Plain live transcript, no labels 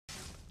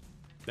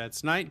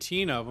That's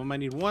 19 of them. I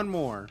need one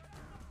more.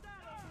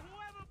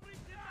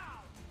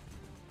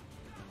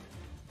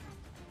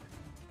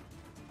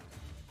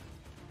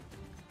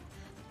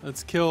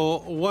 Let's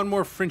kill one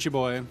more Frenchy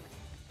boy.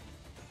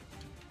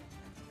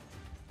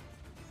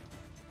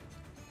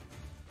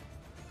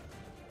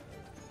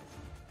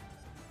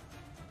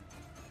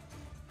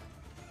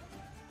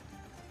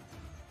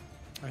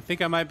 I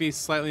think I might be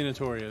slightly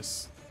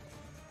notorious.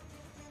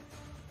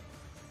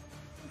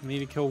 I need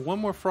to kill one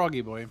more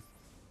froggy boy.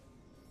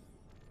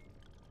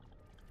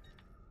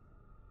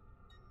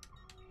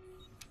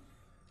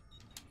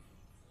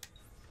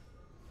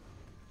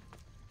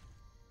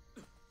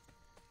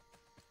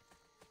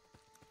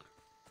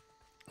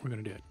 We're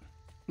gonna do it.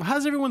 Well,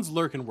 how's everyone's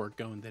lurking work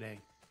going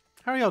today?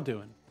 How are y'all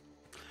doing?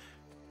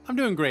 I'm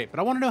doing great, but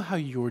I want to know how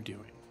you're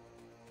doing.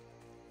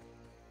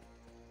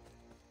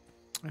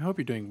 I hope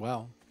you're doing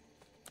well.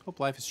 Hope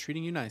life is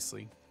treating you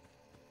nicely.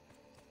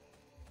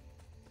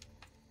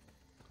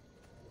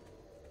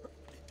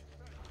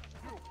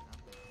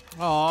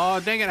 Oh,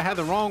 dang it, I had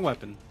the wrong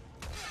weapon.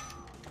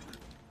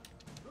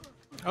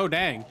 Oh,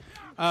 dang.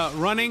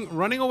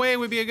 Running away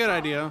would be a good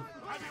idea.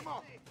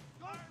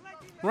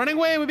 Running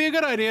away would be a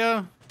good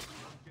idea.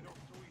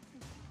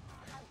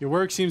 Your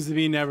work seems to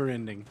be never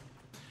ending.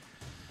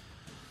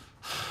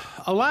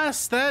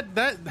 Alas,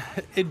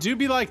 it do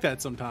be like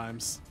that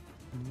sometimes.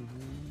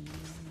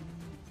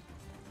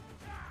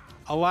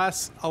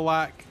 Alas,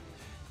 alack,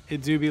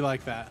 it do be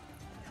like that.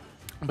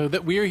 But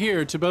that we are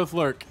here to both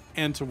lurk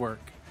and to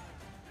work.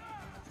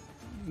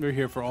 We're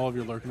here for all of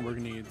your lurk and work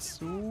needs.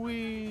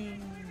 Wee,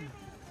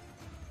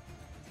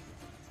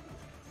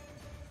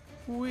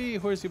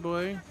 horsey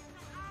boy.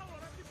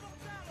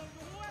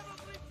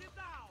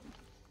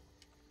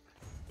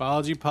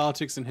 Biology,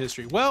 politics, and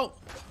history. Well,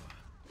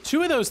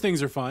 2 of those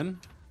things are fun.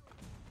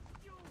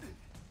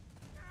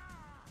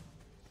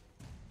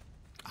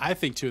 I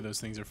think 2 of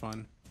those things are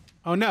fun.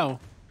 Oh no,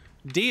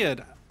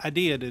 I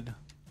did.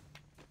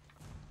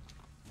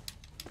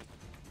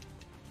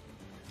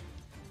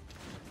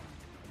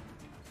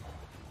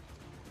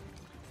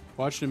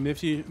 Watched a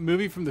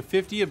movie from the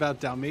 50s about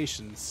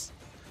Dalmatians.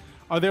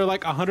 Are there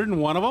like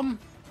 101 of them?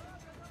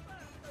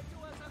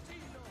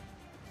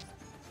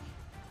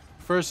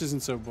 First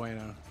isn't so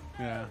bueno.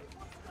 Yeah.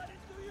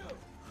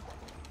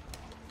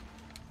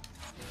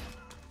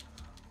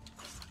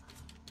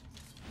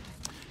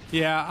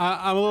 Yeah,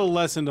 I'm a little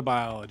less into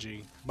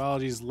biology.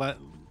 Biology's a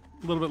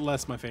little bit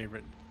less my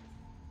favorite.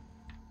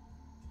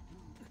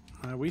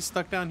 Are we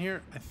stuck down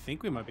here? I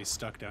think we might be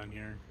stuck down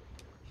here.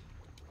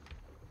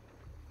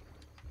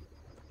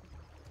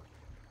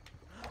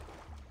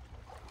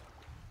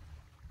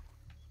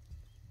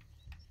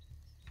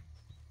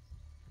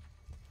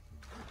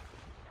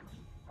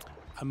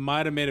 I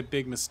might have made a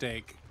big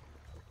mistake.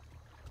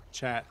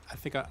 Chat, I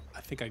think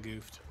I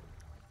goofed.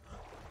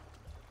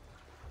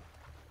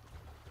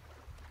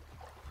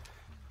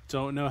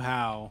 Don't know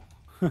how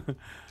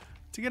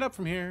to get up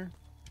from here.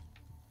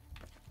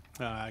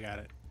 Oh, I got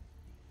it.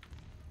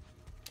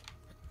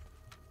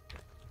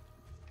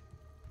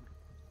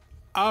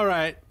 All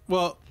right.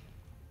 Well,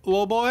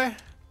 little boy,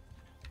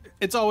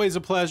 it's always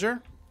a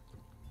pleasure.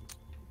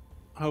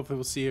 Hopefully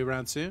we'll see you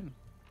around soon.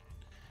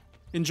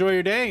 Enjoy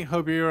your day.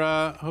 Hope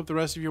the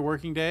rest of your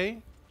working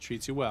day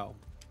treats you well.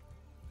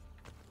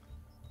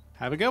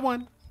 Have a good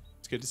one.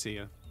 It's good to see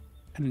you.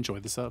 And enjoy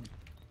the sub.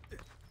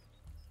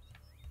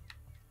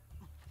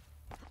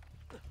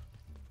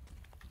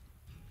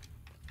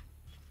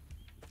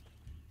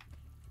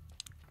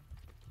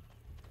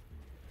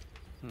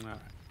 All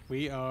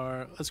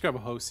right. Let's grab a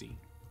Hosi.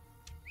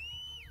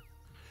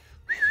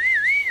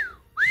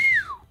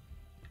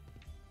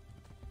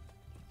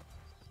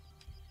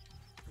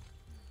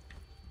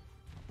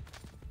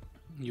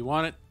 You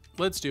want it?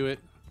 Let's do it.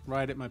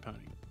 Ride at my pony.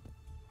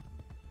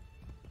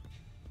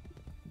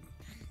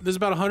 There's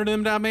about 100 of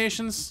them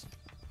Dalmatians.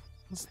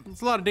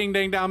 It's a lot of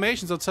ding-dang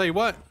Dalmatians, I'll tell you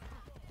what.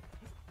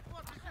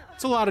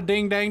 It's a lot of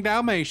ding-dang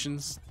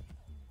Dalmatians.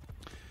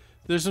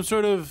 There's some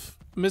sort of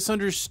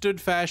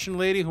misunderstood fashion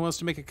lady who wants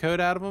to make a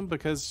coat out of them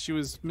because she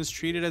was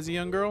mistreated as a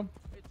young girl.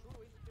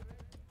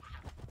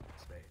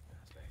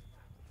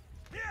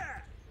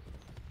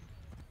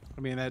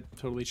 I mean, that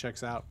totally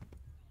checks out.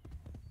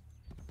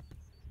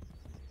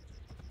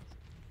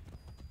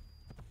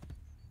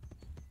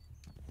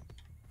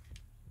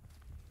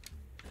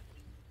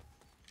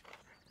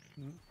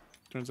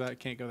 Turns out I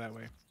can't go that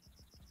way.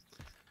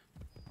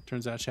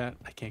 Turns out, chat,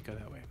 I can't go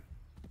that way.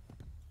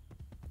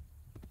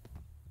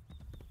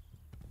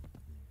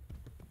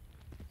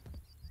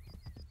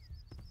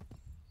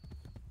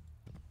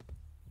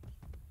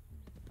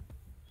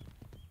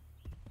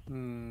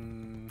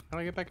 How do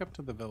I get back up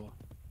to the villa?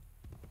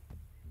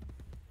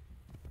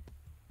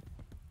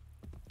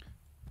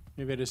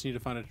 Maybe I just need to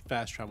find a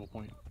fast travel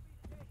point.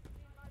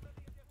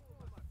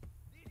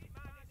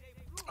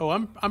 Oh,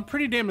 I'm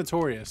pretty damn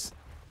notorious.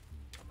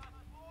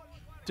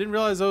 Didn't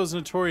realize I was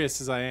notorious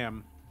as I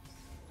am.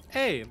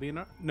 Hey,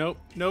 Leonardo.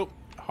 Nope.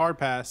 Hard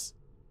pass.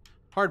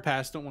 Hard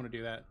pass. Don't want to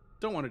do that.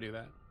 Don't want to do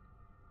that.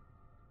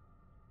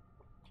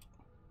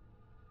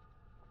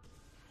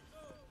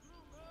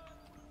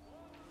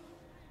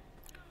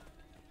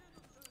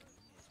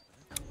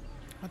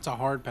 That's a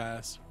hard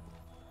pass.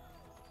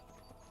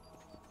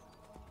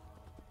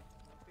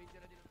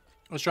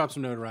 Let's drop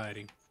some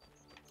notoriety.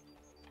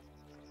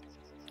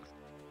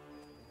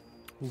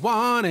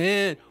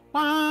 Wanted,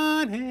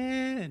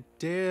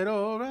 dead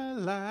or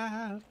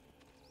alive.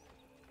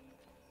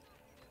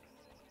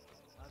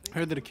 I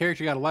heard that a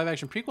character got a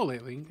live-action prequel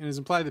lately, and it's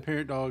implied the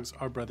parent dogs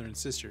are brother and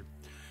sister.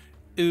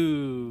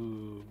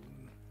 Ooh.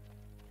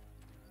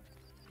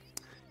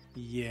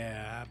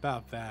 Yeah,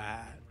 about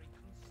that.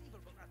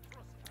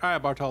 Alright,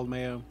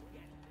 Bartolomeo.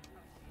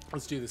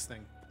 Let's do this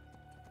thing.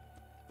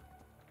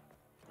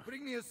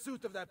 Bring me a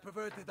suit of that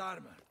perverted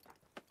armor.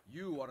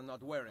 You are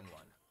not wearing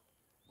one.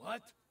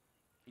 What?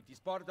 It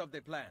is part of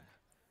the plan.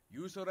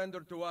 You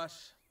surrender to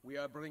us, we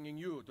are bringing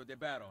you to the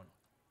Baron.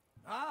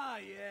 Ah,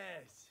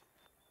 yes.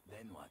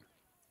 Then what?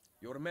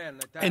 Your men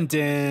attack. And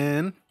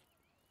then...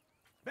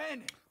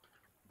 Bene,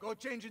 go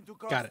change into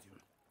costume. Got it.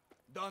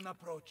 Dawn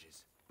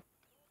approaches.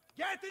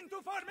 Get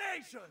into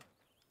formation!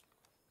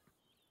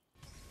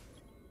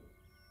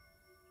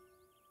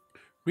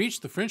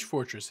 Reach the French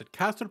fortress at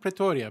Castel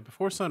Pretoria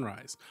before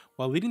sunrise,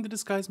 while leading the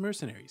disguised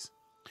mercenaries.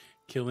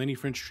 Kill any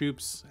French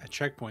troops at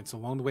checkpoints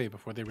along the way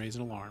before they raise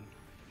an alarm.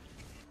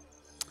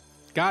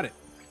 Got it.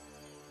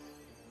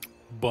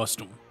 Bust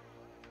them.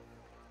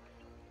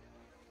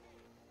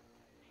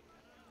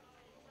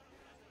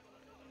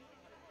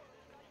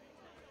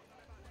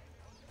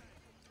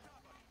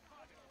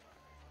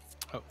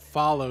 Oh,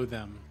 follow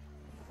them.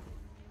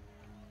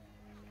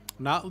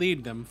 Not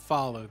lead them,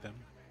 follow them.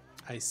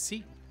 I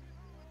see.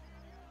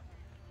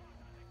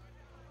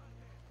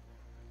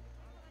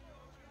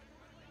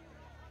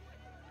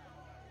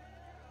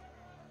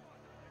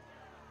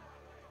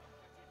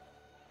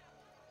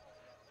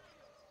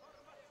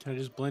 Can I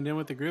just blend in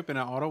with the group and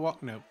I auto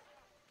walk? Nope.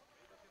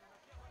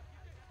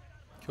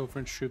 Kill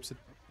French troops.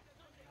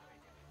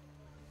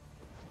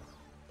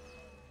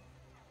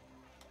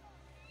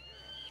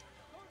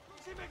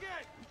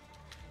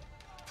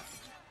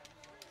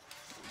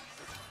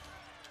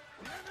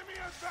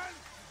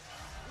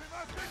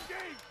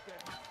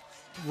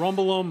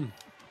 Rumble 'em.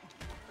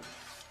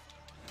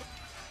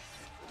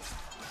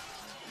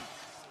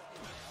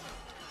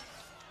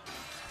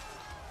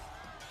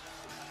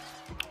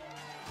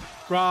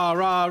 Rah,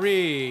 rah,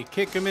 ree,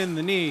 kick him in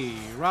the knee.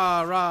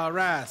 Rah, rah,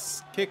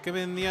 ras, kick him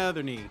in the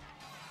other knee.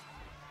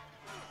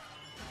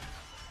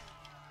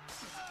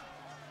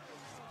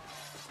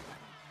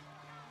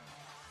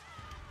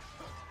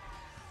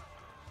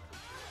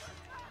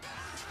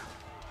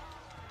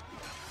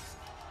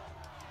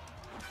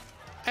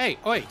 Hey,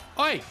 oi,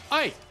 oi,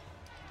 oi!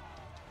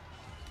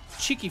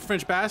 Cheeky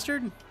French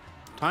bastard.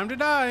 Time to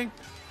die.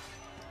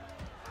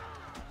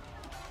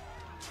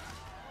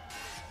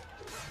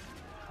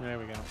 There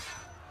we go.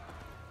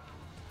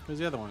 Where's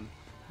the other one?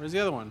 Where's the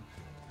other one?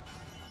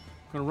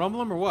 Gonna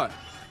rumble him or what?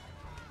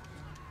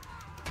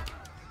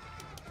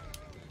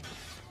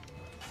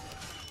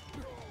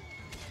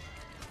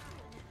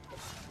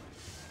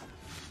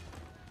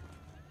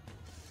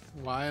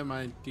 Why am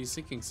I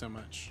desyncing so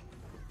much?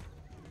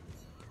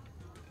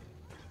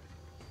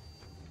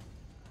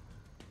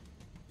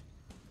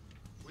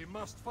 We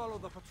must follow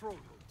the patrol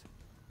route.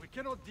 We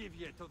cannot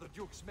deviate or the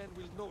Duke's men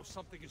will know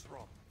something is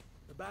wrong.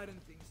 The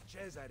Baron thinks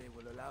Cesare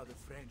will allow the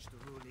French to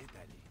rule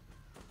Italy.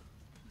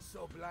 He's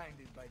so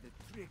blinded by the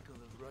trickle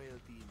of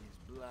royalty in his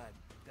blood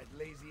that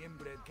lazy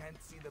inbred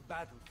can't see the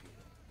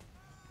battlefield.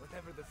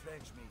 Whatever the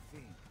French may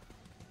think,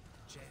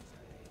 Cesare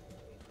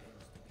intends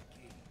to be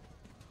king.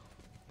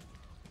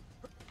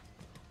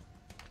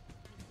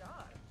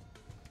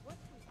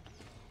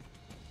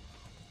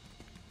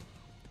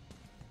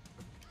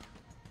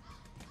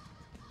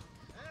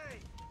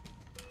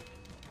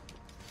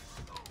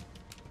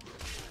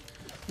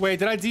 Wait,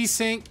 did I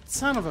desync?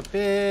 Son of a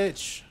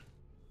bitch.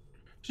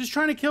 Just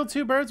trying to kill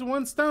two birds with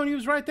one stone. He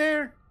was right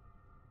there.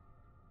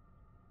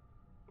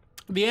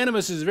 The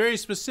Animus is very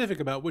specific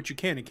about what you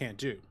can and can't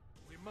do.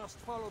 We must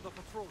follow the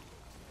patrol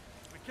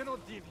route. We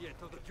cannot deviate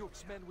or the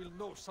Duke's men will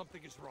know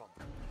something is wrong.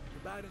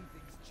 The Baron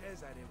thinks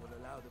Cesare will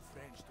allow the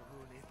French to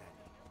rule Italy.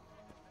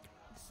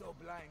 He's so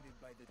blinded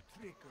by the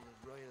trickle of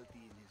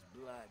royalty in his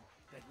blood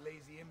that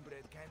lazy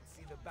inbred can't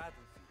see the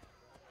battlefield.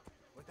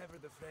 Whatever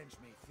the French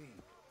may think,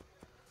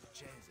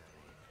 Cesare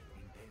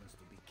intends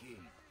to be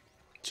king.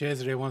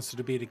 Cesare wants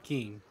to be the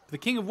king. The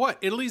king of what?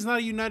 Italy's not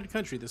a united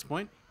country at this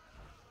point.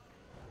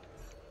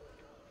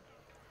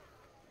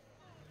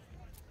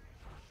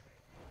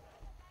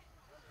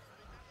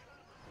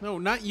 No,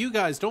 not you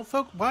guys. Don't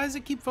focus. Why does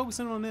it keep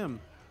focusing on them?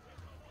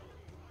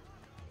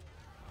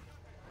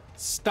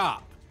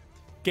 Stop.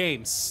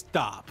 Game,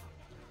 stop.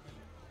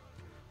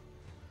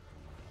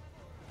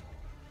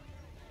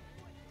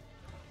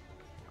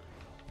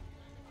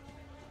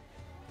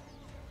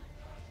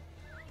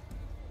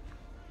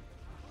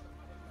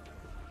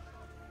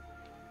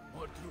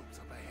 More troops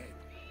up ahead.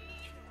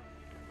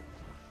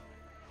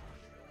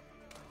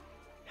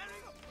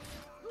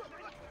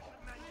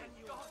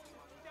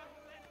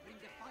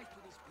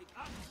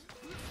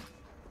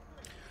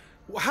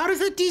 How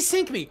does it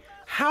desync me?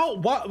 How?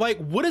 What? Like,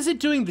 what is it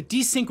doing that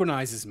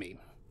desynchronizes me?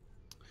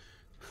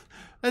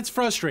 That's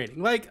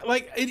frustrating.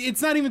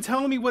 It's not even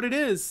telling me what it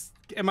is.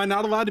 Am I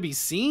not allowed to be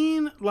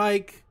seen?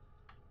 Like,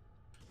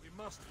 We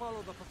must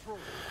follow the patrol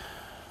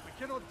route. We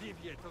cannot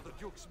deviate or the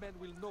Duke's men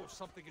will know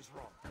something is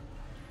wrong.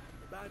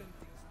 The Baron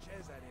thinks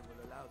Cesare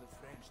will allow the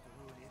French to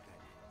rule Italy.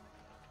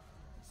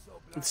 He's so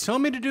blind it's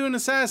telling me to do an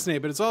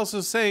assassinate, but it's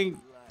also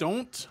saying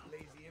don't.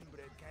 lazy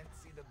inbred can't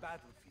see the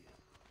battlefield.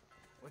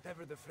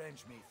 Whatever the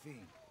French may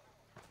think,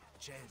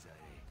 Cesare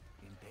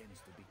intends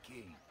to be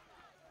king.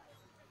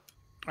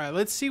 All right,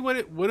 let's see what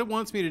it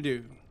wants me to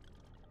do.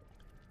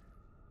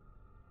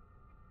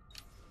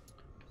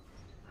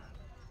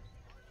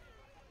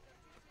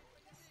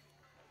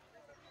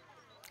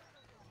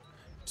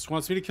 Just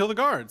wants me to kill the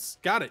guards.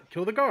 Got it.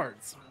 Kill the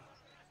guards.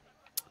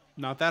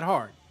 Not that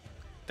hard.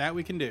 That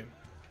we can do.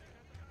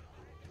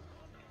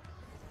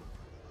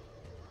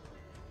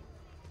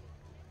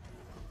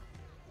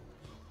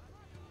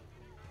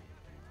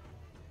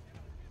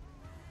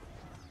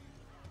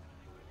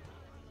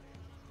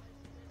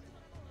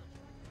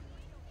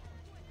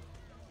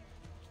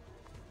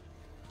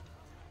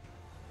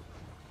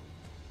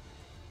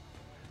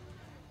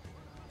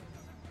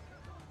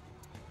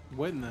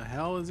 What in the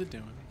hell is it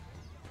doing?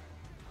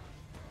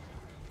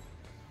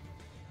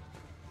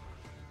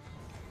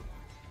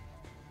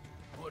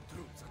 More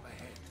troops up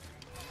ahead.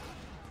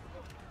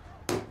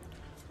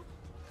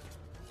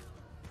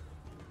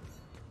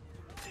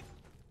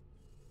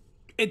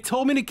 It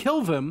told me to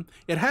kill them.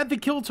 It had the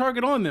kill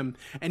target on them.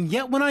 And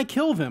yet when I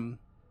kill them,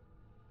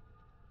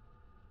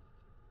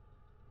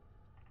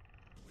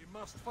 We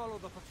must follow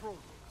the patrol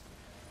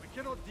route. We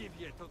cannot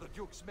deviate or the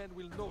Duke's men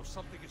will know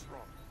something is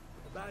wrong.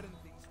 The Baron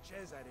thinks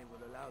Cesare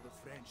will allow the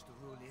French to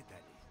rule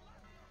Italy.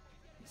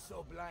 He's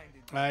so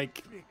blinded by Like,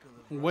 the trickle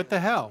of what the royalty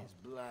in hell? his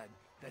blood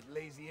that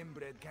lazy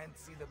inbred can't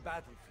see the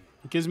battlefield.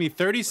 it gives me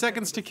 30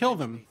 seconds Whatever to the kill French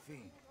them. may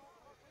think,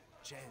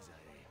 Cesare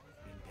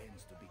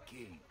intends to be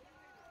king.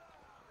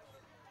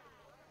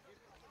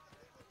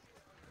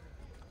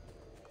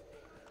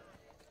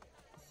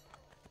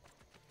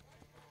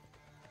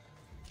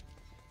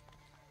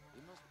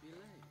 We must be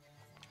late.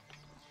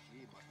 She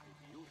must be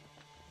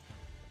beautiful.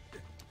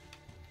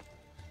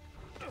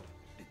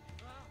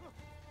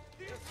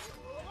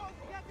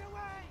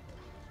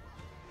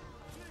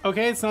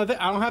 Okay, it's not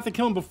that I don't have to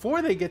kill them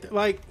before they get there.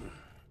 Like,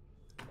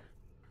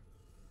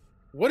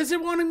 what is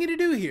it wanting me to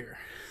do here?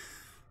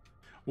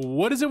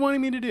 What is it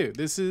wanting me to do?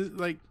 This is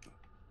like,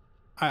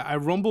 I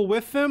rumble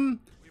with them.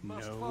 We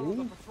must follow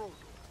the No. patrol route.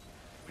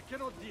 We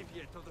cannot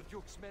deviate or the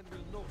Duke's men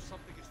will know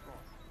something is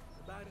wrong.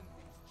 The Baron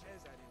thinks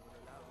Cesare will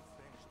allow the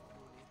French to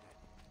rule Italy.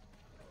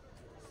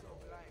 He's so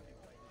blinded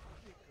by the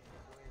trickle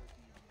of royalty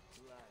in his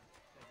blood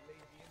that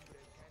lazy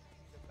inbred can't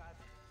see the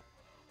battlefield.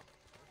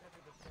 Whatever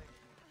the French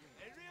may think.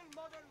 A real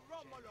modern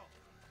Romulo.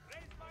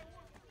 Raise my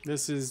wood.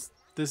 This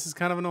is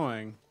kind of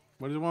annoying.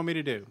 What does it want me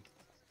to do?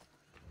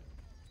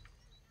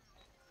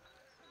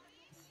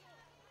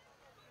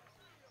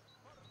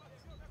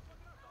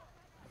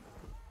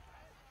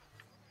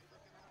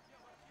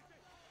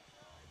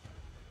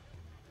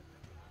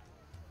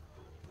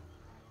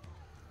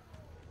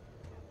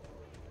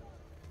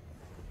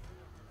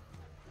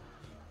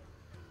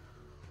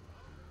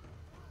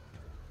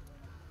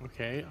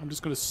 Okay, I'm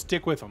just gonna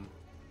stick with them.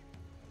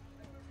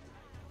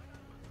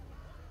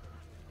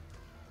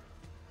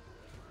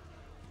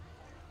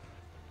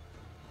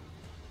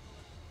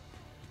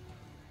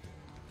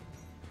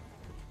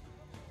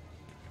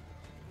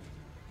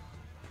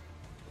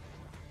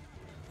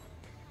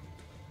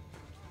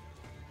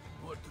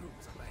 More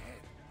troops up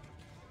ahead.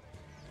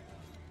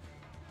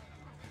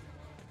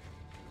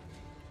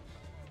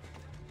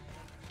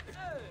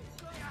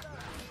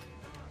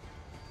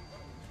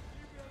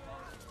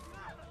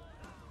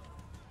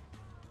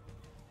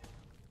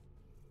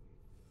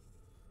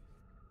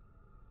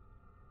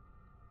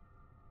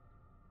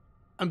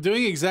 I'm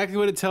doing exactly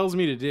what it tells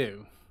me to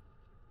do.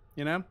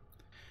 You know?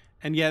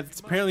 And yet it's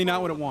apparently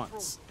not what it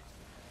wants.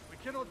 We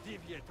cannot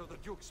deviate or the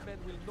Duke's men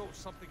will know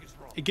something is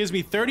wrong. It gives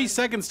me 30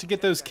 seconds to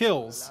get those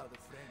kills. Allow the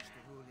French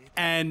to rule Italy.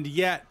 And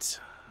yet,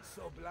 He's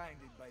so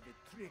blinded by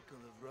the trickle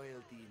of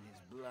royalty in his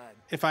blood.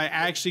 if I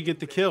actually get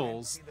the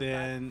kills,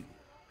 then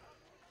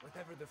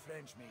Whatever the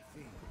French may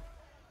think,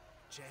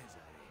 Cesare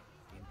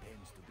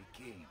intends to be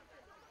king.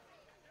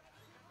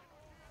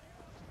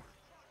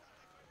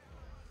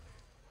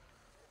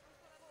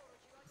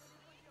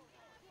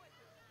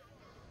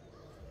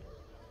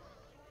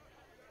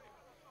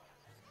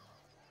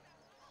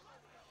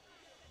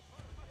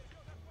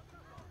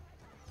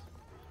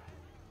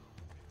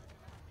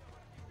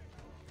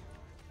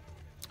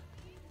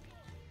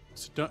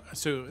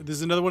 so this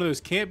is another one of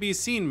those can't be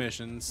seen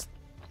missions.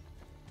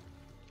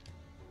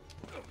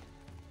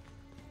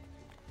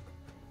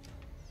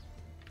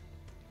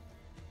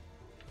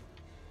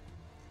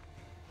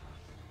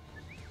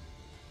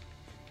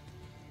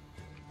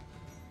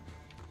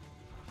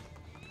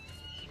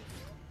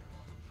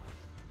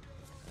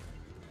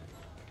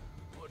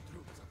 More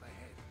troops up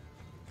ahead.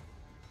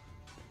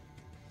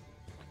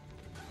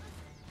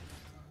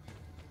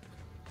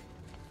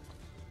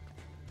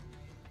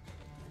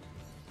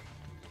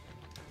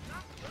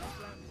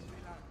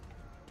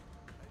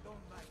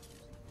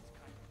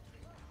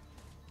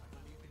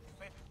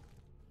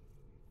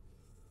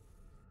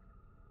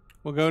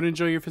 Well, go and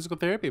enjoy your physical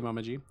therapy,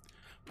 Mama G.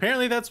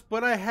 Apparently that's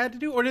what I had to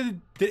do, or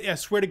did I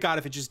swear to God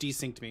if it just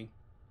desynced me.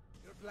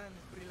 Your plan is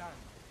brilliant,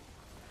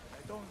 but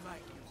I don't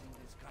like using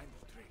this kind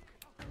of trick.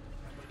 I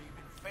believe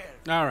in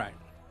fair. All right.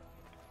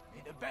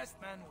 May the best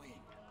man win.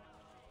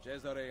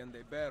 Cesare and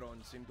the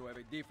Baron seem to have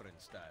a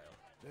different style.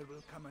 There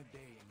will come a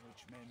day in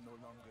which men no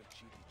longer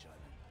cheat each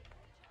other.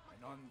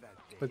 And on that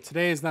day, But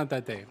today is not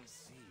that day. we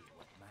see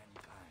what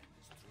mankind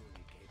is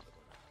truly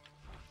capable of.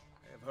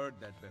 I've heard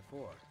that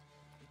before.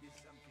 It is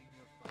something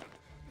your father...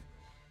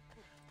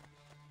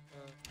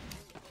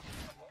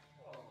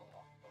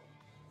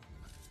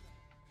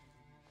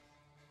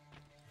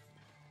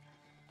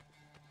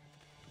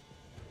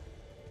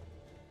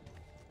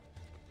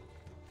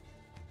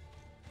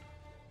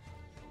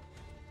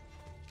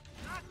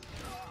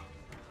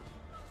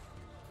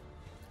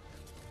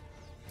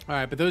 All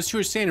right, but those two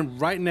are standing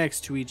right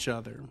next to each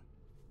other.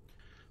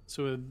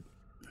 So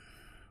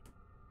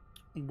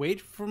wait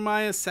for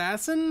my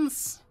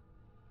assassins,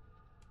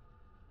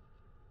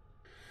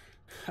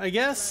 I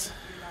guess.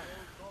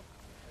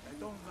 I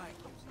don't like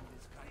using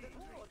this kind of trick.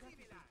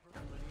 I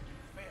believe in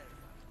fair.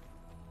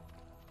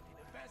 May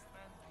the best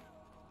man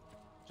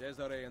win.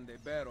 Cesare and the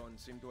Baron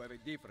seem to have a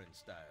different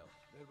style.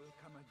 There will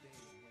come a day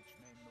in which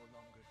men no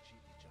longer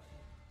cheat each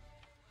other.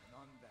 And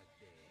on that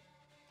day,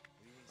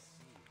 we will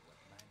see what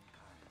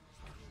mankind is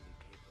truly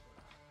capable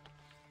of.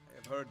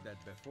 I've heard that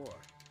before.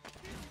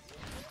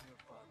 Your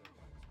father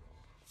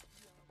once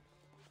wrote.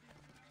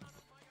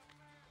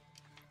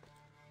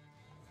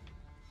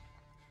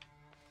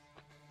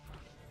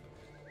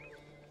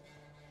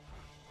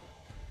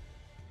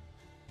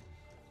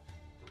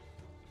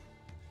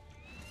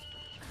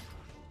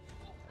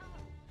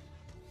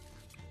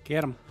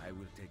 Get him. I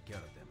will take care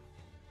of them.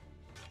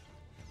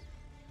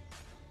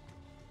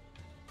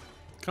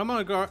 Come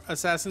on,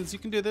 assassins, you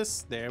can do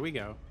this. There we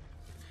go.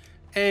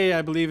 Hey,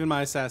 I believe in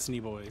my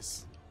assassiny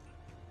boys.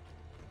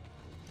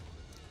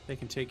 They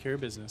can take care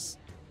of business.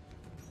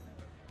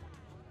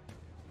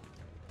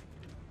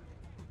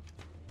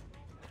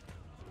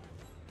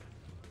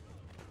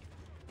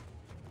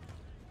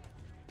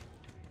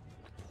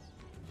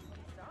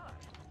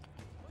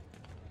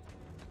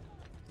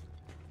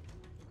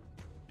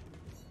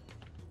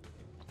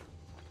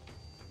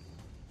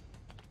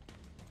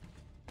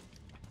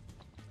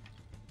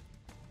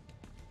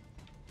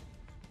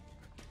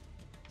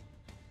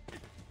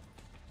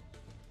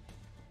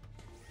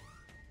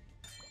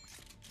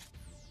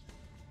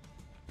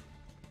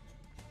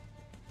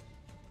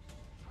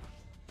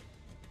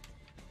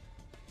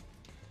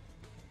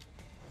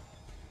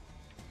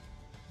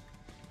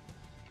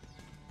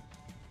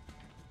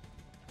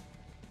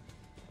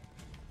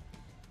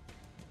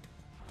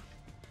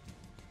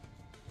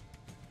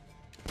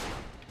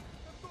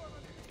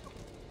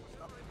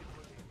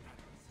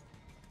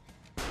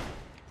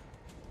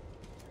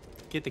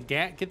 Get the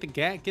gat, get the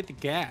gat, get the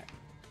gat.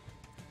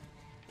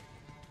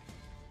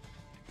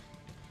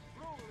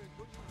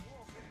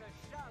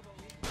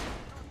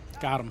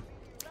 Got him.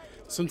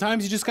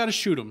 Sometimes you just gotta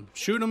shoot him.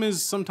 Shoot him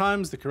is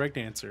sometimes the correct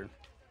answer.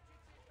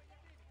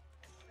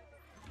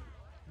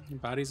 Any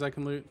bodies I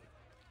can loot?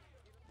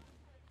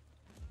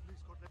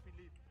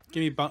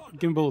 Give me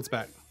bullets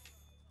back.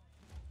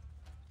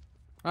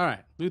 All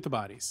right, loot the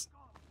bodies.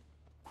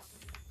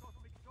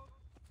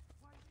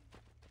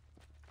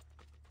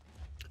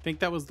 I think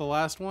that was the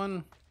last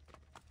one.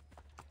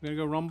 We're gonna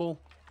go Rumble.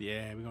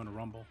 Yeah, we're going to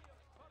Rumble.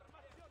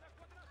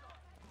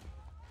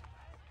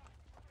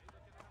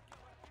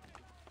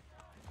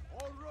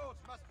 All roads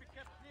must be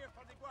kept clear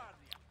for the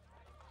Guardia.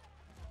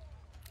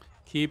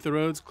 Keep the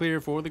roads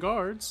clear for the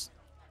guards.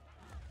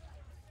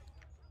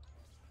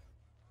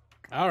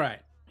 All right,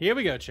 here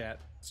we go,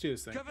 chat. Let's do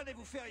this thing. Que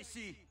venez-vous faire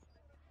ici?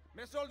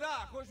 Mes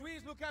soldats,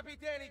 conduisent le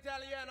capitaine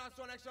italien à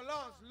son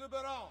excellence, Le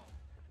Baron.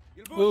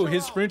 Il vous Ooh,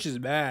 his surrend. French is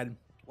bad.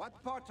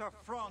 What part of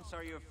France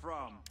are you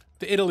from?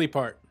 The Italy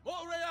part.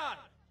 Montreal.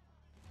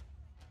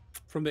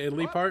 From the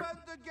Italy part. Open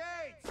the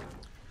gates!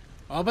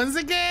 Opens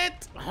the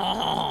gate.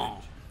 Oh.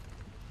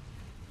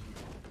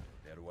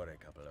 There were a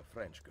couple of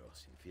French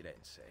girls in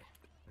Firenze.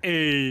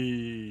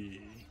 Hey.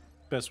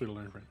 Best way to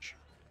learn French.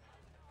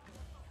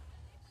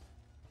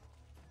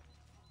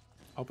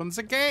 Opens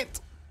the gate.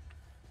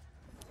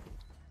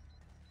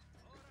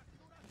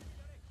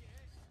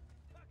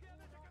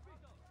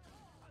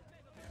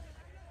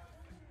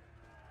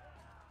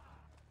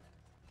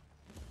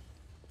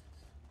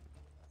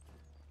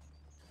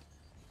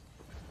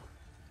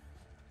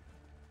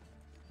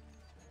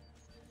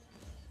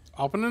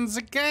 Opening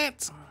the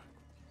gate.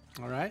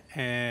 All right,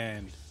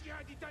 and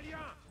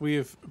we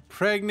have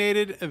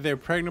pregnated their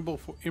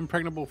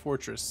impregnable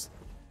fortress.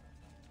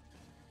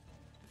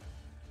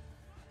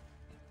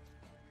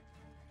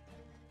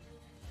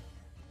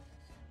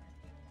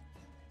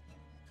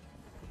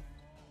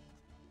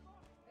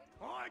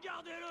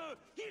 Regardez-le!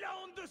 Il a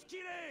honte de ce qu'il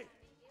est!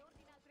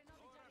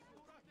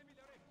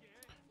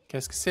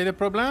 Qu'est-ce que c'est le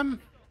problème?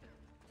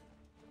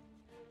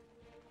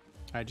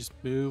 I just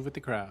move with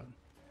the crowd.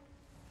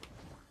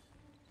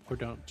 Or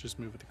don't just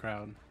move with the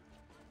crowd.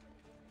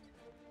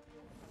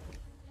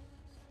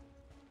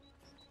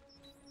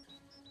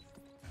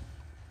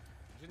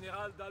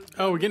 General Dal.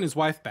 Oh, we're getting his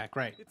wife back,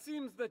 right? It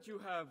seems that you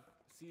have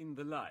seen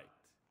the light.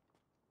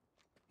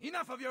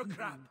 Enough of your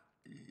crap!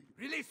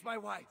 Release my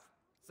wife!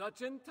 Such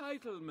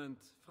entitlement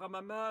from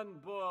a man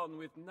born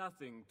with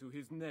nothing to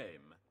his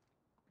name.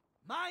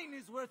 Mine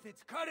is worth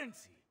its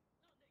currency,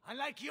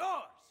 unlike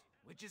yours,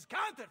 which is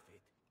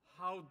counterfeit.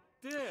 How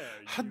dare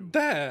How you?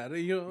 dare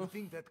You you?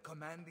 think that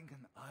commanding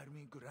an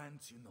army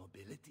grants you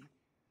nobility?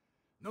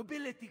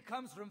 Nobility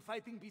comes from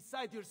fighting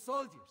beside your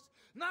soldiers,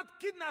 not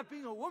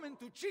kidnapping a woman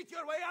to cheat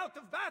your way out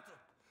of battle.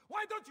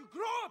 Why don't you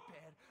grow up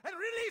here and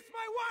release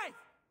my wife?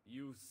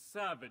 You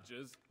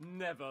savages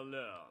never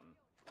learn.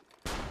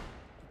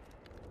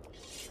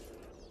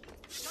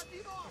 Cut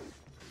him off!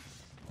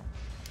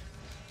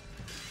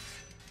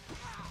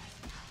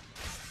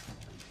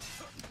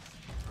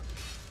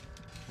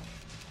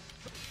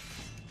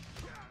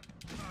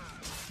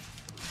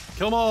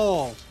 Kill them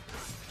all.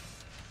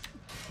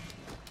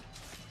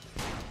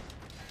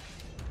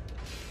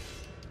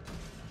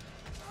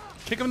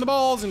 Kick him in the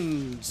balls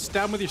and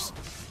stab him with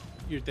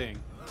your thing.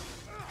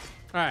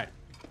 All right,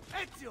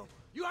 Ezio,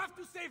 you have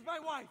to save my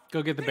wife!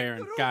 go get the Take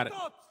Baron. Got it.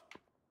 rooftops!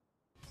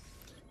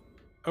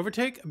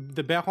 Overtake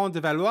the Baron de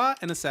Valois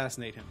and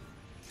assassinate him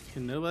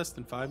in no less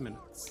than 5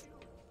 minutes.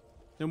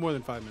 No more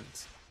than 5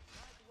 minutes.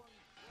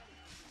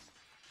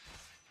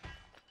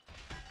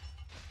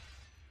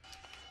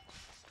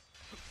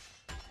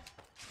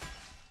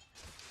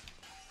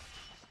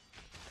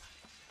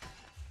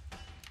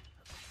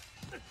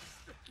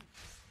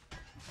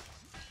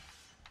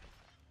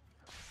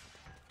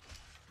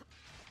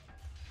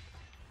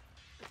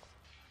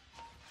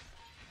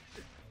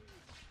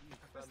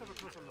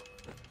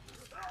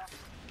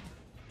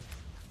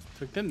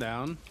 Took them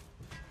down.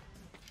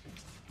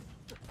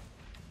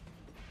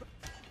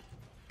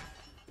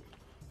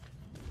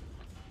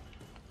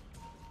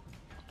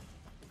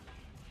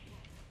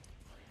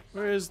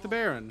 Where is the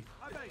Baron?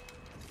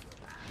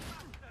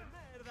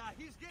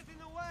 He's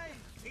getting away!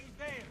 He's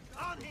there!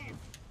 On him!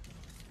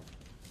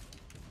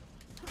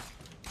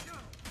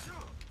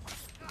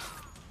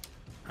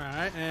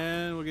 Alright,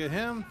 and we'll get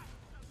him.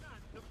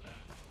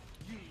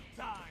 You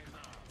die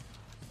now!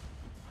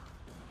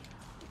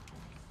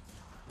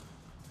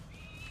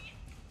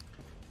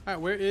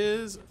 Alright, where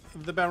is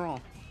the Baron?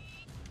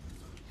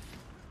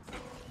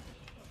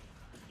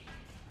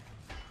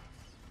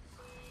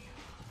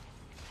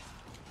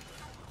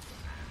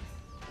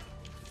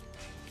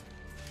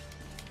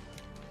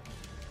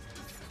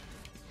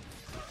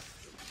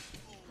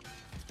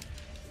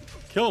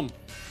 Kill him.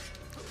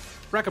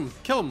 Wreck him.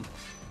 Kill him.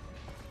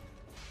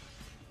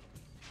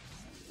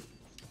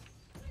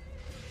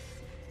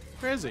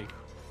 Where is he?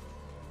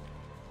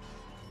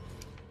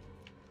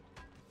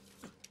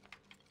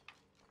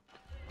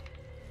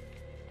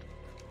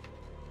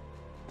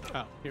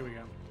 Oh, here we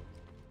go.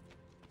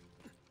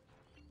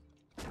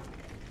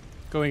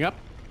 Going up.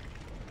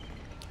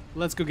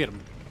 Let's go get him.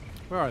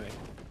 Where are they?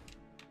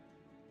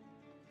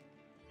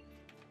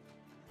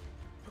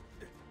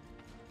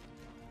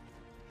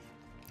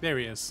 There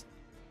he is.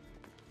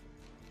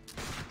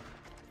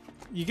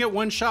 You get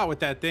one shot with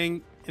that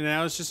thing, and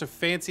now it's just a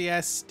fancy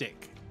ass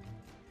stick.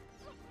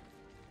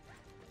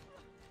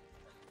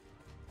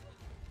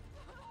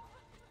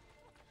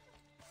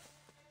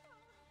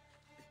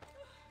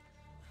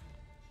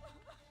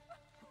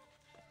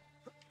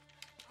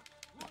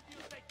 What do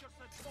you take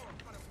yourself for,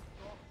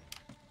 Paramundo?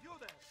 You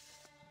there.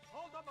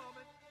 Hold a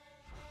moment.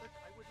 I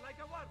would like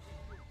a word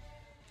with you.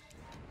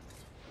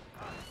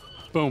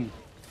 Boom.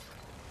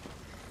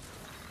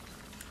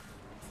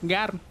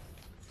 Got him.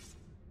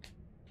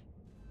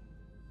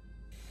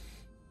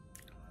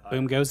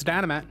 Boom goes the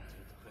dynamite.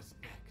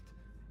 Respect.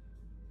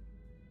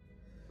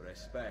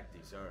 Respect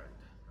is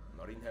earned,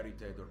 not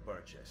inherited or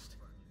purchased.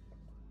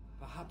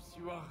 Perhaps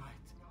you are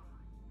right.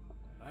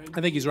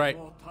 I think he's right.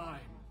 More time.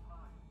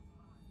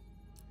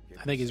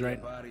 I think he's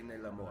right. Pari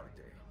nella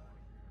morte.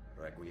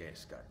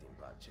 Requiescat in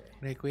pace.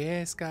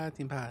 Requiescat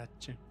in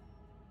pace.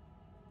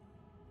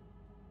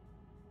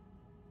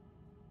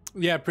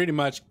 Yeah, pretty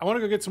much. I want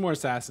to go get some more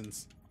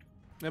assassins.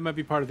 That might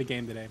be part of the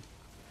game today.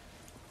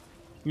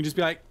 You can just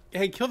be like,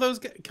 hey, kill those,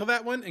 kill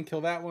that one, and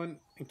kill that one,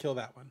 and kill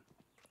that one.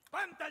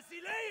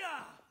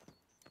 Fantasilea!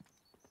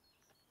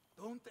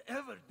 Don't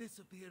ever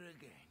disappear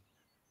again.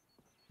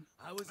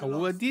 I was Oh,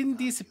 lost it didn't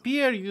without you.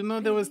 disappear. You know,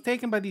 that was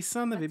taken by the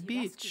son of a But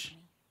you rescued bitch. me.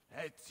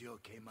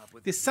 Ezio came up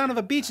with The son of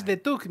a bitch plan.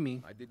 that took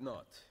me. I did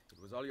not.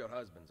 It was all your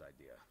husband's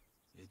idea.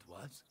 It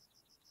was?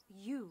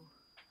 You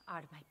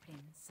are my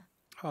prince.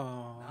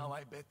 Oh, Now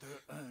I better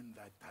earn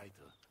that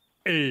title.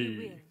 You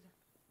will. hey.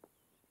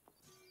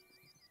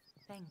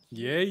 Thank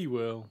you. Yeah, you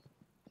will.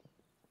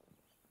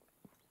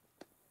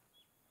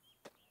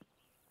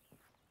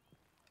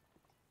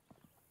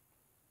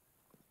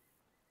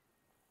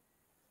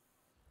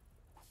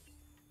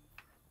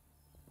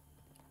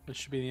 That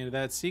should be the end of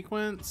that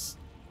sequence.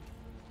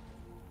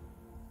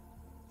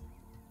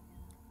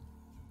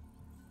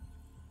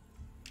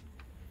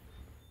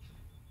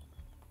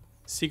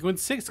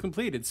 Sequence 6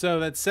 completed. So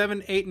that's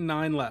 7, 8, and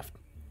 9 left.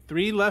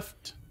 3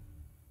 left.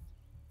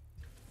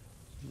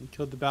 We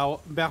killed the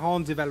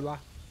Baron de Valois.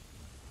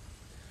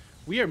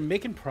 We are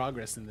making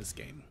progress in this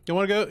game. You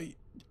want to go?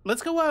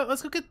 Let's go.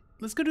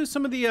 Let's go do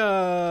some of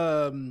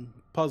the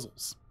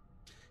puzzles.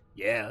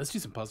 Yeah, let's do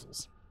some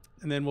puzzles,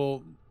 and then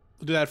we'll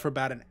do that for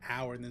about an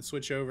hour, and then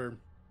switch over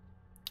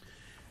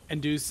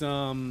and do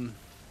some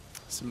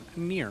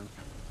Nier.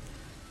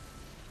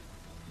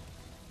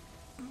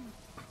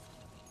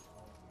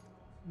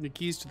 The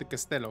keys to the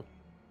Castello.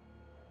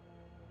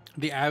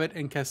 The Abbot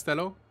and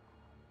Castello.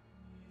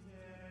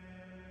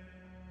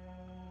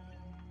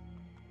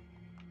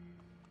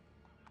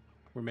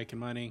 We're making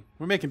money.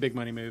 We're making big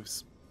money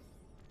moves.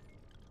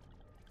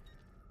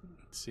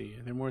 Let's see.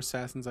 Are there more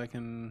assassins I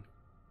can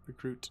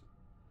recruit?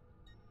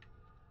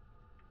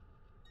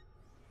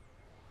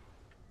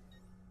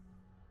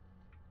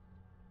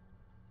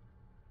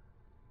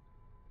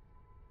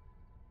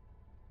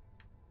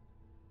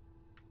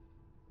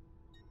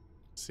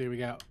 Let's see, we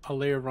got a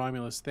layer of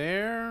Romulus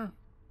there.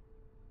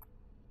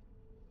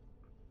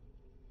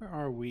 Where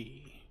are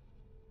we?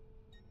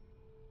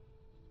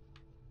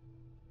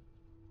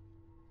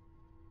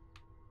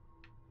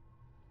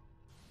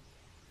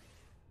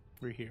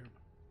 We're here.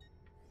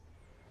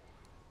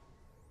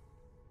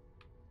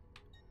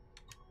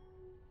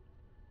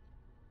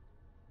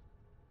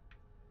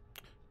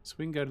 So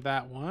we can go to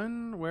that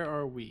one. Where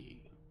are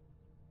we?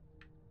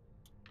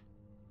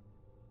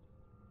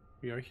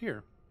 We are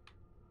here.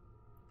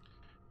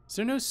 Is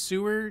there no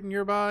sewer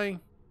nearby?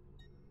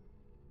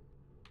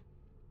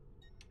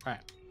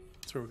 Alright,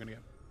 that's where we're gonna go.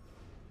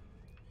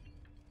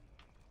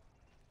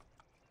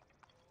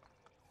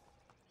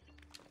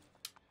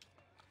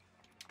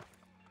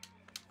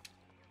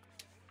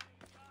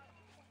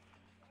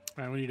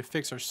 Alright, we need to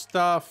fix our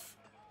stuff.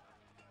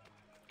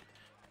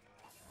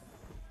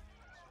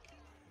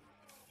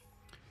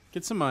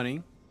 Get some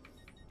money.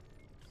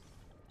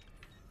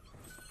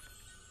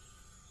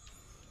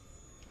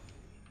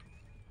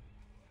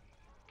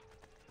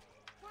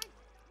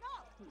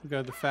 We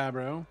got the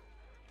Fabro.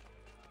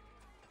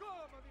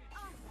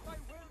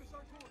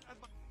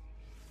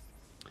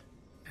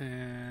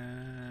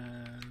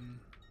 And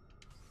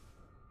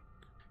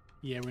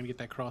yeah, we're gonna get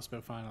that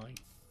crossbow finally.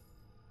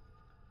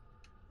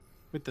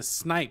 With the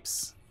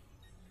snipes.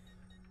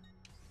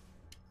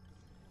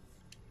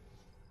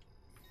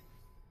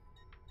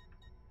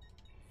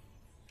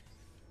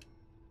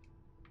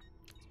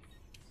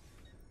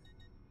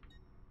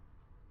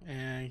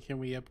 And can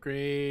we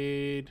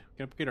upgrade? We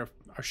can upgrade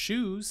our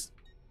shoes.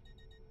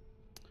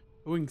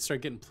 Oh, we can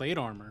start getting plate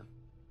armor.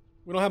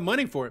 We don't have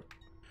money for it.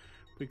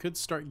 We could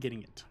start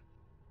getting it.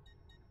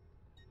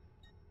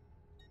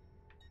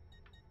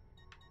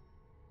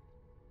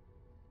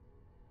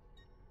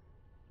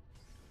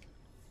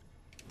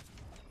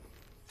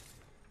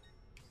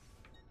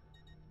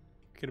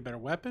 Get a better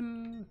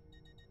weapon.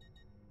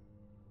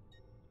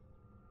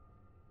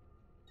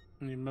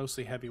 I mean,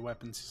 mostly heavy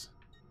weapons.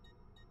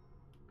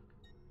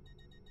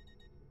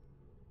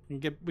 We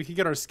can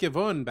get our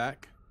Skivon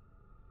back.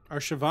 Our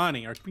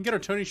Shivani. We can get our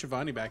Tony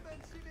Shivani back.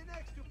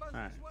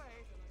 Alright.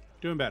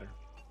 Doing better.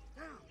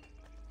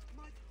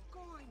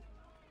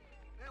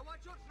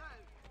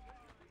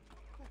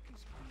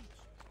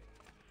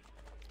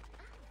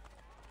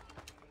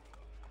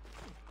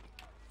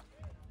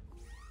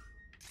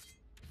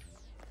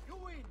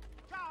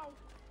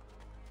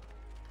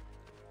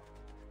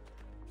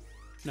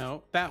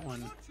 No, that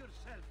one.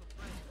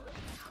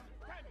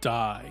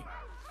 Die.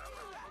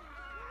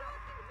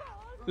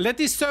 Let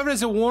this serve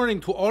as a warning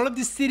to all of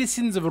the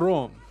citizens of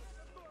Rome.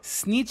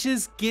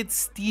 Snitches get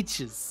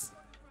stitches.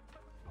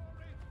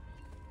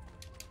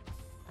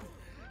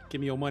 Give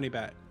me your money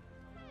back.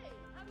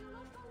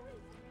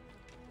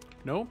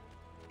 No?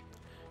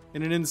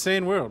 In an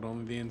insane world,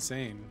 only the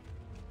insane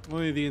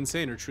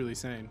are truly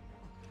sane.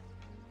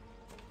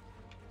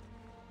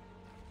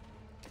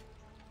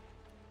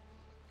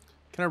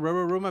 Can I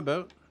row my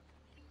boat?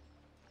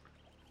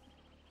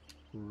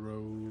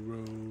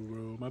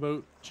 Row my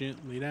boat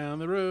gently down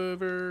the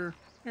river.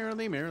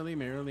 Merrily, merrily,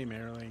 merrily,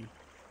 merrily.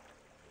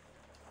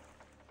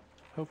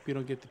 Hope you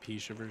don't get the pea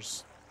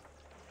shivers.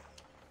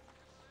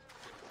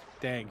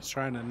 Dang, he's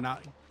trying to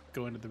not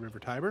go into the River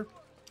Tiber.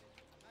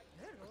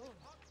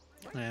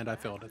 And I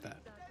failed at that.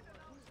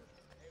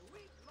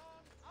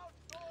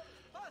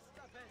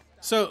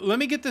 So, let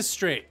me get this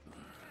straight.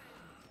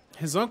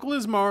 His uncle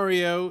is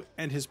Mario,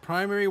 and his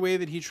primary way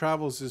that he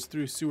travels is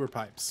through sewer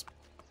pipes.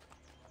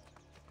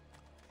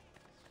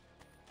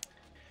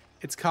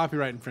 It's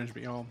copyright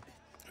infringement, y'all.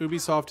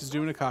 Ubisoft is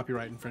doing a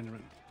copyright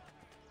infringement.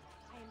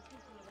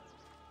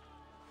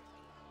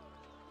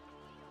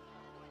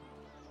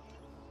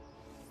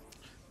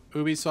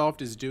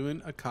 Ubisoft is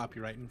doing a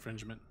copyright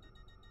infringement.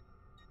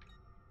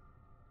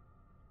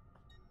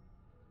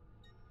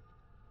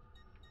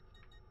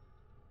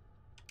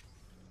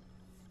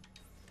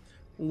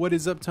 What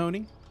is up,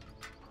 Tony?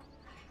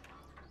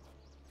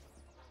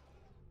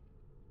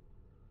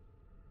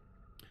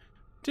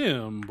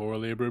 Tim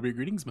Borley, Broby,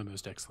 greetings, my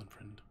most excellent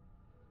friend.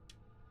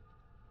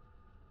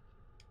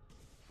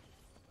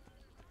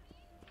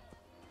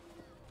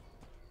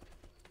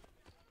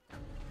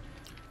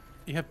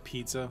 You have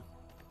pizza.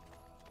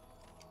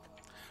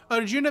 Oh,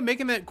 did you end up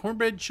making that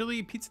cornbread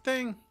chili pizza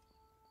thing?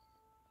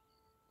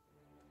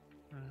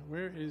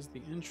 Where is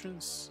the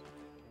entrance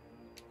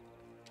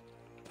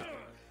to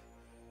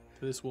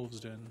this wolf's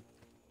den?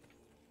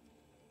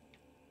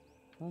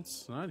 Well,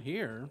 it's not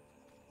here.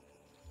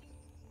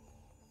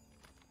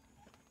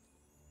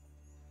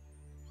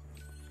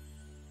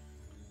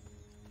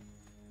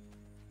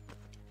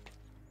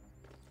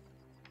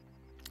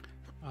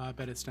 I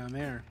bet it's down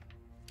there.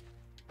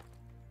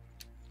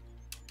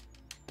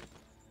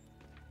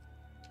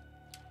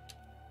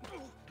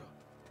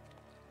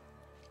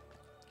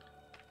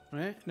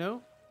 Right?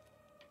 No?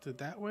 Is it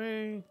that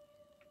way?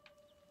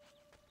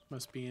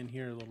 Must be in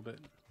here a little bit.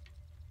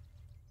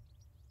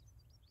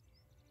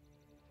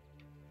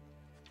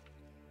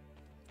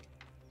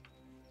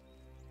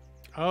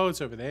 Oh,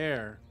 it's over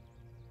there.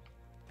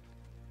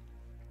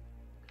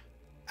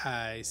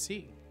 I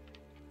see.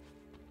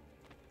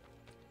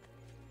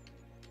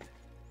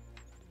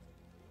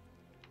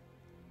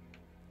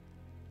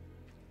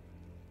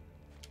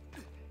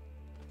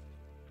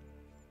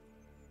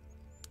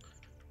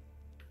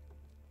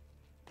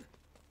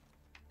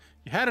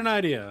 You had an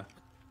idea,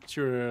 but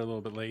you were a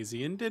little bit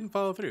lazy and didn't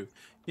follow through.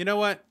 You know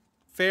what?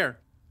 Fair.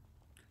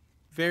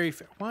 Very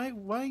fair.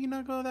 Why you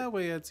not go that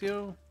way,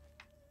 Ezio?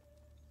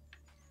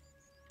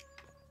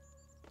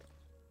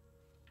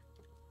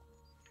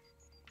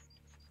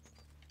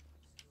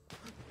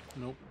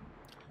 Nope.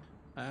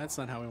 That's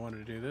not how we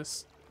wanted to do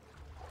this.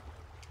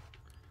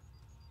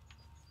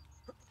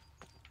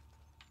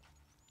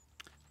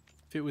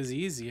 If it was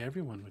easy,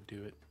 everyone would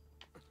do it.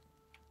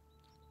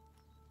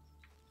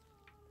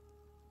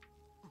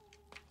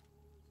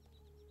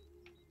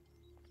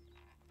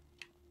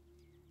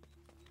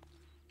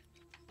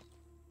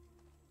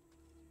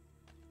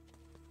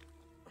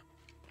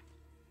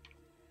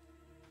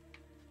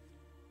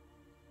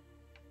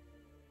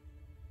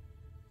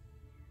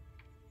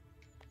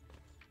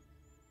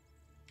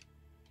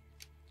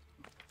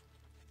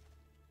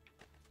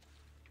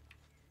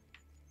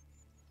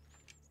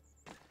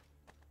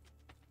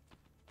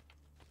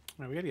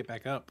 All right, we gotta get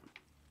back up.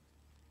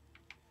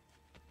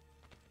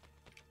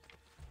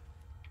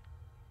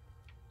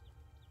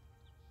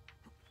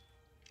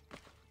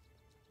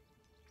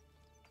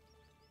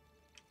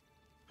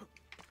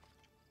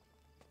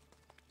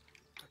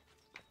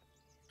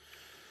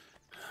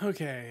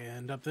 Okay,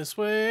 and up this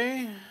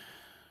way.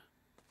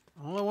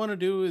 All I want to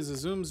do is a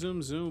zoom,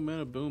 zoom, zoom,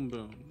 and a boom,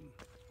 boom.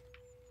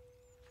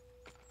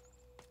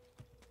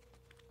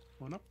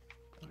 One up.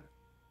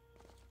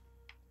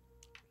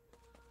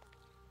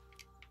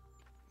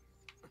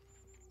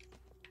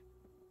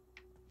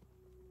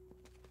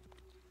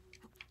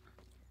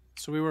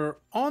 So we were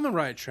on the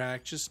right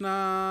track, just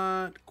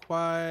not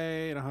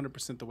quite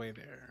 100% the way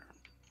there.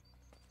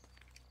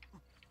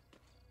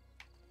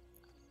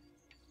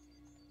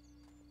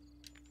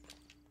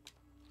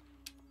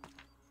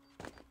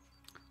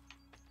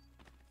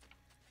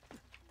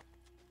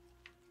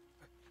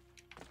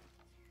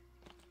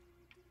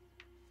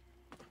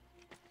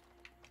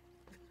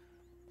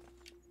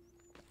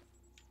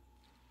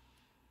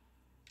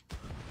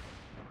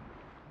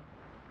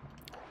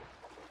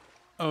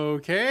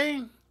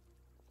 Okay.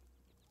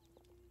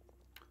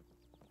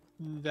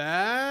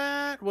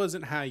 That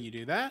wasn't how you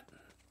do that.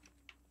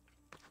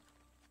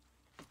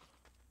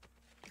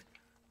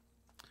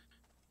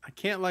 I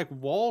can't like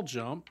wall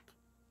jump,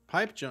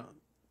 pipe jump,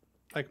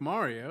 like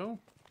Mario.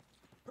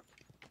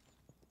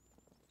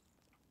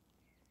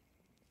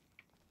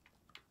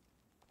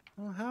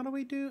 Well, how do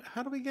we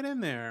get in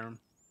there?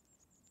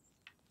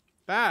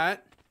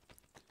 That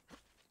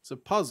is a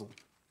puzzle.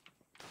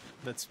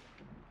 It's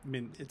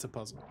a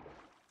puzzle.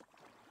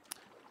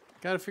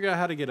 Gotta figure out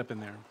how to get up in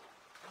there.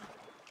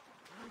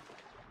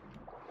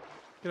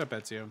 Get up,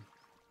 Ezio.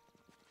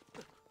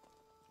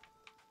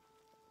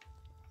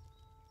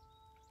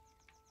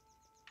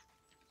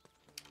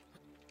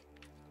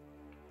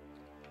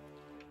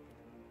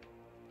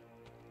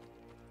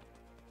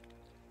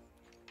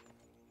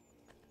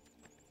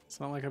 It's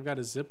not like I've got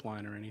a zip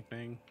line or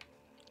anything.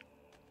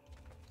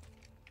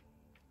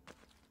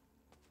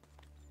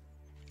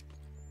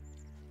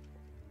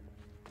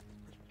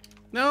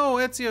 No,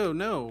 Ezio,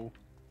 no.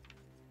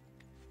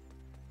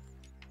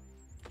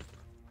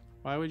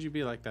 Why would you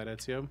be like that,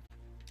 Ezio?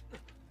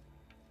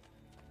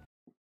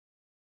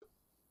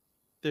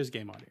 There's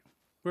game audio.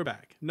 We're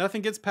back.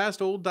 Nothing gets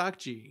past old Doc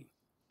G.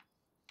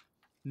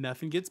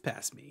 Nothing gets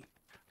past me.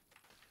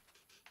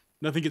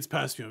 Nothing gets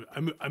past me.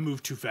 I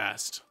move too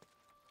fast.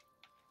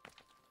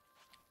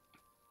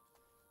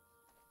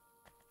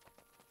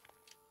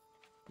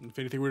 If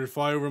anything were to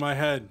fly over my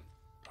head,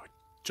 I'd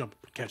jump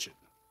and catch it.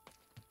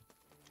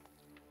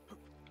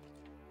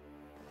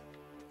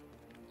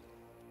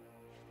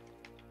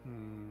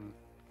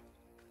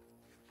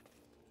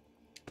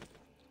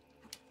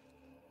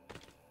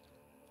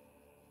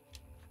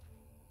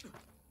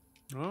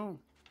 Oh,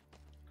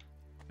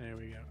 there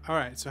we go. All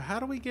right, so how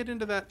do we get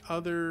into that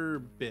other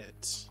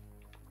bit?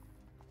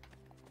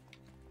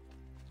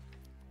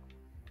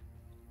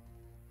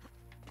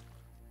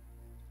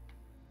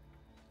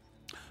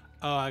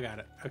 Oh, I got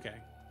it. Okay.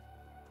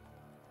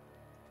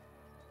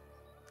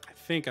 I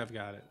think I've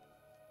got it.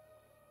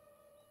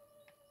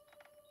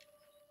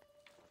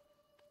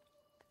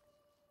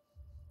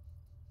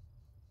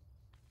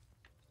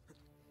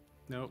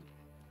 Nope.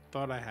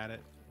 Thought I had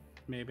it.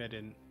 Maybe I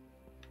didn't.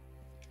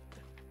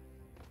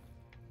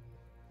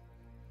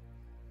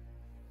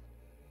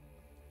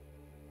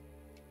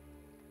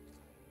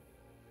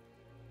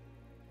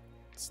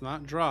 It's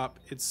not drop,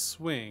 it's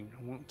swing.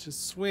 I want to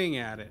swing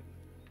at it.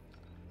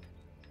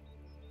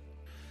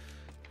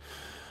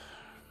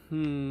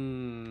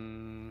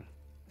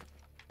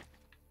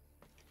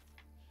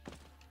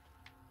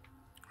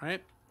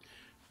 Right?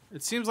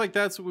 It seems like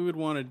that's what we would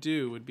want to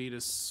do, would be to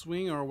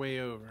swing our way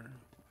over.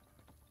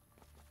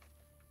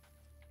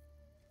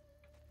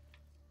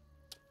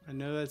 I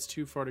know that's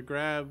too far to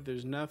grab.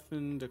 There's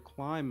nothing to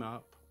climb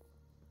up.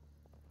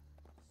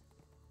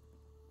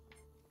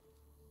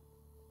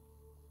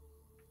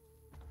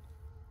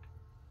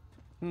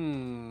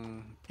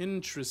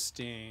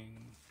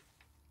 Interesting.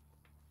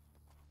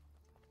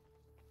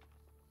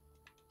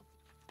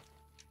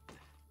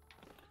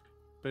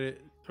 But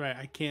right,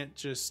 I can't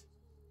just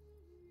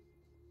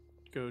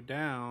go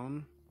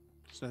down.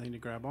 There's nothing to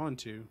grab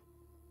onto.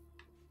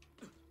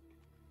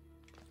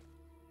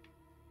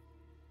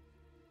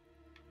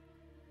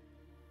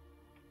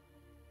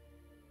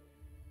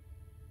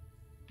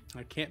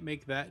 I can't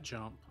make that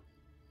jump.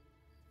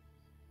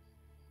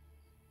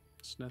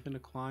 There's nothing to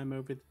climb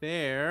over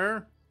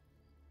there.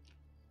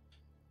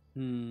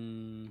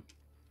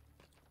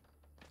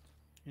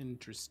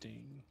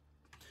 Interesting.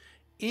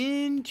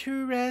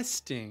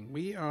 Interesting.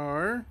 We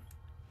are...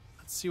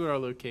 Let's see what our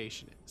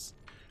location is.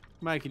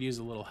 Might could use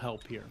a little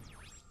help here.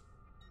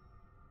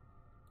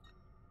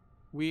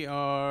 We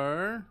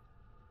are...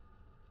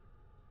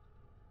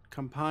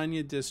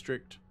 Campania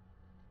District,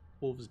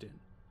 Wolves Den.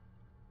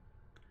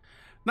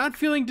 Not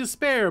feeling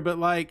despair, but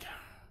like...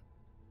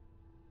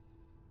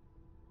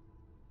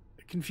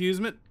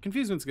 Confusement.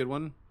 Confusement's a good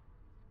one.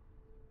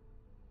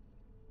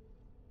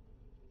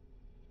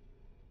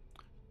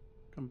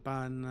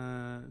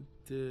 Campania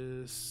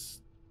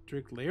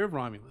District, Lair of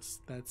Romulus.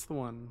 That's the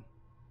one.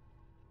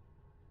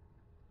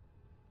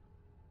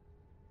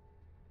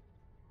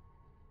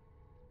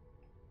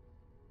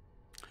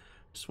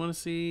 Just want to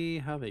see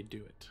how they do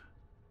it.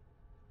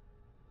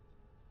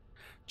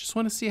 Just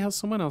want to see how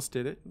someone else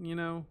did it, you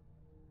know?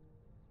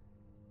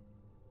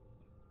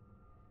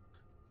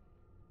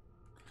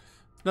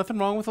 Nothing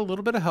wrong with a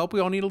little bit of help. We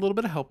all need a little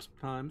bit of help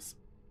sometimes.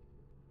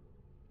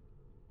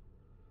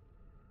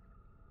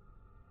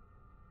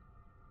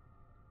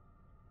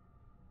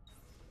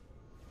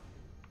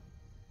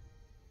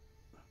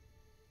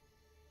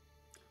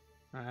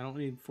 I don't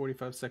need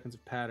 45 seconds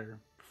of patter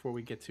before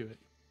we get to it.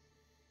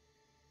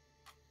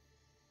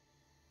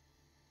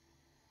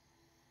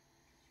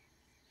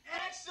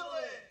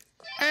 Excellent!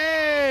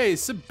 Hey,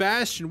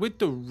 Sebastian with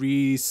the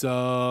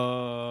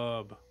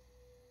resub.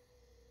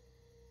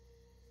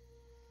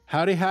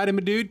 Howdy, howdy,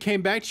 my dude.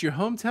 Came back to your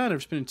hometown after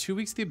spending 2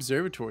 weeks at the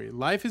observatory.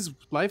 Life is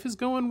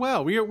going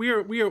well. We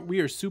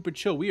are super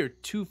chill. We are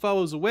 2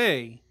 follows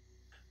away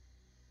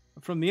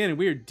from the end.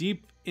 We are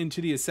deep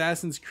into the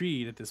Assassin's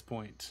Creed at this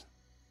point.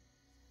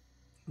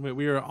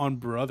 We are on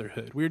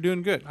Brotherhood. We are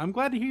doing good. I'm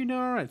glad to hear you're doing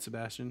all right,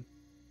 Sebastian.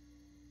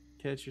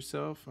 Catch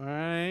yourself. All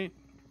right.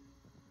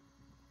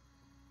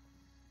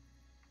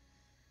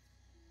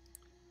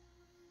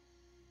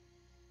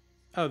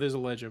 Oh, there's a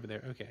ledge over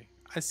there. Okay,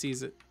 I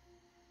sees it.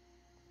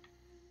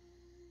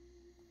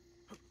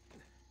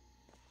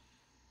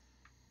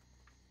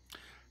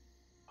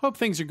 Hope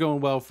things are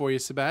going well for you,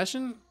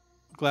 Sebastian.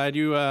 Glad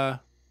you, Oh,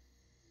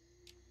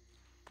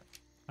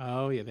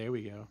 yeah, there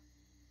we go.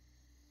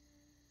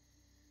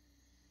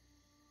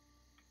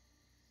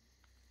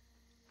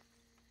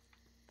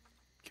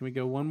 Can we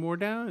go one more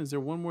down? Is there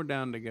one more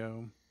down to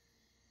go?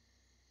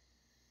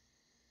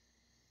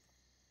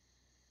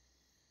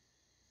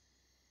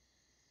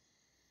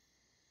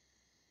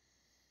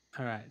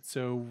 All right,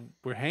 so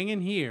we're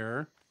hanging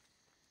here.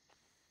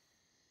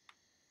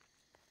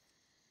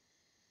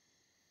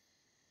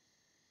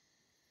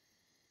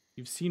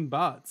 You've seen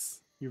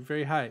bots. You're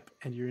very hype,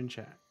 and you're in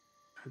chat.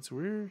 All right, so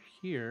we're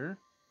here.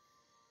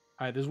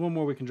 All right, there's one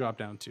more we can drop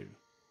down to.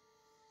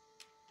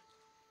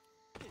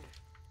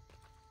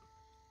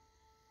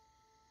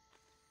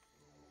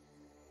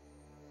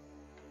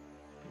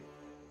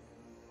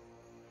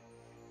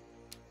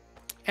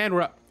 And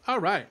we're up. All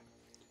right.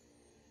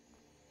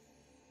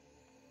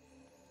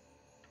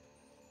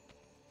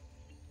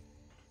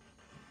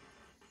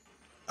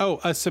 Oh,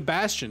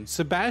 Sebastian.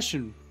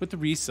 Sebastian with the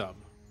resub.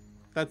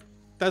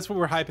 That's what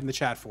we're hyping the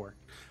chat for.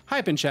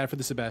 Hype in chat for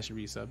the Sebastian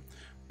resub.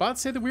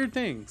 Bots say the weird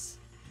things.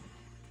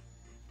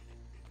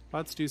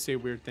 Bots do say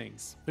weird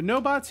things. But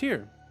no bots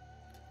here.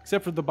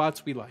 Except for the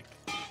bots we like.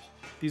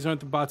 These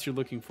aren't the bots you're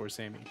looking for,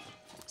 Sammy.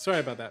 Sorry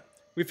about that.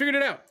 We figured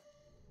it out.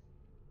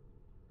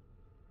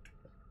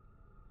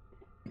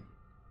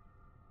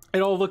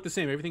 It all looked the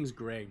same. Everything's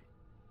gray.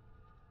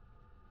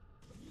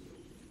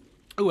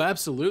 Oh,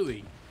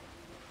 absolutely.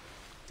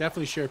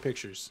 Definitely share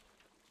pictures.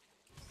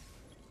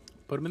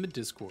 put them in the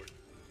Discord.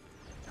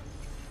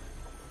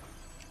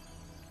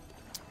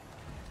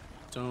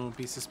 Don't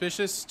be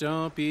suspicious.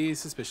 Don't be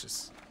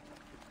suspicious.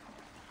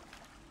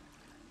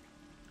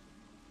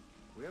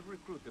 We have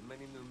recruited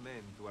many new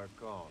men to our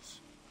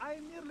cause. I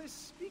merely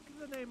speak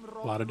the name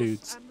Romulus, A lot of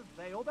dudes. and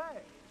they obey.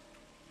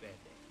 Bene.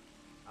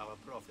 Our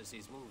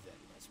prophecies move them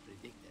as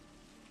predicted.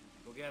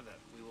 Together,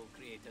 we will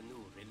create a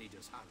new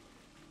religious harmony.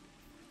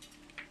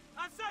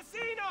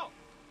 Assassino!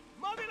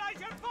 Mobilize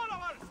your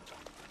followers!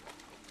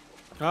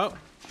 Oh.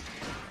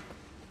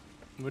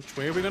 Which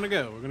way are we gonna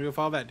go? We're gonna go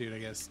follow that dude, I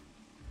guess.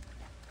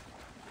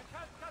 I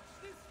can't touch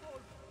this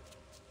wolf.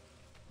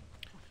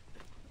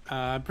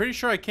 I'm pretty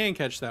sure I can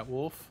catch that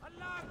wolf.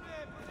 Alarm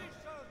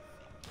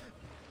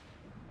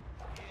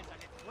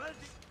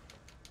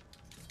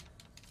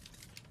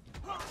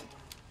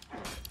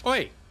positions!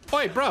 Oi!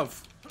 Oi,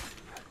 bruv!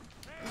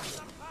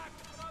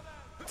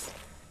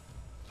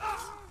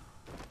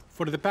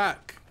 Foot of the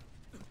pack.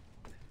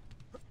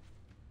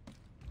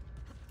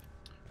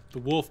 The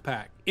wolf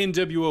pack.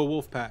 NWO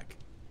wolf pack.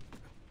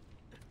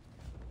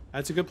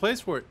 That's a good place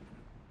for it.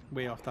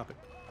 Way off topic.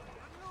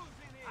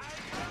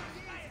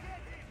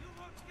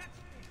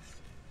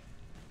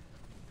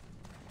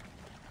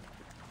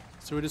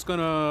 So we're just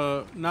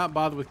gonna not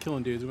bother with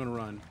killing dudes. We're gonna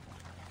run.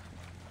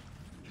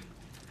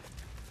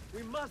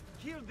 We must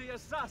kill the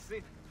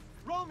assassin.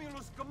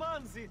 Romulus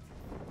commands it.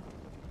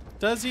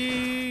 Does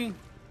he?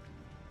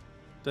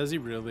 Does he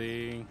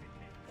really?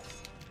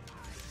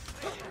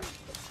 Feel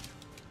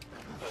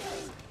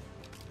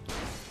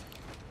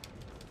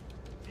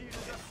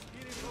the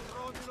spirit of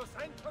Romulus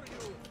enter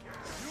you.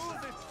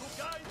 Use it to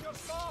guide your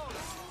soul.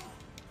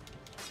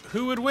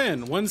 Who would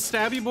win? One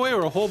stabby boy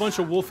or a whole bunch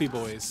of wolfy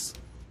boys?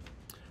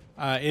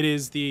 It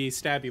is the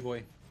stabby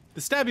boy.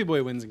 The stabby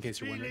boy wins, in case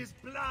you're Feel wondering. his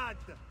blood.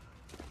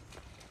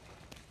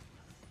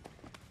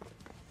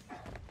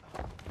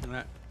 All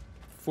right.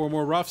 4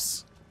 more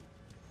roughs.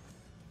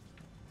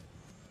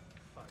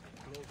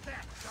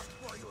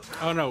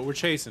 Oh no, we're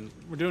chasing.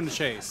 We're doing the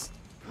chase.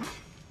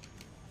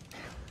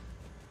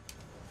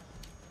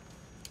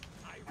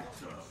 I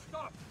won't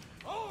stop.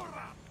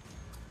 Ora!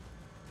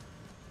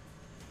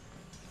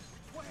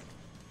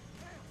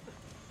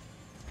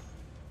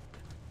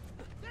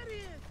 There he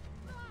is.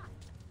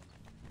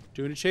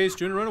 Doing a chase,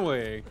 doing a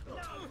runaway.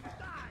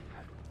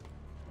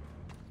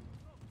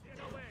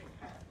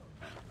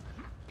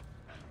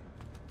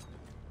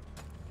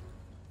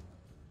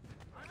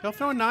 Y'all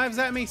throwing knives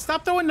at me?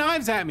 Stop throwing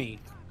knives at me!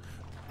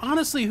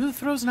 Honestly, who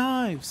throws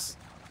knives?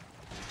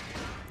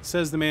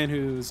 Says the man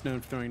who's known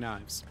for throwing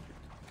knives.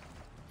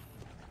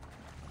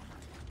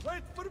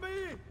 Wait for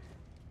me.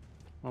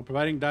 While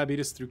providing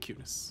diabetes through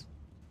cuteness.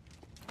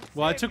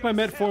 Well, I took my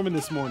metformin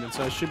this morning,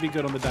 so I should be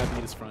good on the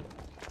diabetes front.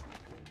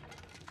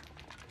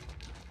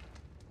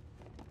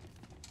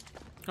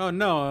 Oh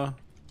no.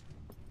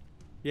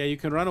 Yeah, you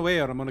can run away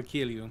or I'm gonna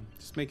kill you.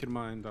 Just make your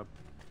mind up.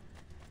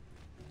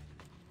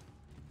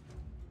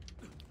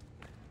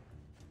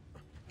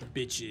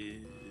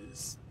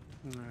 Bitches.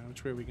 Alright,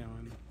 which way are we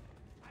going?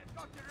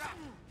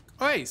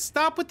 Hey,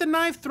 stop with the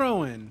knife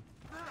throwing!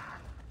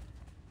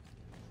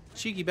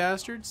 Cheeky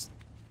bastards.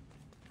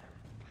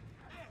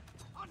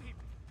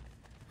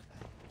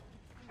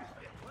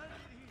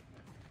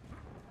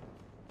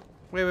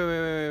 Wait.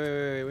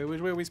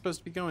 Which way are we supposed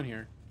to be going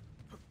here?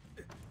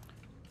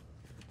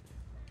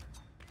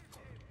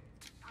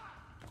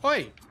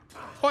 Oi!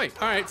 Oi!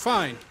 Alright,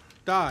 fine.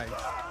 Die.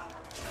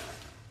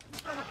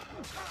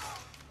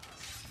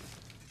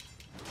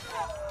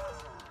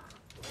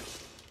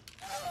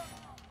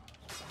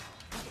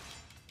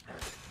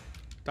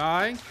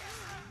 Die.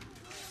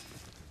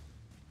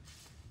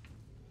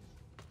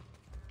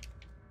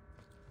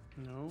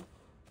 No.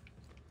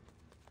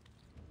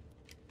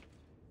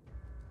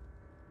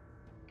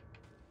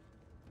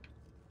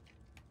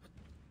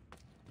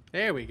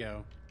 There we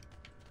go.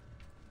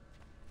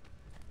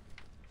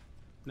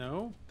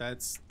 No,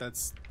 that's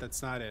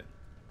not it.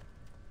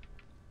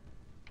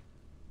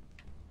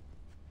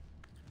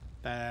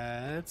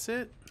 That's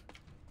it.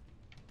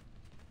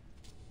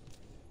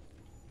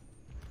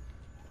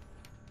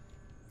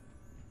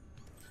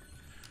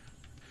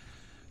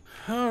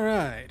 All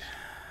right.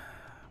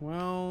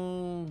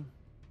 Well,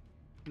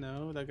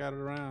 no, that got it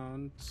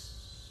around.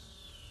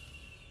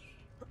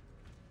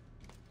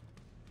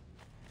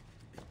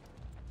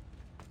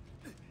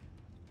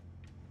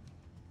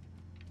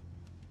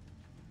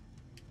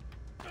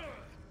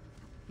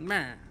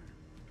 Meh.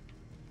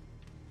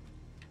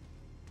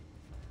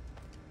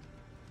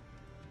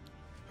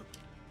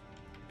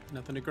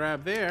 Nothing to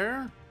grab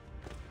there.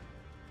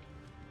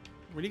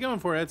 What are you going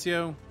for,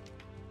 Ezio?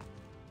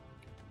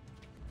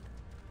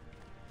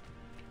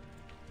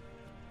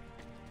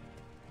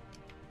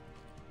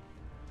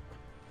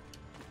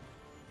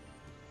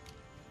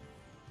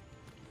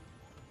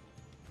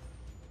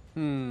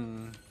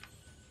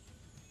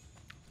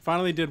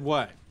 Finally did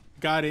what?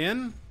 Got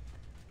in?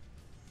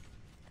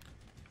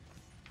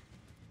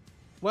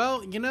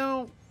 Well, you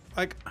know,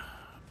 like,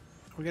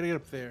 we gotta get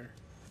up there.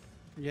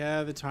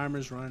 Yeah, the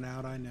timer's running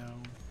out, I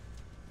know.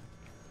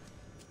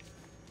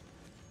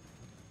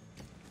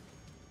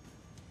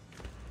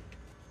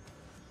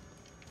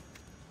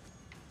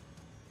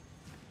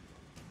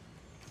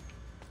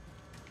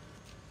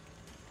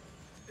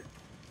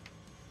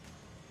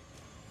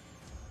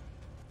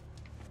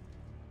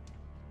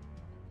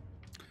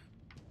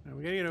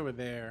 We gotta get over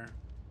there.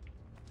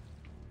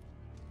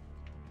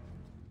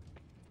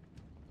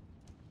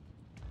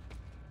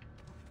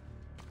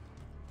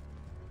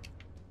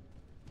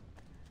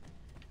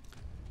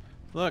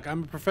 Look,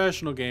 I'm a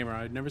professional gamer.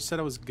 I never said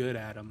I was good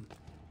at them.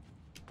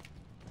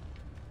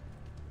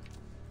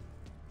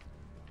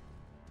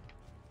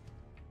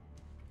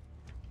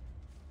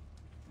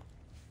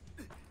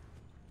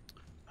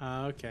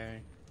 Okay.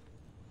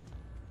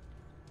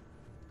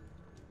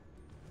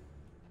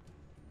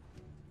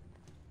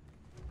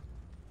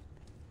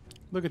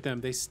 Look at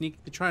them. They're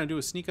trying to do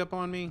a sneak up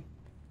on me.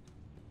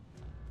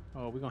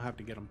 Oh, we're gonna have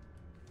to get them.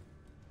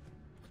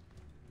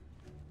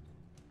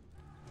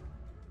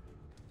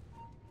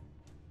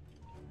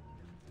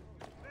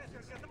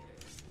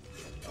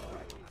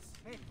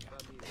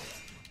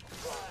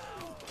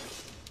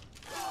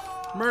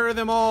 Murder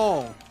them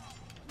all!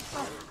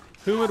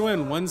 Who would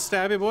win, one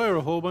stabby boy or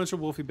a whole bunch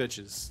of wolfy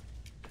bitches?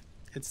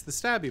 It's the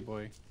stabby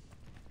boy.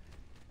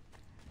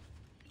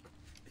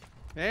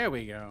 There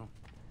we go.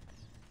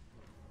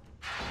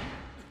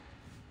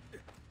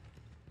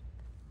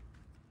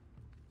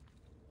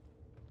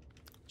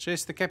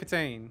 Chase the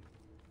Capitaine.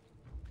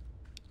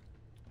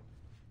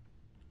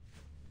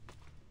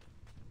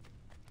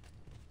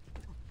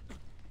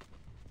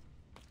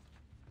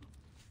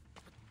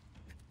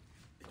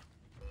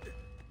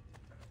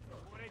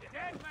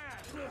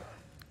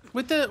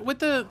 With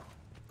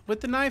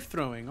the knife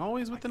throwing.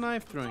 Always with the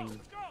knife throwing.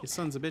 You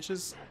sons of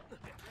bitches.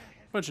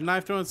 Bunch of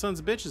knife throwing sons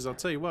of bitches, I'll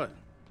tell you what.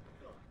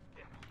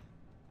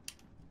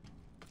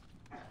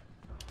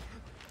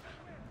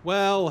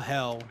 Well,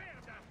 hell.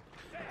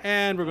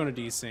 And we're gonna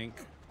desync.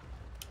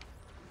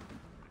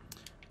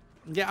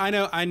 Yeah,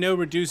 I know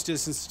reduced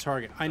distance to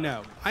target. I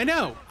know.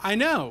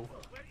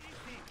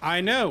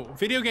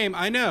 Video game,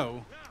 I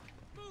know.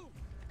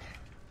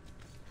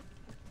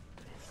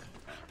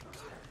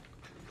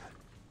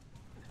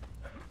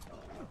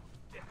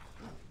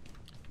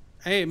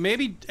 Hey,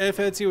 maybe if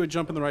Ezio would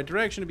jump in the right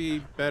direction, it'd be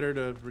better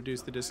to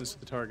reduce the distance to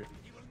the target.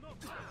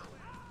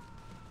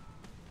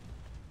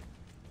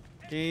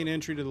 Gain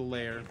entry to the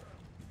lair.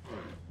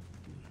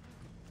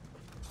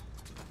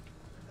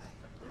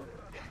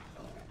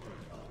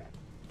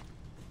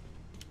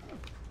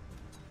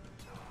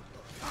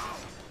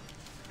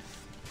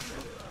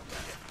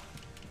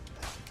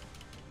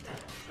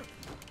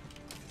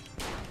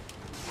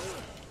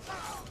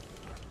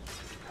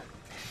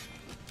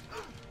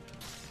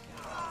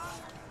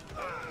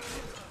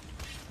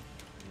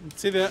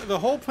 See, the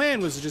whole plan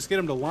was to just get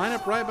him to line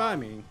up right by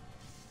me.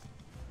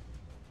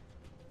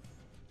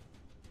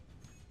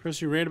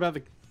 Person who ran about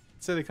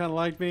said they kind of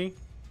liked me.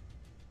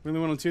 We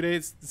only went on 2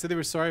 dates. Said they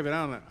were sorry, but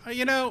I don't know.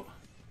 You know,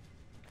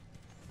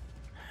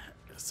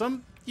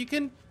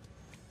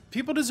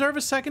 people deserve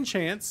a second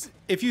chance.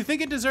 If you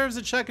think it deserves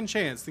a second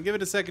chance, then give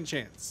it a second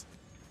chance.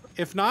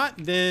 If not,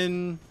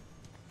 then,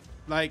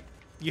 like,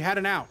 you had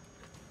an out.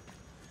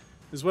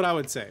 Is what I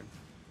would say.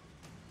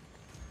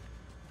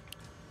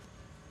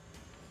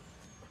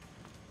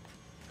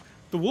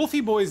 The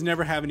Wolfie boys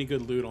never have any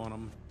good loot on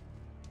them.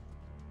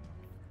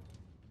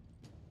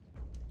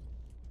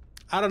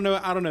 I don't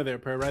know there,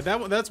 Per, right?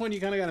 That's when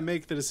you kind of got to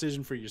make the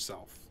decision for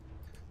yourself.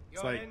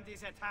 It's Your like, end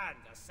is at hand,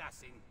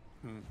 assassin.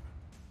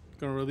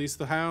 Gonna release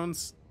the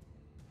hounds.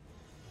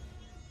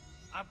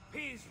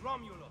 Appease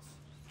Romulus.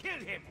 Kill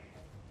him.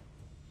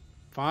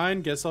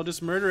 Fine, guess I'll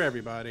just murder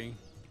everybody.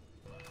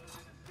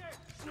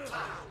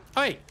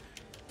 Hey!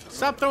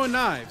 Stop throwing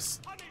knives!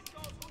 Punish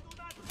those who do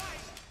not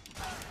fight.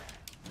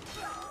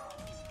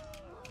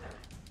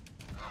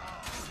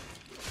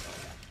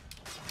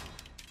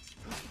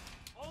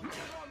 Only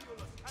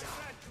Romulus can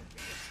grant you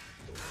peace.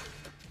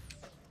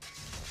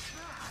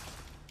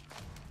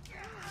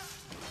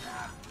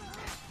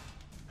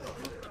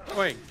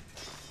 Wait.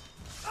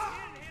 Kill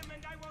him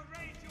and I will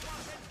raise you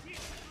up and teach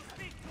you to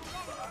speak to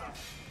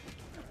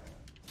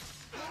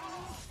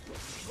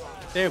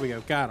Romulus. There we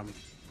go, got him.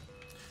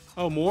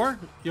 Oh, more?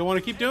 You'll want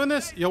to keep doing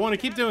this? You'll want to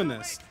keep doing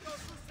this.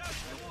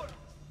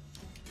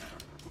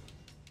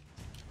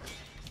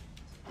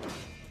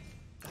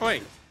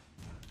 Wait.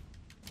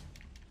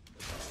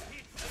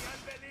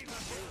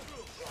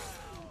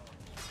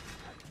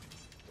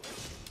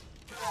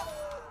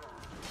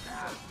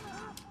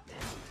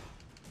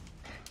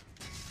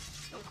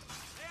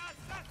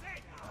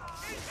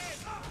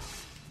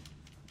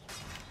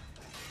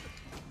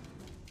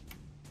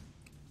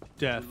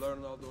 Death. You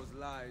learn all those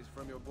lies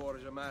from your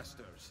Borgia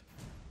masters.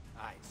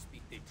 I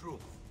speak the truth.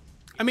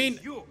 I mean,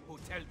 You who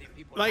tell the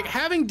people like,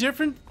 having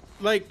different,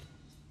 like,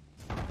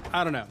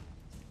 I don't know.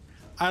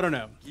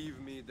 Give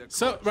me the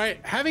So, crutch. right,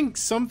 having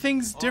some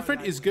things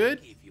different is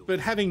good, but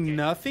having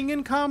nothing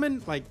in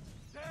common, like,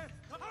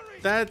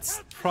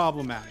 that's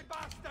problematic.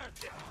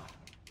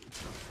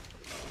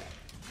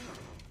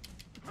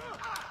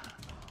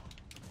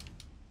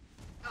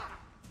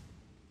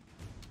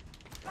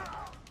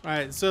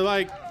 Alright, so,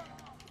 like,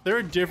 there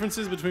are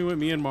differences between what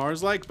me and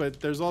Mars like, but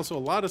there's also a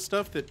lot of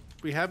stuff that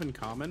we have in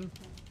common.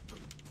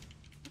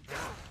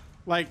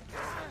 Like,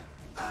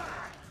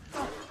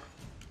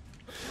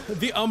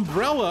 the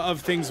umbrella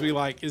of things we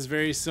like is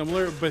very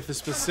similar, but the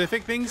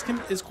specific things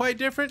is quite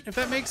different, if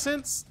that makes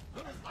sense.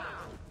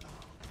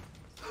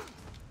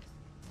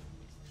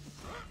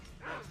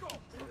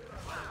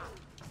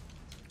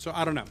 So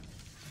I don't know.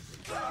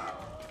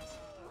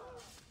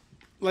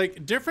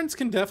 Like, difference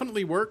can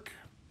definitely work,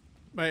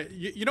 but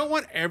you don't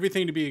want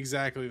everything to be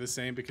exactly the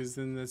same, because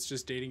then that's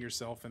just dating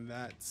yourself, and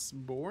that's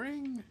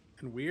boring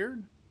and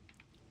weird.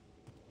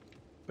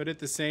 But at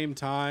the same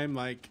time,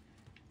 like,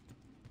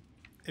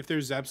 if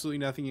there's absolutely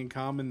nothing in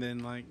common, then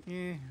like,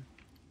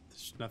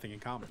 there's nothing in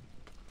common.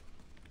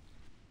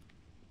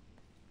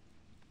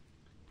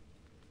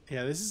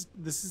 Yeah, this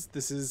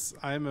is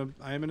I am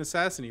an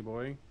assassin-y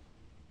boy.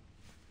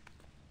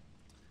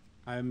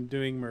 I'm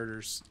doing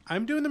murders.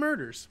 I'm doing the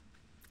murders.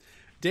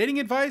 Dating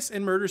advice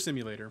and murder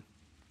simulator.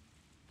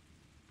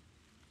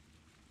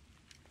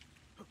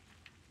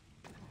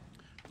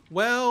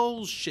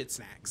 Well, shit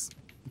snacks.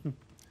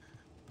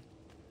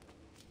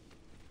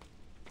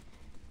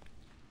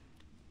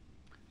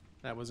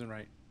 That wasn't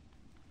right.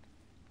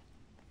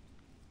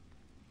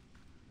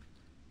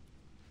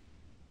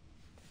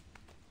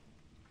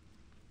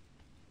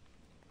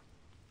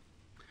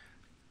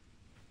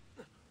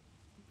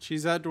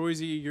 She's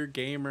outdoorsy, you're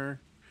gamer.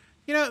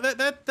 You know,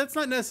 that's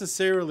not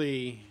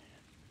necessarily...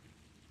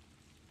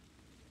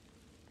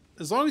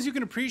 As long as you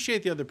can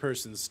appreciate the other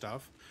person's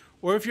stuff,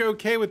 or if you're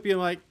okay with being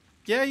like,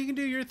 yeah, you can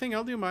do your thing,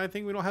 I'll do my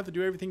thing, we don't have to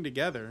do everything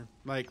together.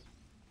 Like,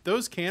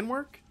 those can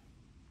work.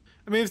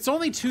 I mean, if it's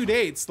only 2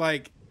 dates,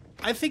 like,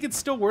 I think it's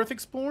still worth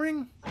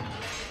exploring.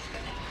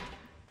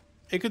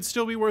 It could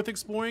still be worth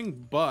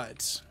exploring,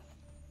 but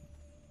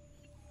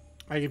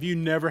like, if you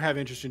never have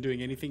interest in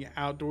doing anything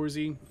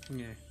outdoorsy,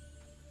 yeah.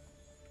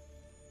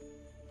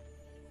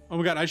 Oh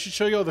my god, I should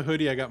show you all the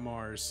hoodie I got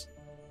Mars.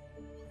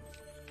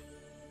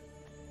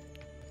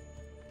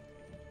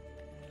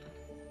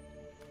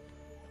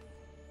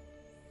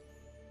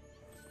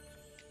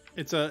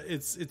 It's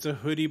a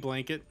hoodie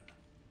blanket.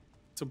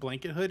 It's a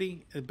blanket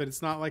hoodie, but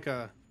it's not like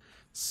a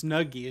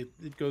Snuggie.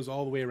 It goes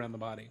all the way around the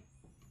body.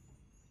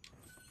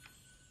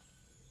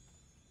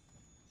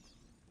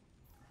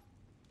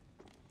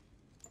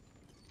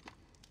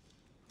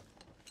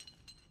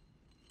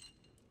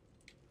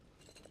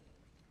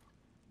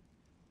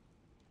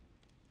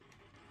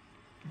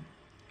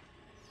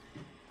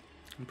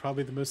 I'm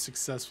probably the most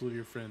successful of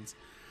your friends.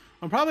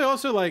 I'm probably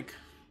also like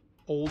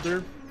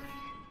older,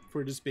 if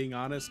we're just being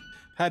honest.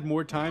 Had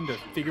more time to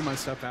figure my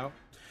stuff out.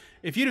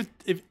 If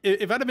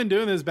I'd have been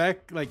doing this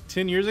back like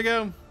 10 years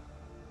ago,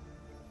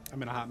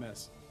 I'm in a hot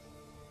mess.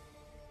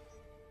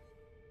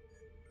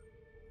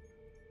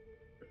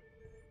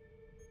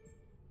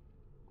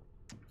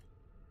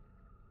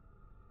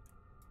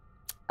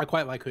 I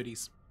quite like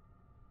hoodies.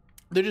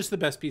 They're just the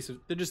best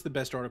they're just the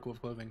best article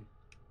of clothing.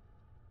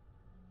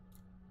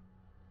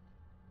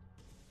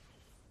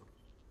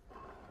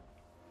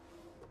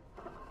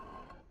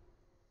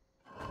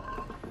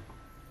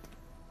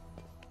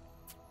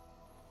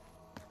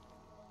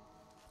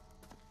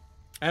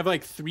 I have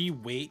like 3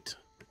 weight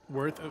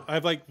worth of, I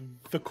have like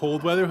the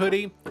cold weather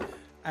hoodie,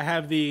 I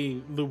have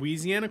the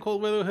Louisiana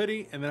cold weather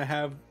hoodie, and then I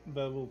have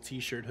the little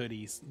t-shirt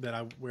hoodies that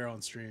I wear on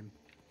stream.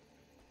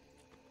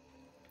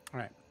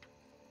 All right.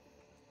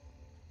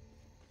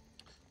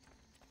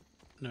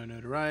 No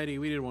notoriety.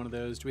 We did one of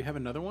those. Do we have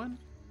another one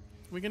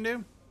we can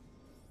do?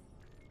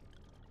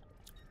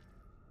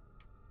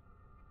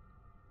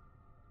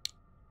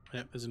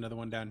 Yep, there's another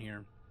one down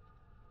here.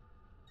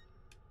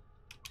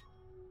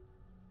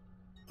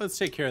 Let's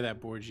take care of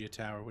that Borgia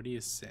tower. What do you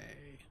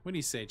say? What do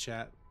you say,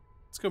 chat?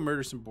 Let's go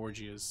murder some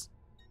Borgias.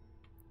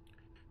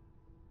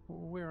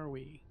 Where are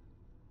we?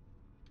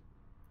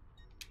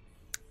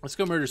 Let's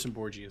go murder some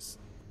Borgias.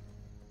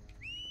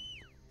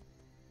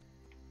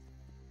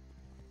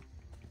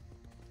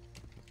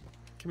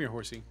 Come here,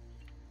 horsey.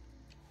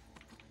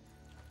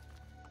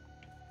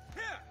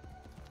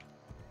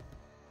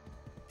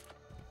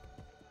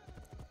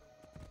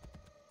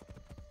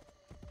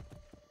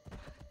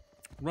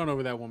 Run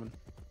over that woman.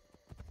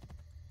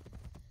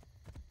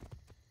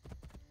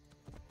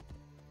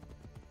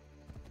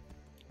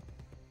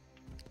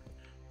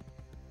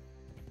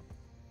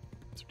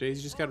 So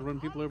Daisy just got to run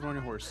people over on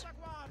your horse.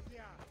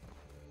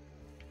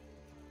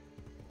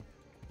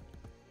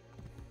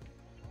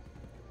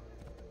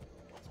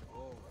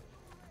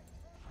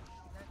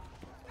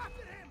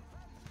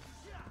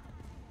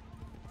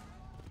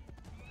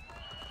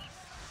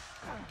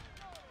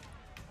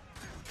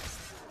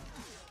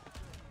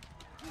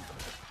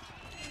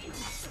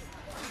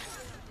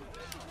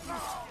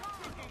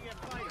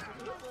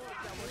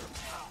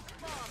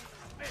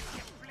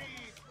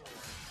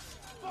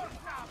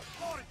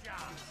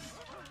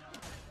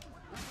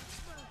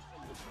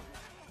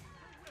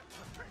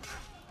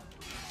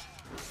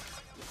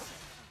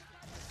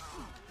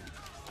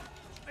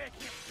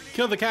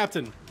 Kill the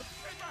captain.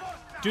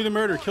 Do the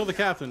murder. Kill the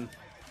captain.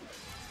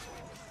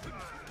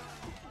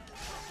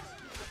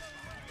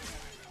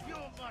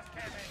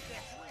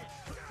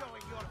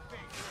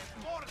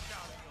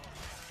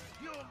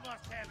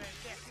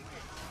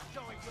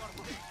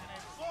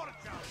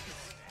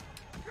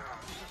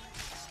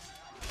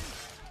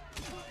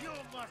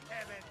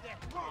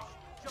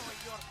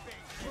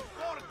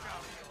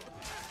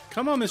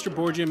 Come on, Mr.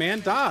 Borgia,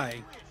 man,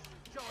 die.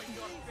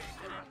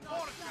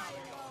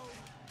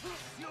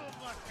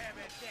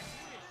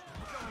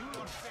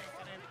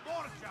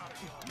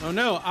 Oh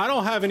no, I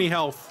don't have any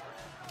health.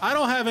 I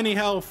don't have any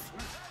health.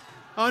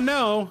 Oh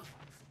no.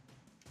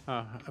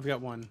 Oh, I've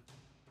got one.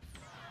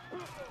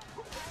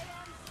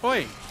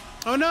 Oi.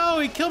 Oh no,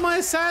 he killed my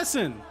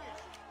assassin.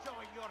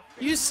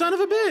 You son of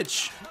a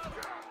bitch.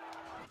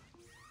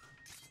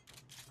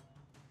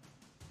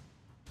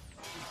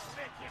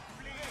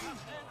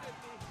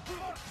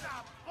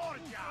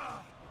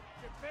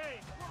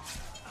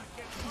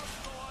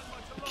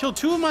 Killed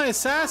 2 of my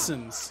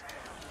assassins.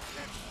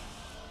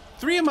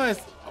 3 of my...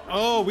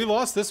 Oh, we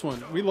lost this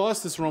one. We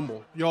lost this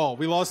rumble. Y'all,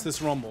 we lost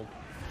this rumble.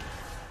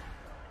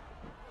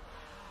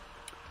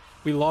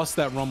 We lost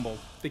that rumble.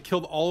 They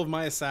killed all of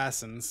my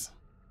assassins.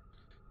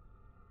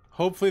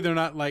 Hopefully they're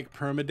not like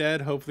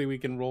permadead. Hopefully we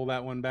can roll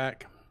that one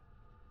back.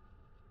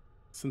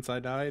 Since I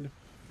died.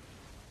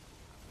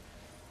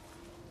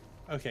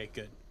 Okay,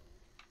 good.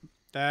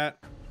 That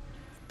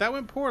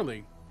went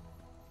poorly.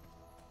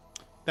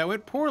 That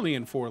went poorly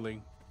and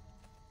poorly.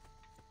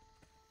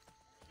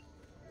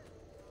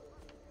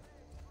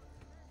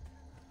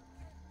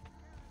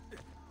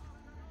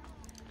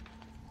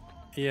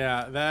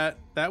 Yeah,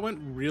 that went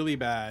really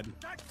bad.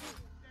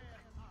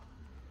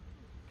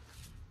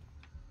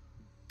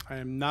 I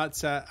am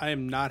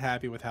not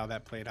happy with how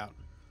that played out.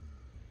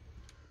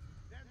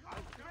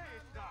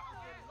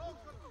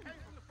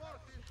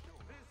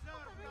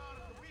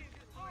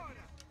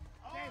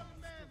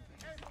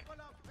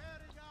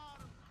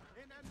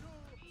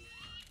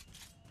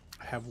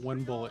 I have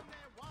 1 bullet.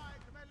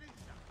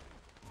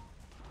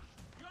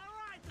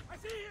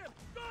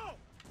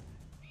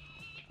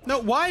 No,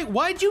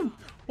 why'd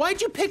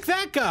you pick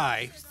that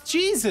guy?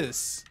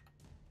 Jesus.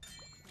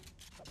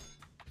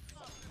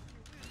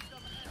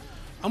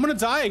 I'm gonna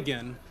die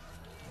again.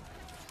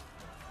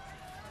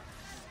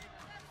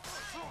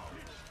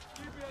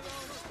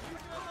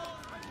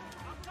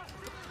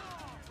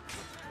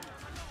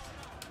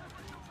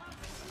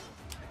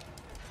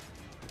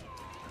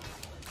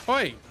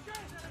 Oi.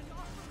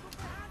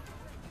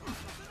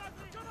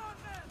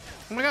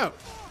 Oh my god.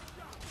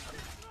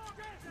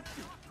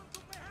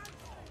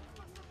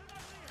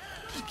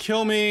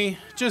 Kill me.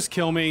 Just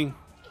kill me.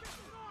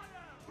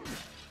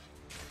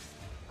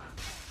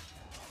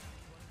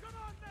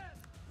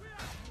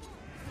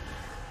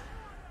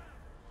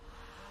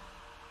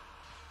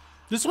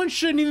 This one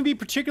shouldn't even be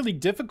particularly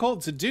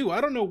difficult to do.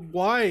 I don't know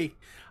why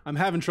I'm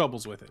having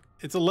troubles with it.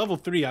 It's a level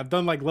 3. I've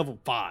done like level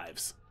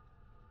 5s.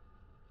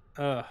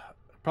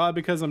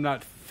 Probably because I'm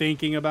not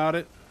thinking about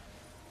it.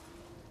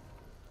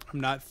 I'm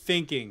not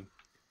thinking.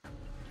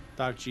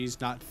 Doc G's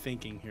not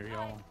thinking here,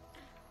 y'all.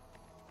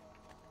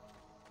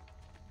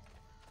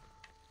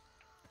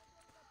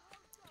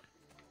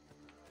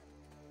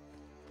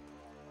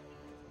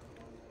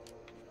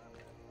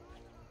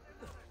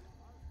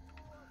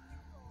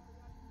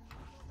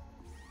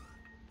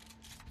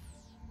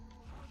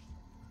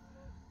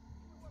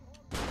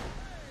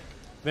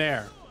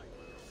 There.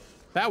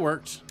 That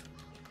worked.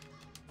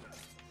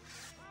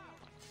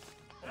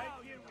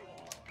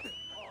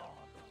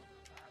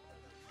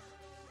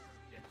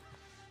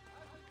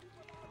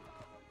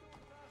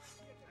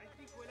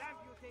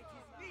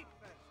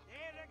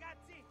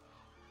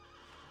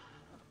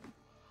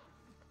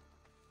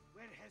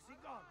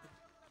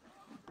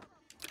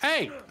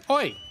 Hey!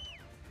 Oi!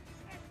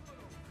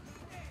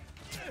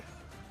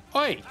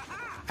 Oi!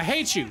 I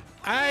hate you.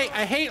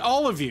 I hate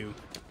all of you.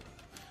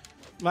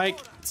 Like,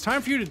 it's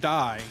time for you to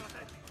die.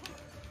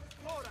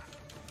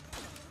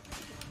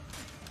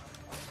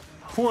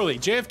 Poorly.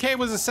 JFK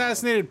was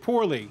assassinated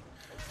poorly.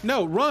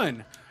 No,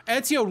 run.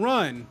 Ezio,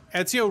 run.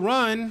 Ezio,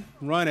 run.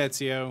 Run,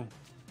 Ezio.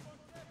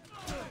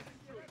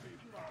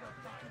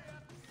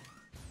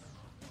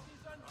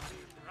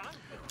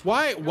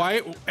 Why,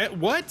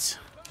 what?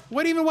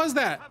 What even was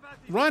that?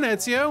 Run,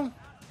 Ezio.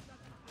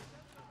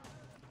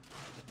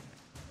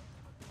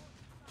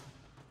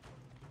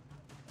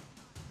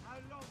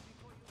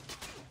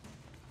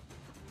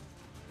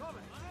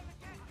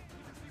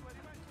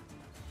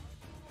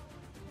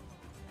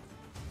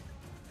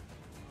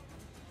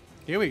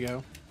 Here we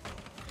go.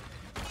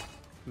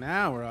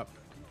 Now we're up.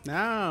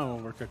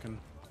 Now we're cooking.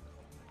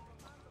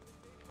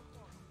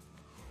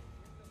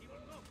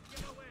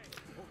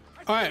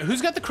 All right,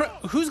 who's got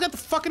the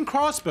fucking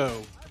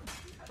crossbow?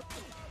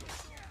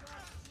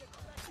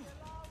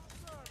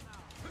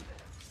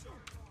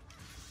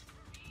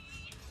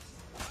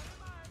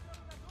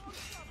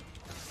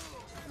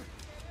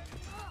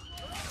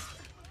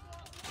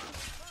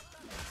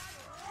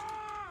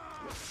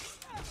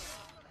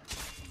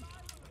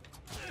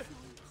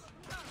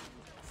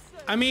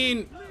 I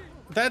mean,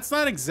 that's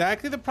not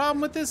exactly the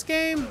problem with this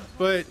game,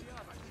 but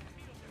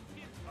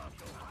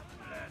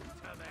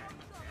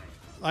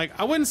like,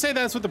 I wouldn't say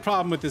that's what the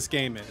problem with this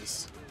game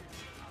is.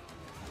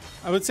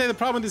 I would say the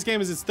problem with this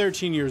game is it's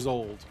 13 years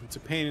old. It's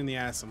a pain in the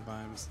ass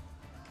sometimes.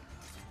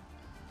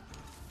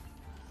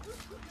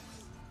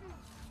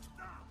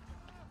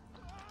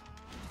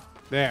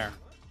 There.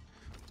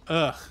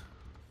 Ugh.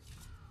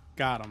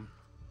 Got him.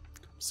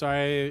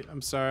 Sorry.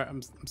 I'm sorry.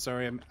 I'm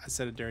sorry. I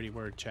said a dirty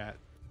word, chat.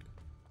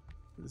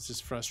 It's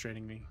just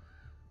frustrating me.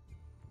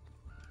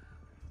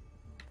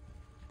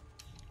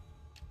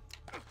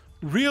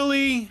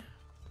 Really?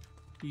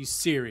 Are you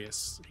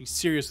serious? Are you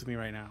serious with me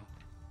right now?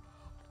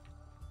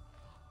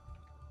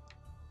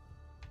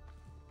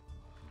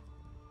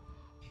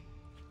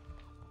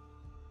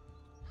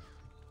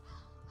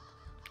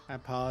 I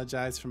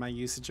apologize for my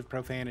usage of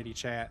profanity,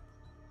 chat.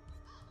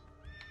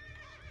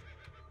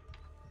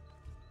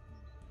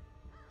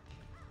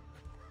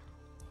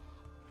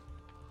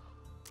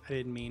 I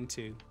didn't mean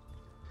to.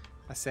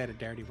 I said a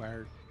dirty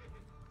word.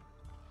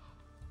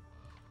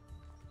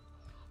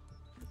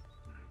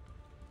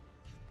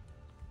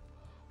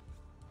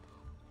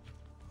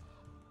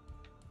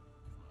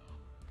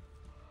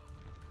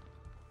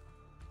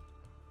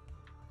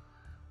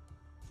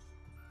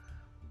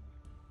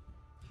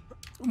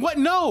 What?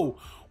 No!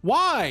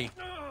 Why?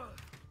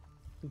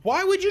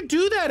 Why would you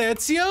do that,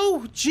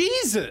 Ezio?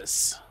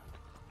 Jesus!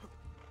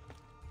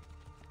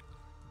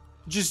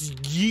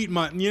 Just yeet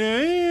my...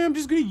 Yeah, I'm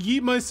just gonna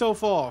yeet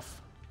myself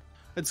off.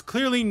 That's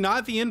clearly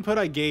not the input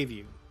I gave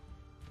you.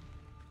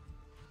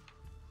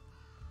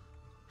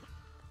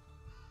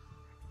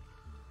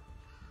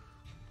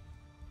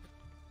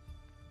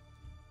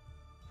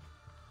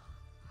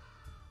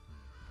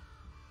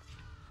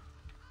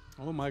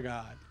 Oh my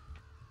god.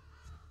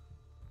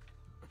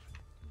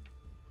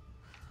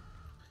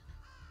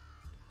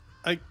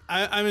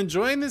 I'm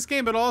enjoying this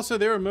game, but also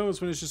there are moments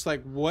when it's just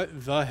like,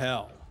 what the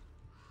hell?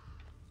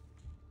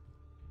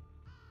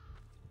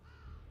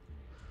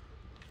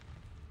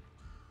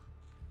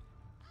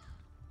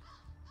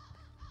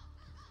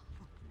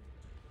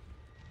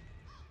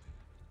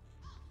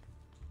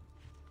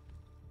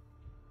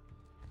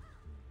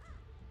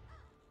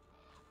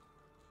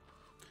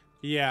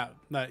 Yeah,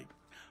 like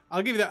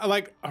I'll give you that.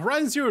 Like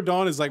Horizon Zero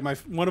Dawn is like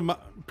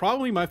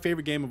probably my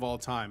favorite game of all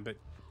time, but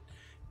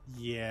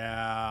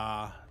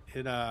yeah,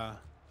 it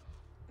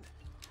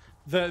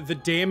the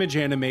damage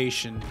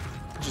animation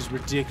is just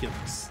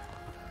ridiculous.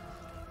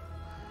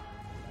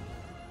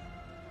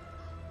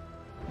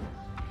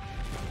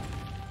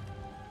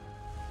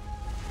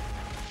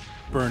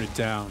 Burn it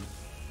down.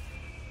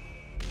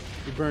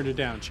 You burned it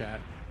down, chat.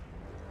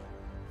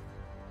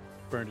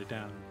 Burned it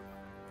down.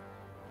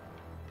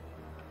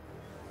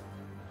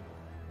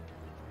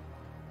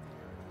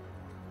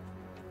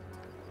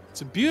 It's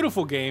a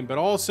beautiful game, but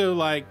also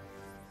like,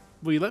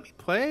 will you let me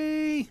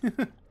play?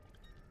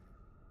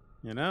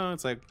 You know,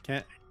 it's like,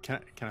 can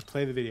I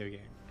play the video game?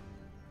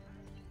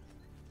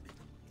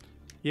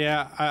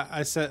 Yeah,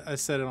 I set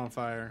it on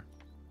fire.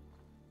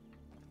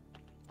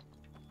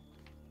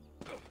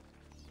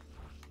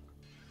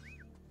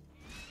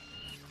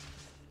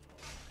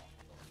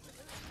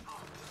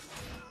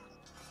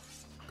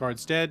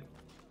 Guard's dead.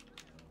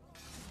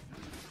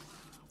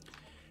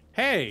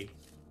 Hey,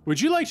 would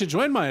you like to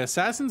join my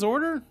Assassin's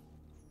Order?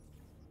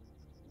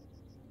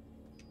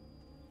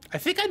 I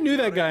think I knew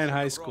that guy in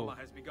high school.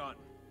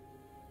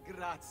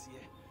 Grazie,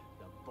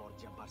 the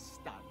Borgia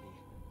Bastardi.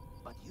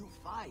 But you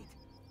fight,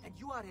 and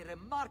you are a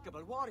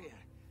remarkable warrior.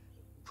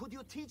 Could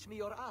you teach me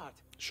your art?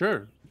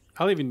 Sure.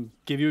 I'll even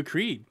give you a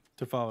creed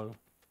to follow.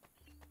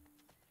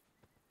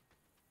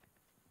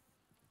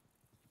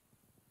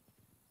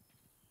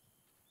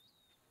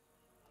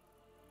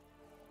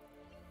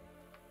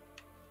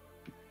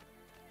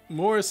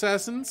 More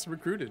assassins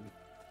recruited.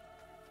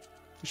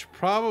 We should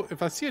probably,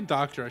 if I see a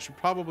doctor, I should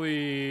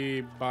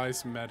probably buy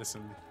some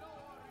medicine.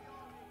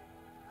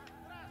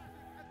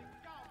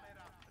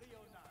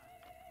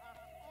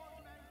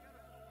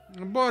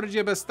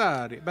 Borgia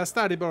Bastardi.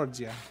 Bastardi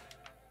Borgia.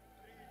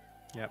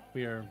 Yep,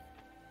 we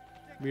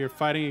are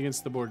fighting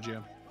against the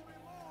Borgia.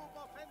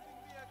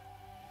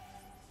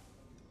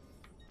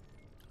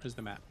 There's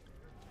the map.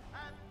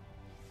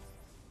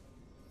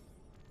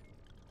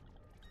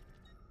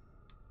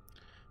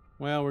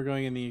 Well, we're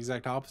going in the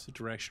exact opposite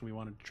direction we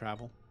wanted to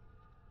travel.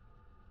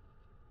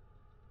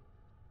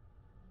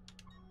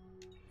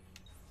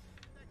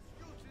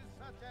 Excuses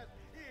such as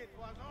it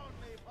was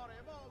only for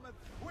a moment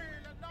will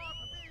not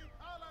be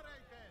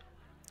tolerated.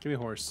 Give me a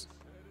horse.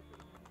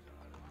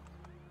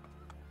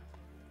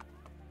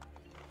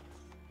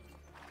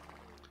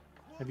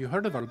 Have you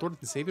heard of our Lord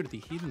and Savior,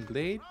 the Hidden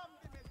Blade?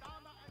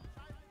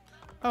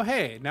 Oh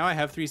hey, now I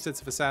have 3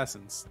 sets of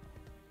assassins.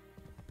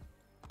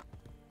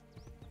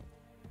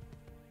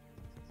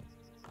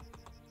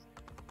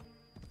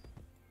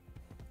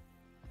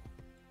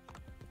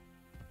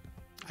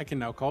 I can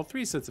now call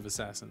 3 sets of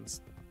assassins.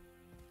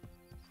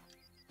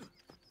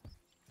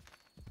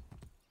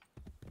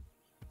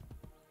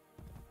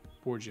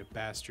 Borgia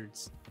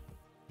bastards.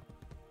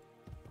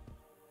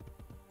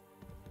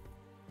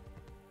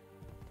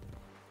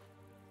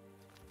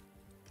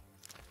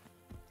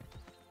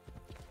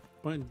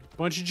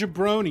 Bunch of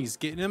jabronis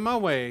getting in my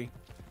way.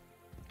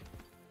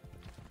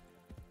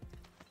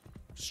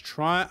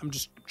 I'm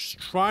just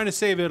trying to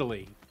save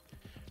Italy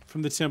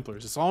from the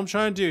Templars. That's all I'm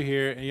trying to do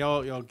here, and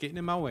y'all getting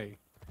in my way.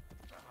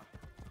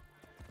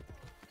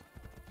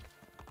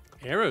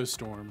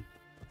 Aerostorm.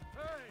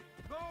 Hey,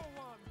 no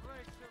one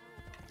breaks the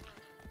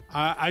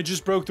rules. I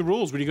just broke the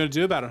rules. What are you gonna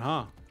do about it,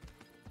 huh?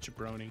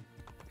 Jabroni.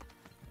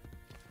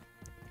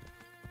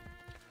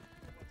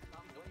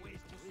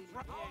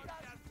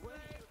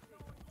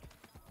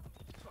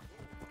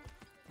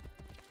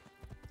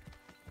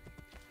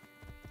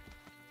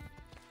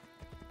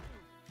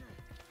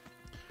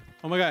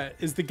 Oh my god,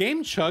 is the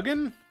game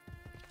chugging?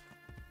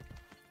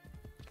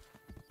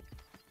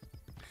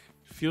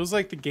 Feels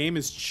like the game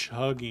is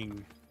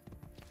chugging.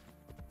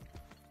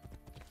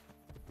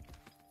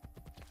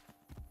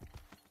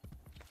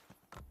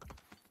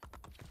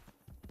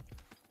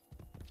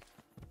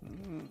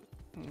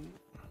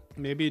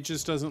 Maybe it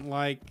just doesn't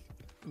like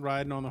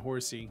riding on the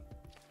horsey.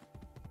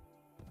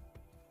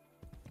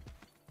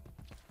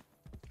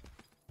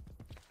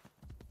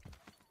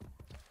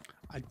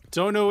 I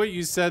don't know what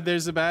you said there,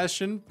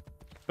 Sebastian,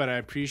 but I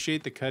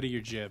appreciate the cut of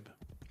your jib.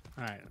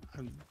 Alright,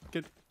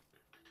 good.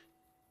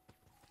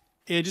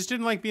 It just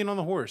didn't like being on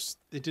the horse.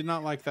 It did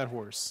not like that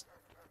horse.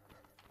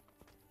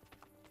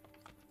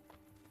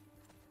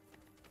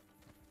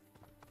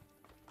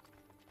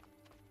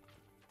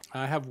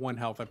 I have 1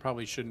 health. I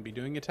probably shouldn't be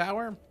doing a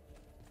tower.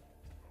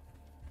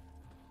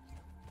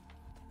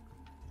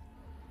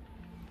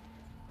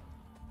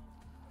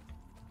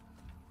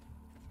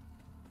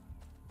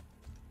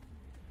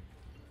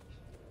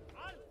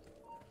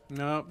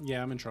 No,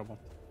 yeah, I'm in trouble.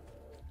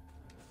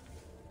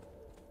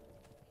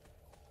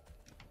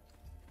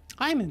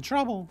 I'm in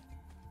trouble.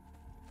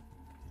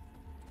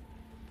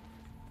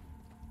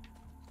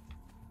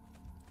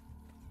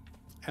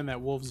 And that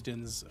wolf's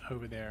den's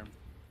over there.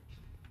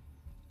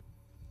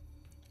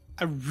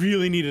 I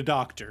really need a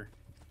doctor.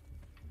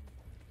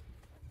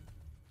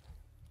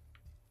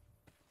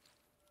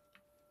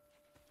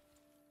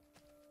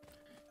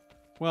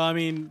 Well, I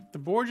mean, the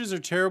Borgias are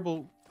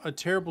terrible, a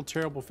terrible,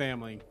 terrible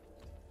family.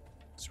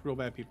 It's real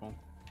bad people.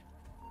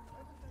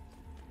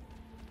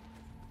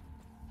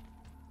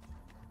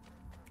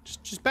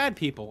 Just bad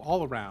people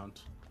all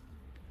around.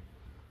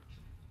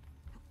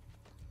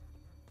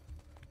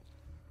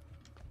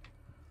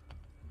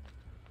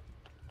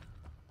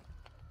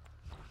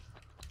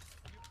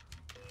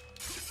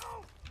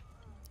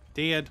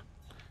 Dead.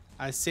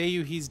 I say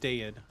you, he's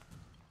dead.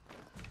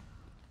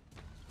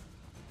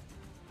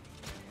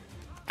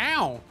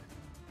 Ow!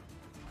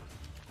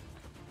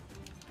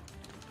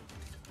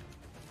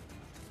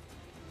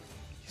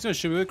 He's gonna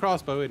shoot me with a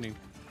crossbow, isn't he?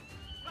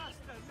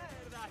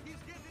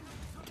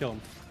 Kill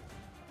him.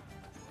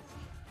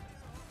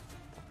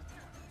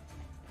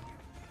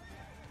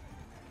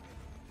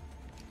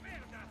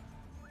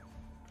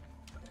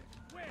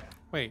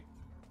 Wait.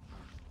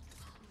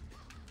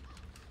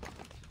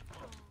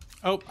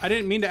 Oh, I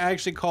didn't mean to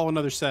actually call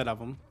another set of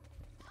them.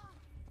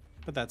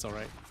 But that's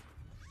alright.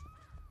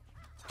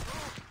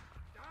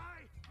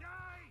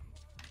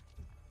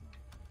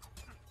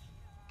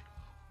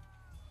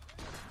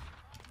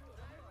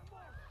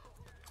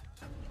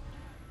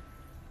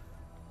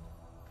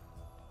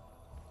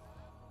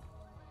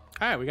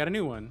 Alright, we got a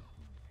new one.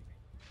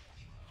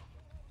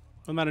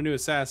 Well, not a new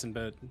assassin,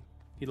 but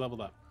he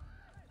leveled up.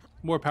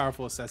 More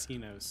powerful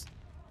assassinos.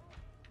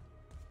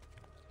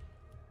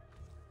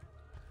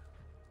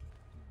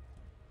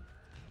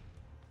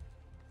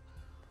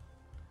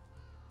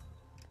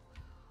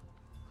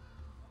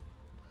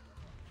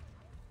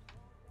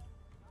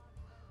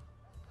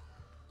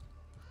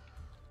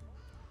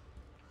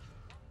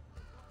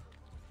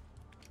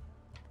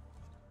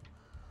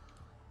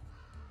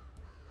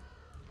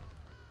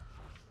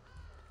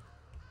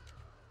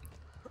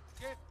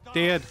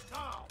 Dead.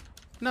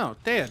 No,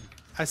 dead.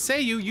 I say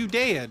you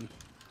dead.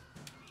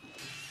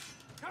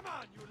 Come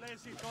on, you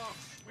lazy dog.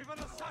 We've an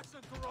assassin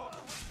to rob.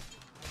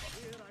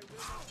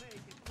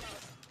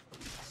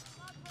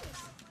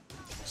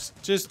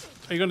 Just,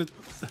 are you gonna...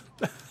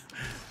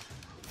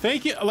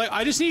 Thank you. Like,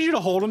 I just need you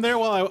to hold him there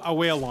while I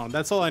wail on him.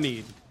 That's all I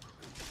need.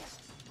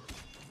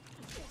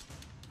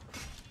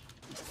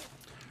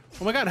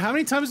 Oh my god, how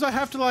many times do I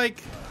have to,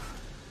 like...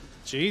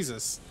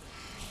 Jesus.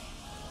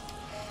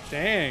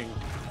 Dang.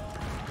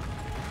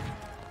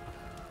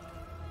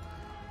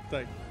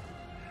 Like,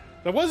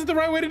 that wasn't the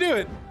right way to do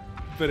it,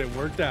 but it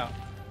worked out.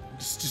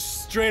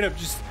 Just straight up,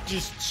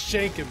 just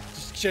shank him.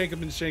 Just shank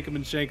him and shank him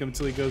and shank him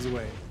until he goes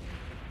away.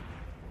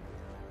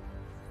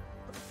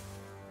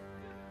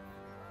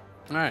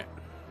 Alright.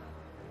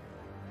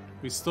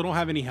 We still don't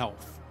have any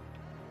health.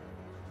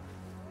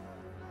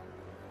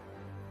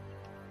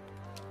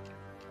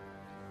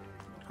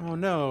 Oh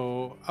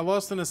no, I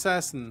lost an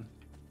assassin.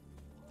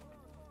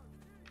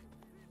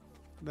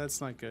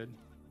 That's not good.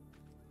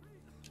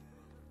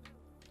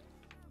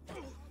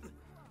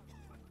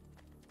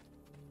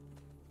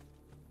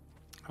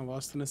 I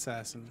lost an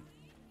assassin.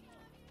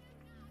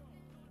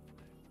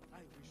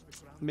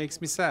 It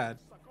makes me sad.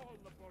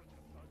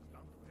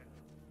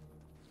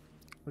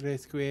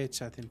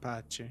 Requiescat in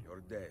pace.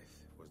 Your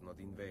death was not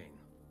in vain.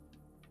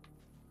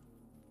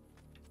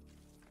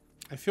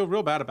 I feel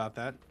real bad about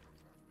that.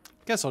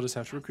 Guess I'll just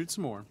have to recruit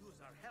some more.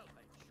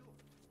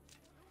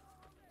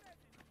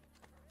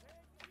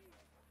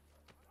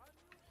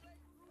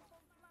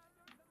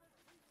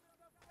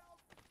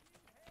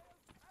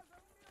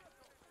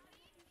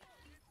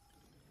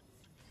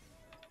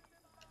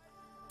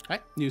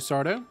 Alright, new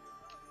Sardo.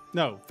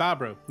 No,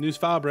 Fabro. New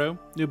Fabro.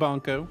 New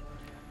Banco.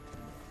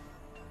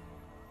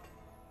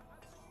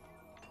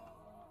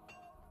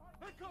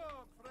 Come,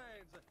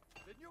 friends.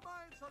 The new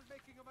mines are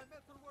making my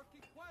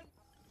metalworking quite.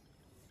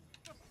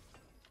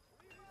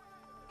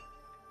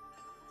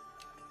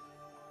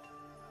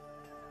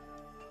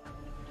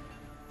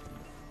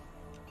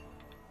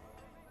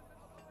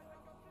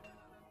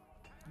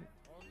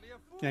 Only a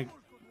fool Now,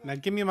 could now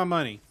give me my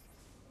money.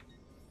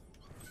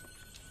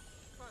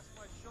 pass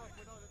my shop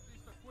without at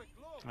least a quick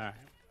look. Alright.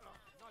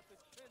 Not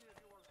that any of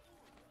you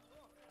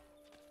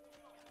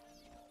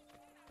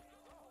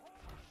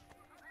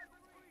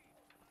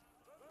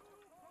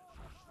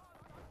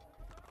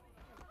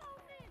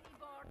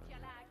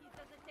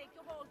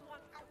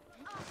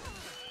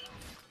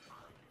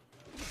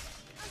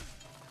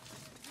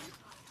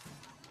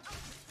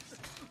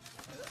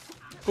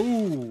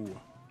are. Ooh.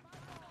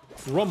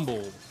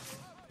 Rumble.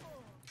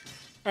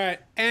 Alright,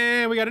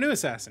 and we got a new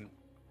assassin.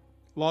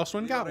 Lost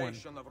one, got one.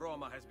 Liberation of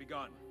Roma has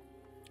begun.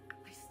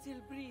 I still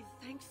breathe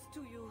thanks to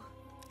you.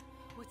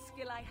 What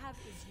skill I have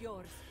is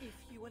yours if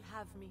you will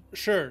have me.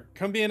 Sure,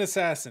 come be an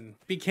assassin.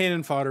 Be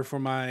cannon fodder for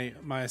my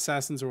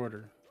assassin's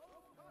order.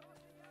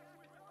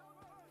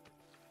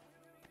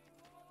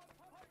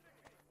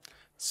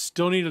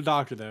 Still need a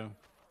doctor, though.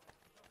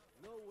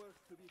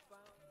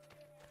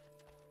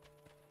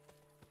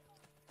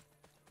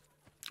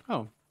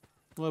 Oh,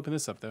 we'll open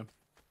this up, though.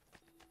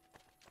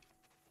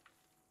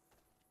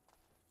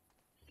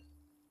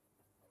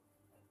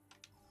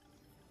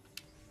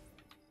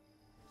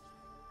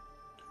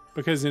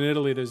 Because in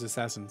Italy, there's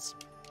assassins.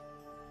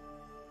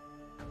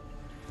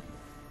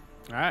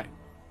 All right,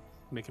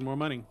 making more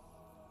money.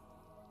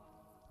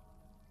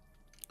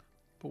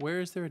 But where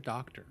is there a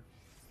doctor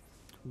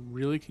who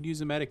really could use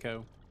a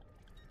medico?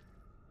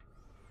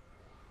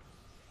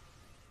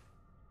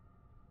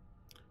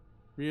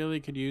 Really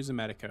could use a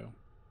medico.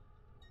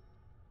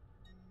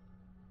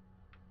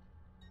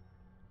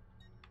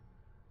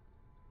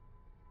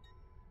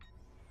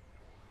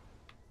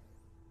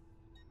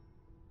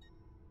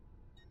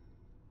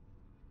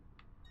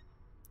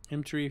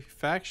 Empty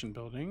faction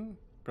building.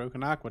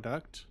 Broken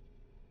aqueduct.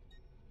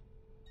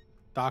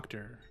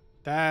 Doctor.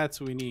 That's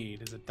what we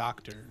need, is a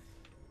doctor.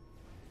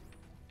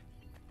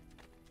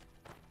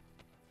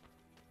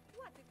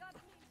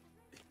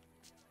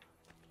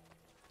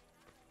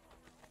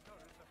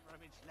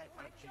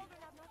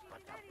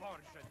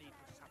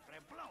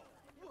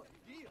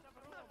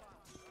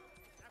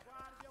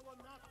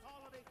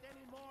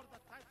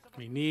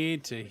 We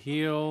need to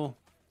heal.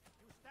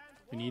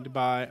 We need to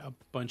buy a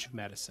bunch of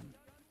medicine.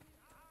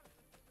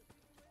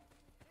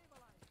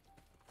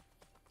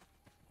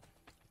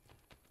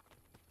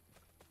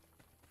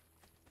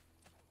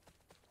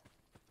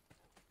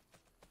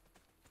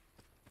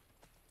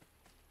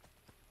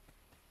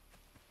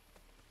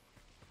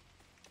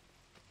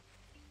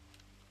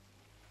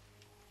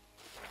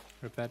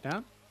 Rip that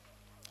down.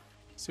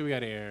 See, we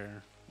got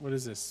air. What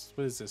is this?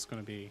 What is this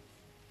going to be?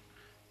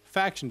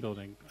 Faction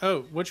building.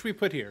 Oh, what should we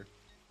put here?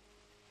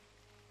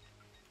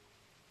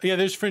 Yeah,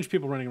 there's French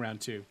people running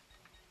around too.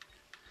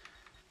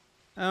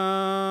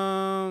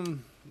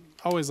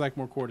 Always like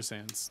more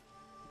courtesans.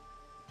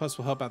 Plus,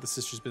 we'll help out the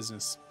sisters'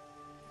 business.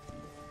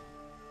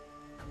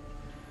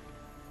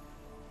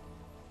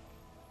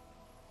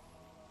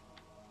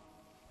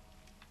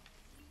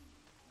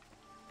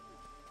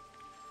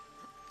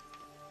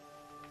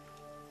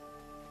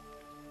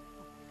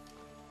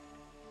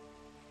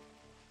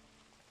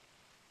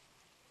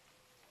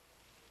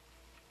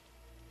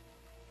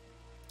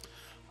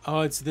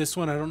 Oh, it's this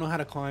one. I don't know how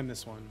to climb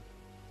this one.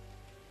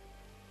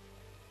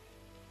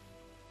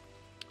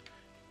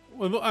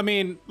 Well, I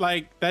mean,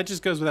 like, that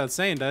just goes without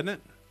saying, doesn't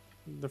it?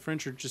 The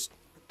French are just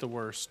the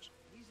worst.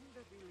 Isn't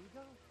that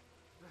illegal?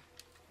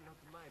 Not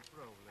my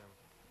problem.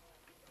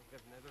 I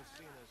have never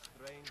seen a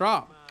strange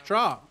Drop. man.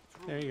 Drop.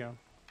 There you go.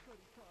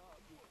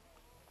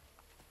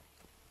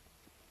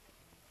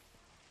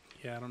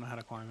 Yeah, I don't know how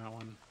to climb that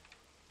one.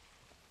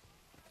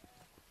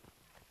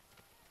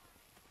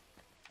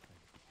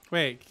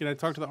 Wait, can I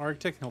talk to the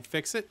architect and he'll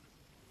fix it?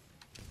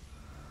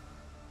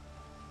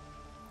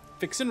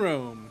 Fixin'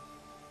 Rome.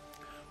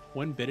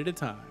 One bit at a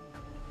time.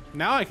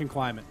 Now I can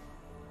climb it.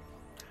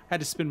 Had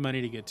to spend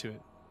money to get to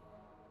it.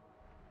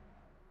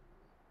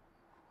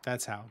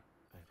 That's how.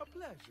 A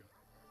pleasure.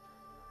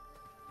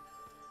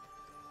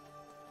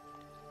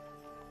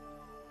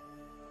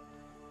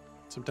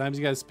 Sometimes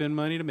you gotta spend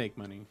money to make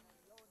money.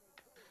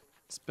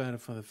 It's better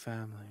for the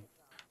family.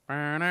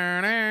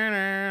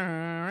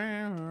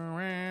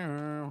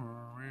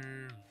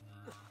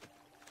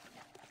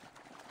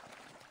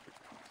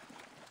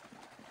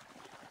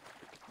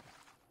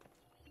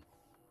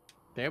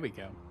 There we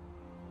go.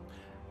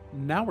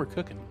 Now we're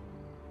cooking.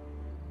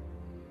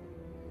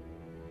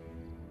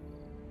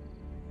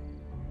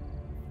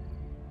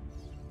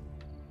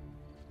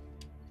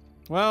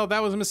 Well,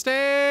 that was a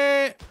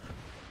mistake.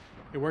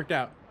 It worked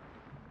out.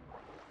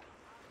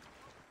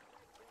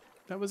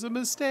 That was a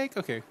mistake.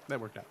 Okay, that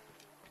worked out.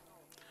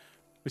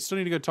 We still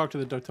need to go talk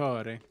to the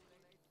Dottore.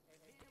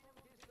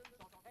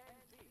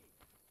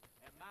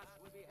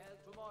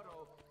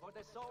 tomorrow for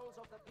the souls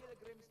of the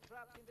pilgrims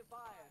trapped in the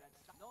fire. And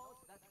note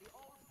that the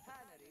old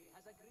tannery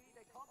has agreed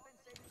a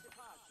compensated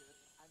departure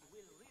and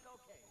will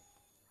relocate.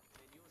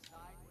 The new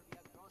site will be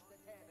across the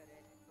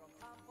Tevere from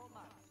Campo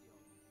Marzio.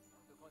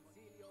 The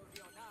Concilio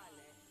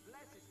Rionale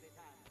blesses the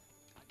tanner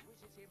and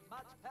wishes him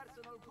much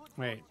personal good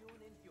fortune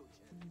in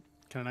future.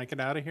 Can I get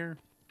out of here?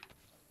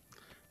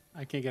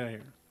 I can't get out of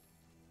here.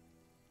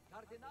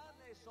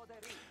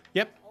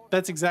 Yep,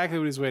 that's exactly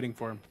what he's waiting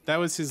for. That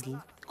was his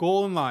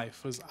goal in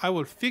life. Was I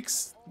would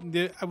fix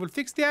the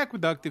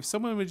aqueduct if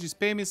someone would just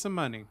pay me some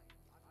money.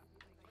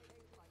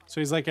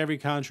 So he's like every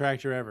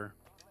contractor ever.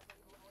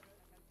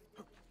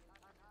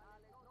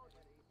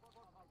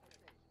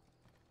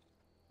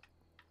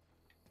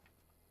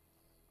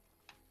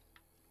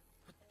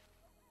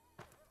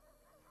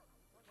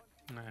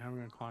 All right, how are we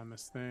gonna climb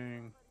this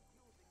thing?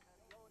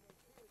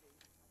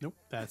 Nope,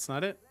 that's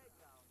not it.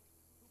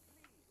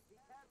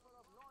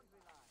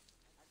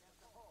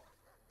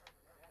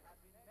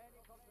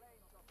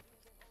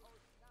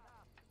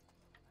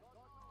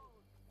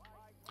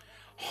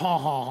 Ha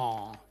ha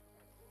ha.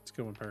 Let's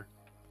go with her.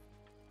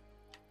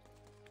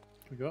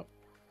 Can we go up?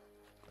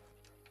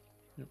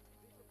 Yep.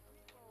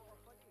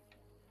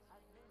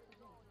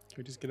 Can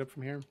we just get up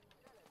from here?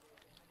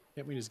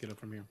 Yep, we just get up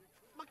from here.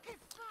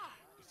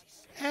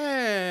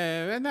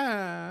 Hey,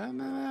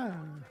 nah.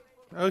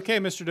 Okay,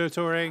 Mr.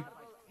 Dottore.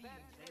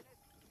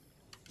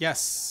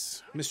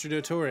 Yes, Mr.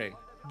 Dottore.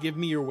 Give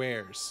me your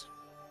wares.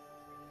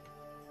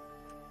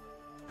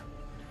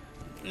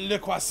 Le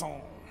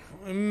croissant.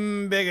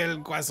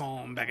 Bagel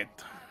croissant baguette.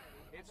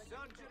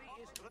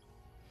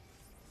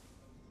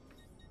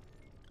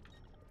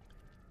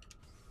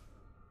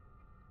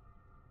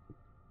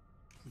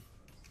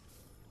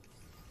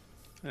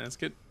 Yeah, let's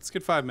get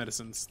 5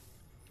 medicines.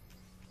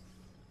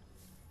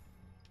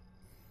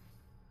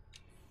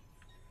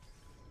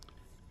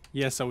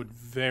 Yes, I would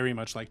very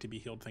much like to be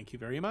healed. Thank you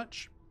very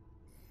much.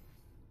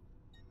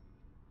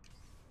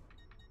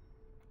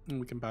 And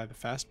we can buy the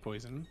fast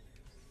poison.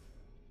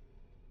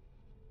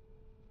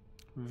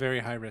 Very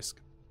high risk.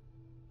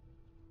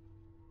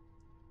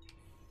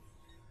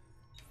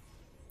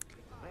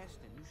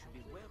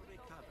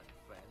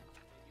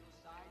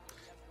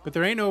 But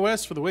there ain't no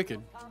rest for the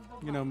wicked.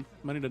 You know,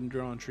 money doesn't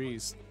grow on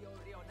trees.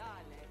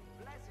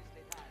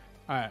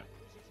 Alright.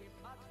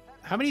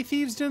 How many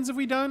thieves' dens have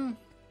we done?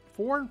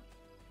 4?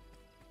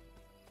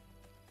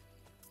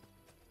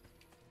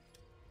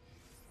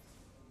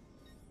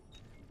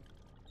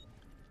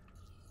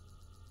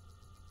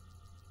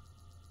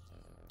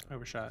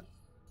 Overshot.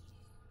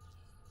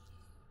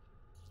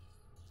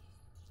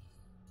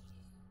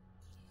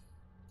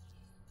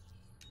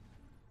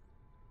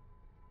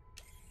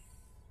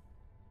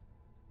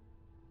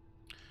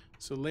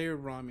 So Lair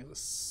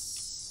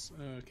Romulus.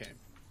 Okay.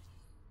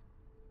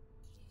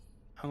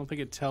 I don't think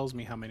it tells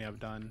me how many I've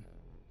done.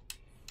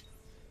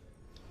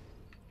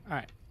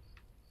 Alright.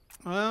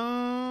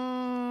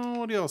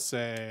 What do y'all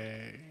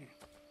say?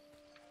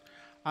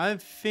 I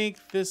think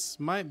this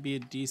might be a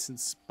decent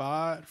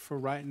spot for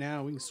right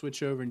now. We can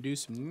switch over and do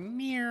some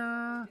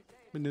mirror.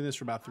 Been doing this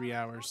for about 3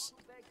 hours.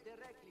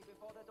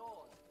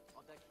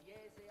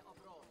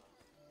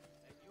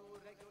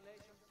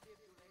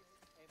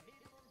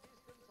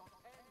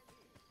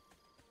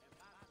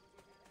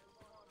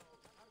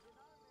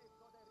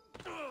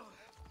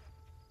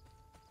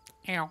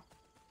 Ow.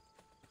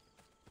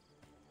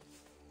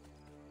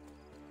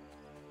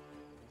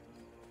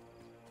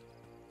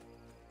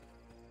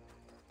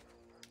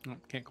 Oh,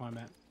 can't climb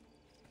that.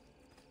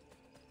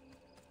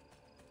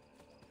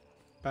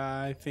 But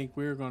I think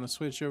we're going to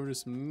switch over to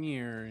some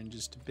mirror in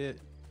just a bit.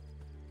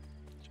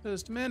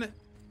 Just a minute.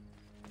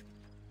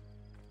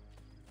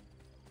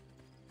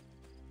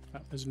 Oh,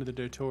 there's another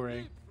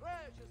Dottore.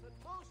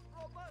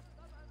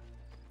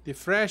 The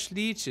fresh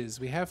leeches.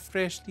 We have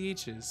fresh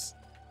leeches.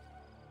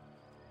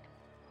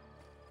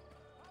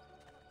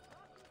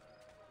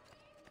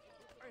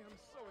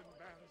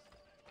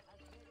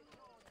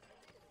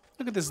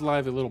 Look at this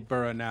lively little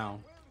borough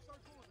now.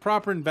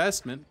 Proper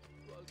investment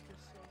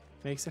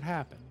makes it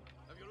happen.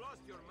 Have you lost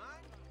your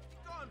mind?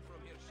 Gone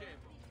from here, shame.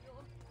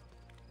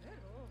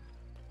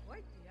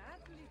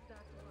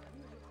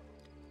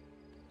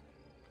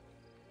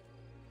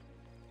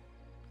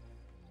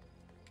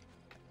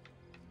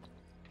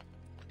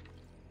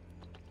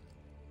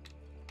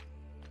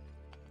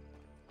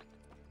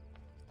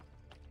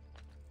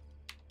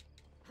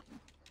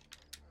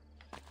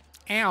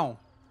 Ow.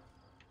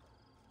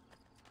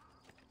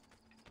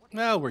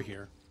 Well, we're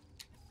here.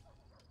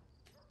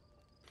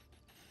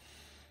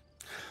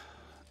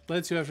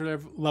 Let's do after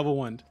level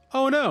 1.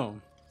 Oh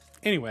no!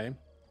 Anyway,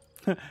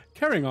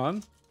 carrying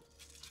on.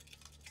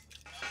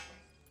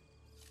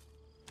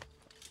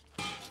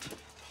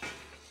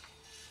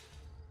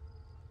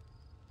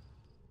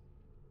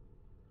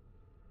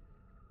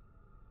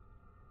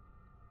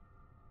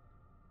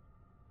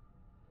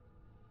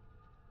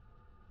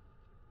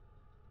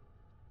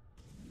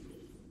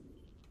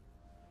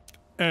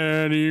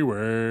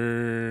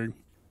 Anyway.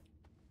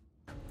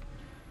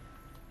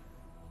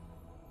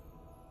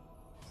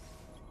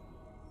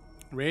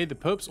 Raid the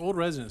Pope's old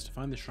residence to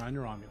find the Shrine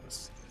to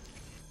Romulus.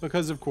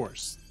 Because of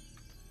course.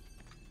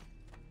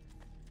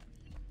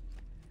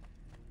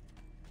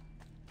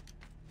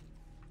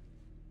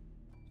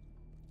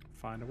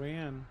 Find a way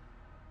in.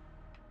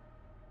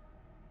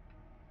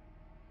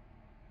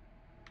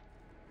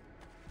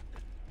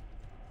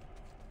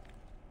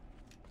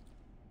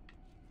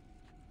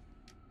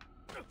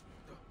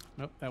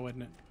 Nope, that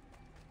wasn't it.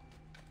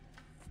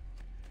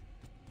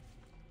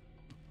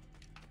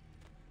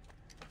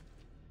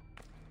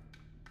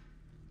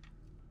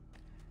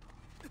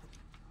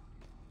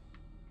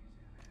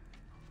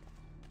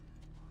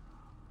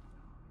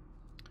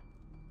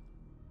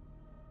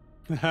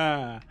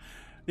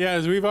 Yeah,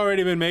 as we've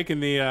already been making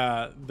the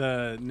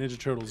Ninja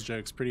Turtles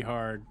jokes pretty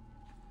hard.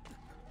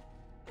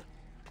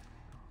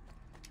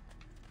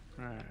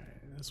 Alright,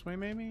 this way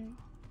maybe?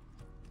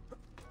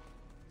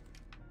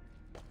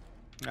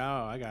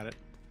 Oh, I got it.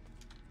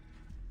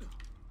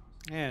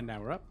 And now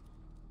we're up.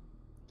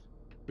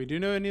 We do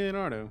know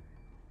Leonardo.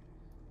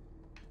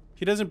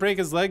 He doesn't break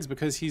his legs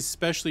because he's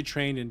specially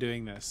trained in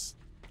doing this.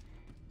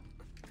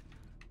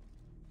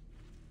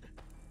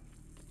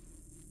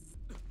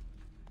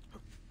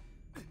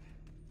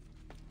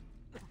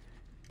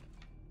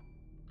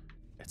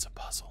 It's a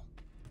puzzle.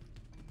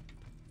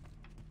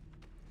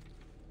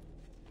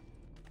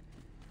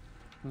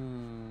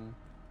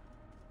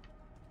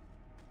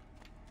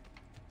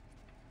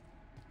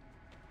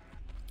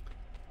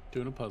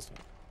 Doing a puzzle.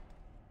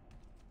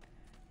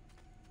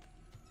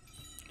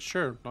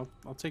 Sure,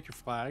 I'll take your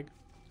flag.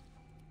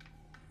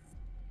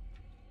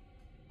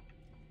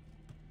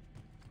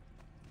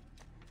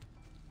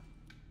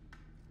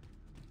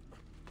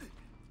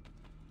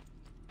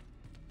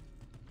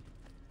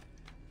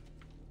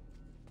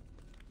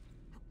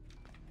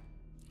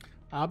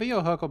 I'll be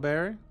your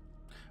Huckleberry.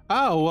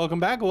 Oh, welcome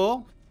back,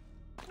 Wool.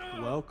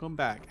 Welcome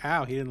back.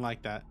 Ow, he didn't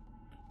like that.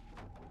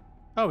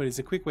 Oh, it's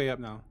a quick way up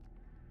now.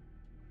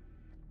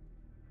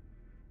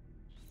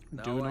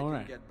 Now Doing all I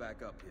right. can get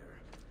back up here.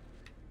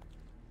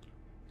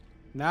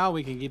 Now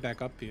we can get back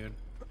up here.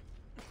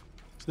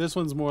 So this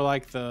one's more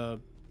like the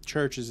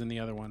churches in the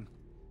other one.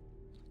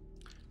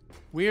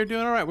 We are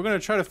doing all right. We're going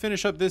to try to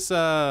finish up this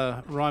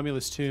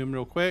Romulus tomb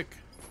real quick.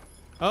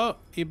 Oh,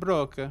 he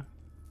broke. But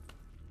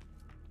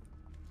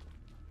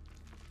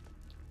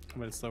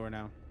it's slower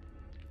now.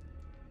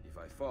 If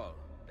I fall,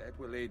 that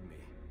will aid me.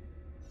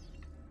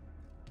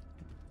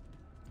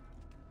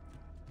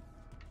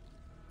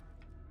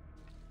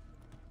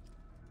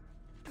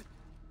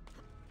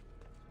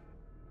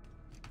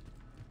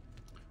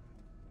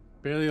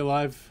 Barely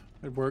alive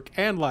at work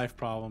and life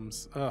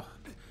problems. Ugh.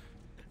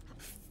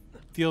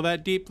 Feel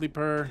that deeply,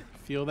 Per.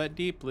 Feel that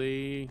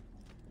deeply.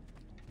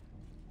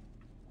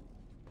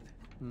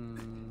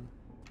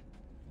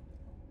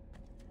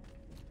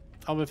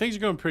 Oh, but things are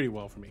going pretty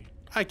well for me.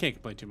 I can't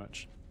complain too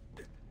much.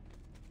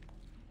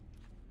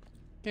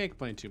 Can't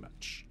complain too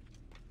much.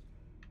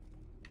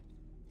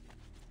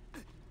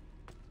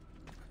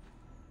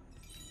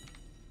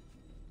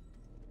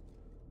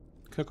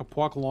 Cook a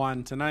pork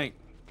loin tonight.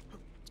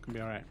 It's gonna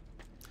be alright.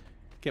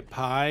 Get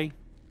pie.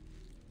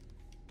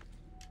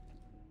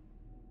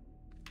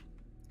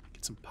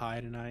 Get some pie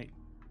tonight.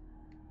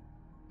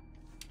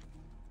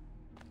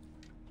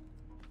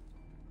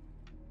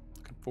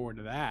 Looking forward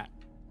to that.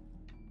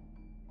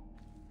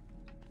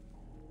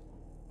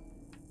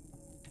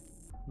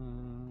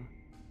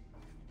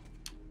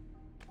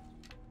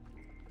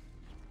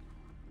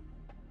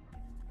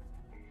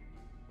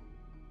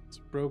 It's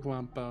broke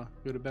Lampa.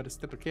 You'd have better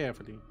step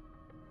carefully.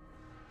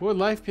 What would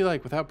life be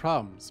like without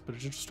problems, but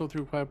just stroll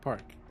through a quiet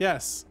park?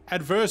 Yes,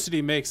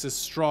 adversity makes us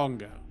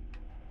stronger.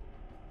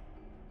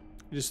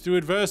 It is through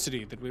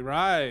adversity that we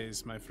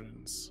rise, my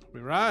friends.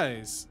 We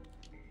rise.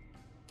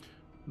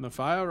 And the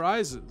fire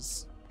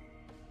rises.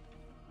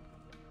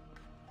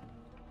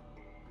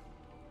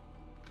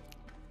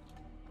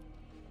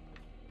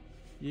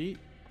 Yeet.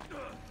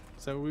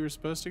 Is that where we were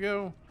supposed to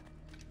go?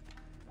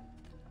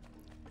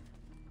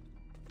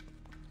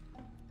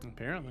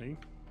 Apparently.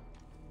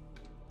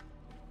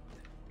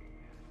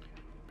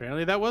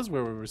 Apparently that was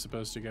where we were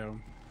supposed to go.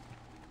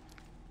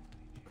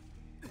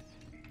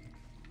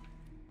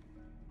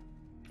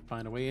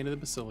 Find a way into the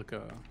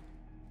Basilica.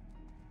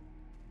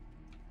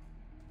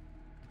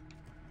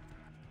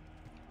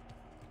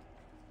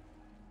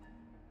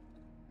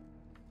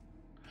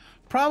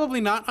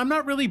 Probably not. I'm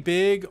not really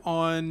big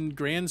on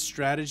grand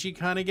strategy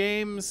kind of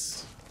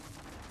games.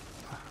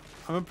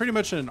 I'm pretty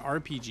much an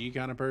RPG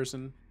kind of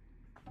person.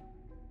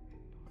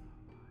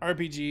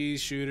 RPGs,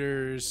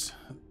 shooters,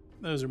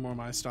 those are more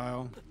my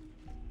style.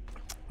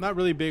 Not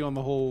really big on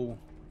the whole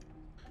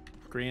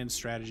grand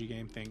strategy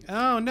game thing.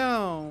 Oh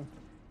no.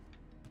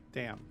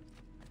 Damn.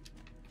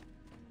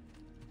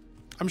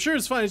 I'm sure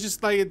it's fun. It's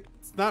just like,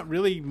 it's not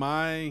really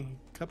my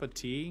cup of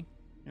tea,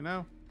 you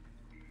know?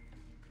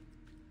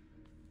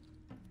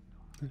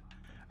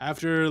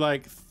 After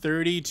like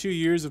 32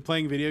 years of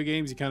playing video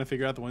games, you kind of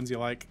figure out the ones you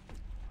like.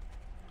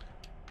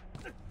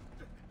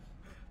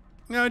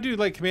 You know, I do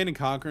like Command and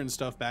Conquer and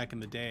stuff back in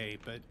the day,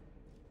 but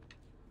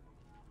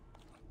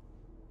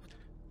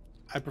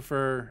I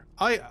prefer.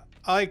 I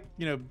like,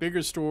 you know,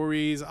 bigger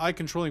stories. I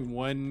controlling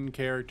one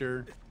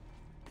character.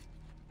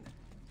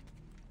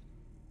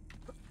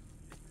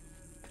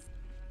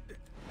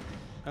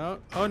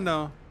 Oh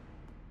no.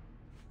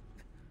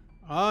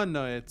 Oh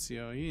no,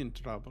 Ezio, you're in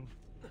trouble.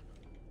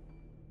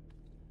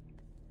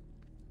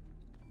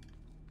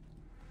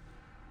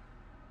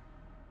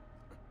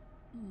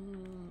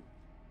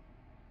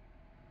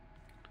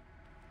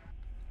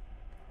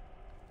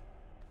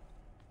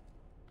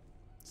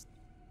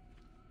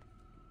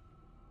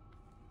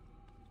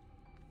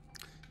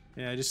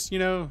 Yeah, just, you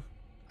know,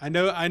 I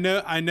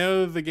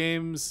know the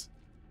games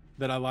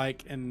that I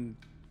like, and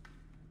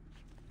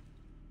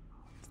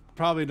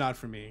probably not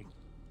for me.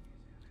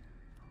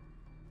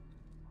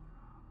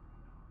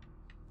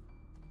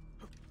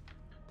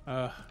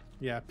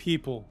 Yeah,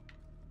 people.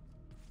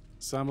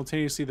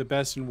 Simultaneously the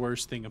best and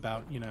worst thing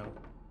about, you know,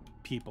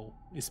 people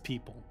is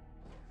people.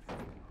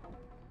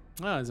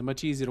 Ah, it's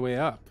much easier way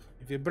up.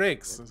 If it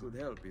breaks. It could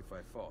help if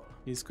I fall.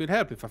 This could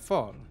help if I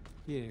fall.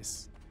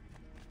 Yes.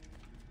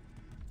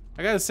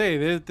 I gotta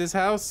say, this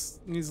house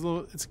needs a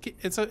little.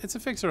 It's a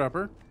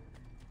fixer-upper.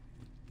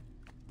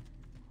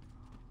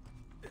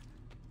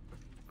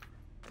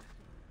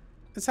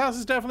 This house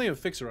is definitely a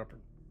fixer-upper.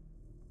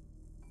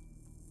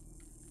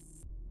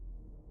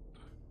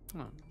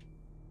 Oh.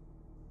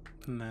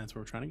 And that's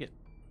what we're trying to get.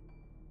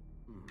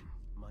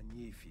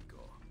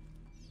 Magnifico.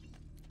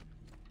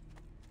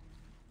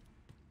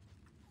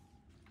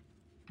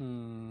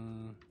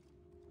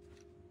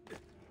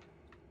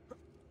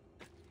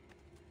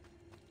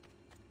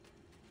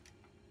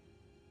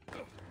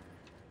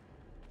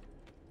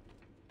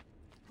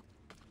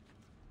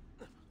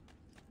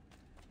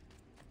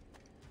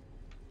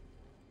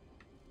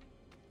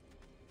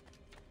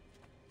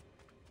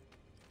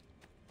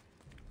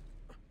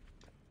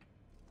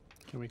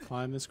 Can we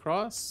climb this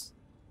cross?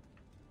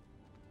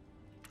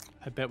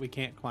 I bet we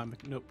can't climb.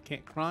 Nope,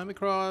 can't climb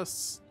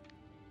across.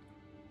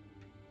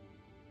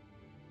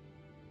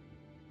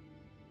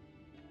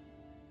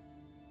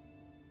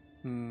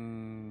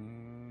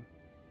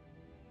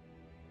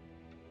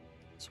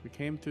 So we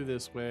came through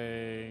this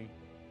way.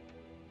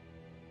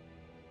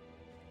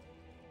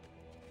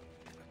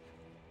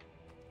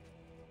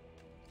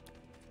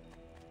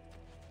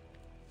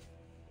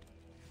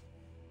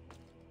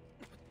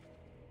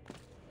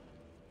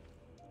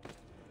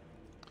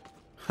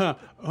 Huh,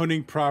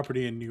 owning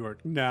property in New York.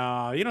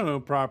 No, you don't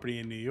own property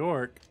in New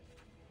York.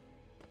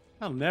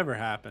 That'll never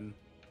happen.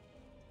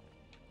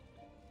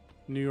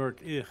 New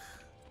York, ugh.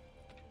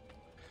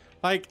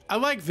 Like, I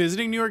like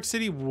visiting New York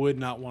City, would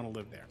not want to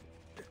live there.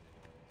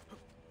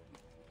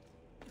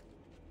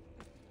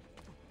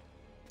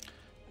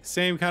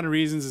 Same kind of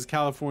reasons as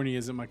California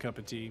isn't my cup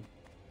of tea.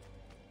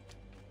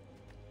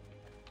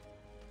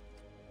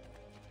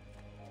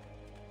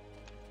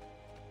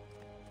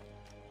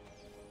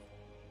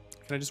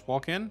 Can I just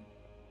walk in?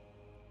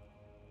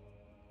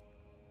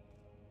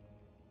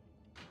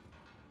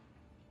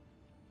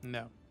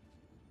 No.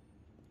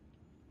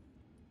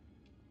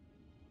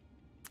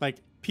 Like,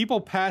 people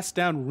pass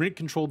down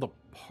rent-controlled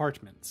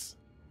apartments.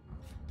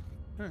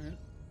 All right.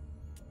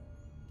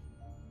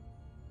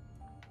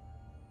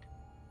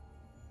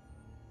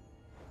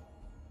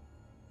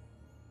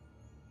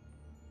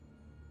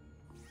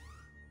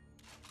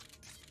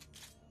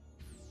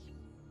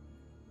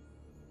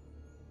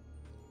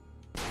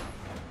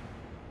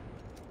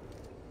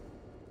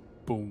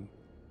 Boom.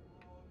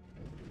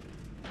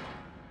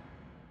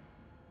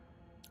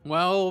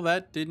 Well,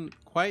 that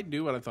didn't quite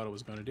do what I thought it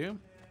was going to do.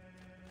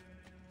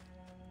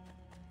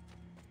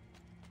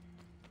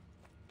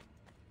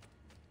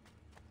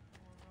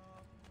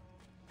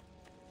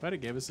 But it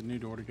gave us a new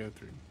door to go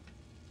through.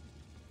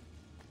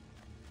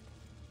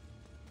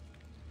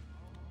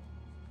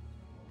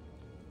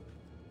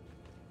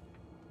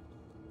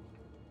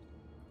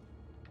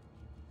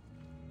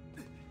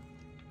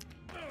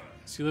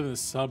 So you live in the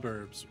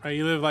suburbs, right?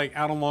 You live like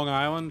out on Long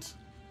Island?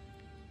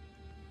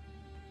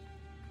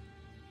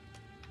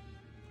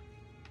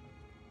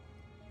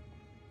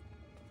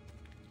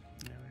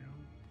 There we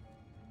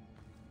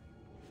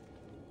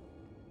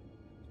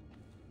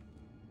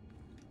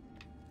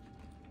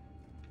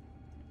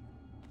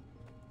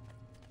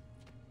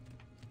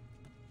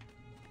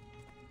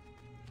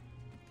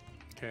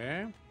go.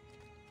 Okay.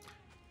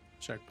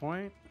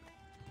 Checkpoint.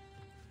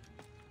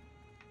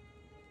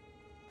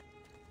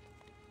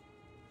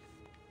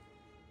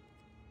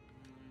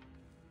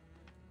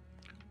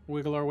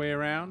 Wiggle our way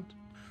around.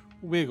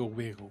 Wiggle,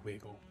 wiggle,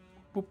 wiggle.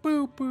 Boo,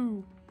 boo,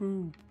 boo,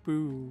 boo,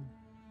 boo.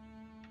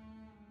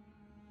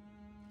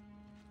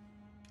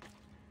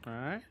 All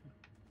right.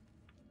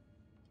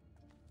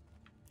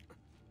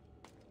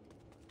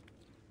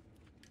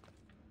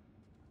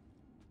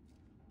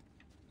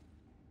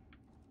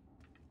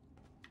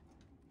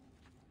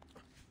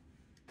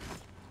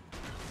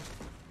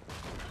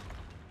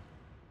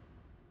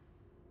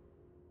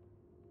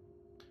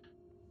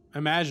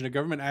 Imagine a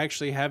government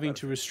actually having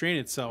to restrain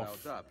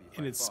itself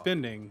in its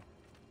spending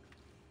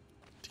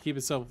to keep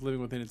itself living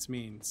within its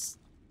means.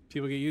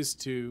 People get used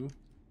to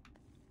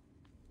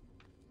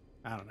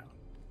I don't know.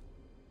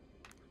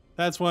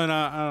 That's when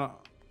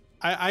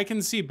I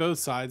can see both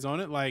sides on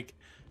it. Like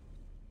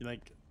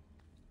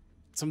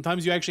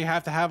sometimes you actually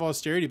have to have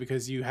austerity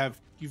because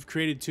you've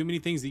created too many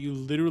things that you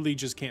literally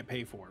just can't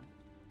pay for.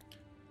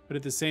 But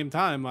at the same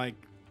time, like,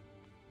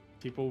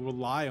 people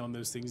rely on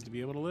those things to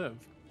be able to live.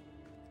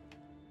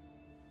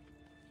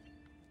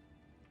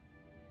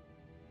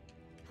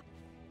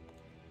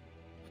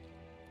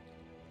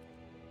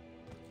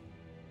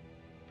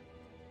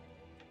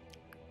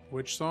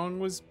 Which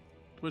song is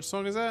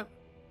that?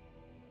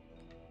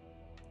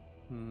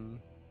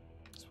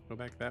 Let's go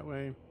back that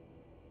way.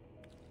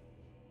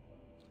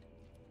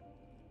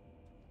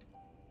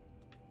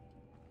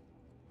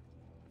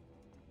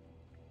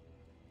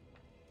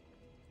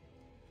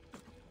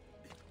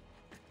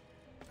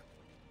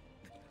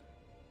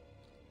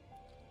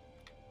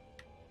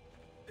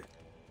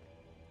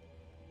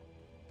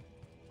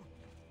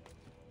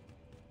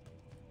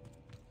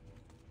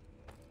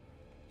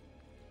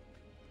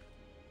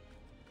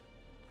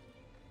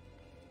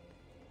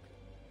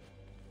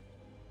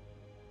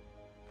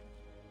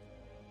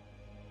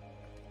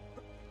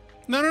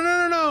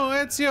 No,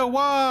 Ezio,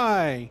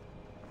 why?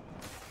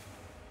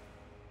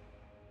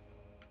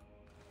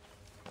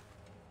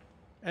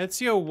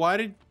 Ezio,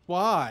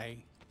 why?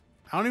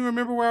 I don't even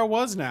remember where I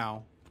was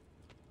now.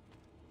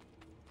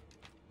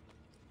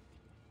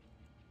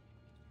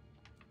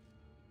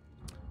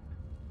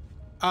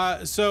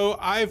 So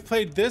I've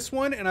played this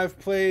one and I've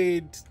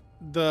played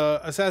the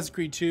Assassin's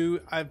Creed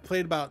 2. I've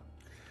played about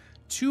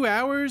 2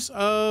 hours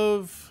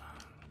of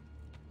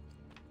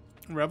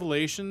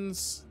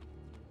Revelations.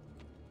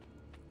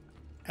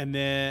 And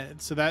then,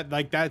 so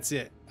that's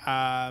it.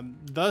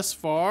 Thus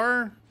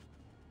far,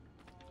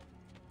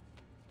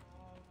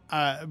 so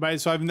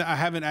I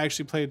haven't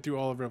actually played through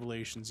all of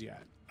Revelations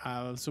yet.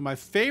 So my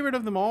favorite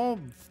of them all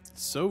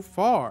so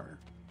far,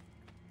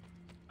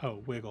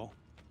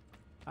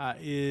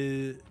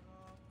 is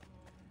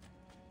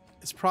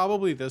it's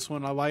probably this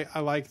one. I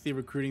like the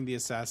recruiting the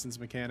assassins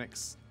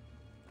mechanics.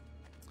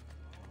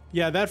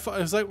 Yeah,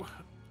 it's like,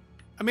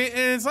 I mean,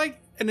 it's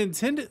like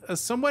a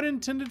somewhat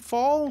intended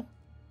fall.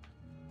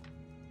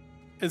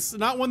 It's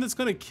not one that's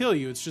going to kill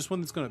you. It's just one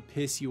that's going to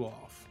piss you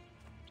off.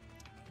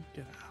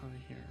 Get out of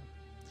here.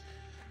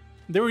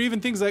 There were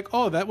even things like,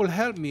 oh, that will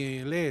help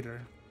me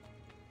later.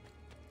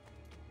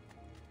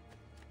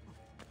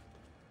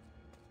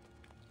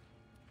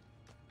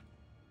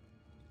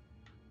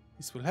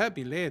 This will help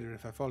me later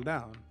if I fall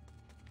down.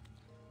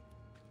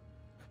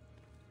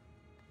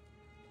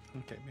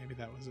 Okay, maybe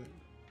that was it.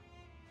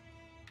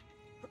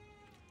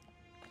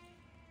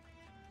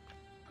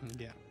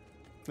 Yeah.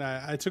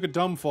 I took a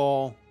dumb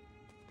fall.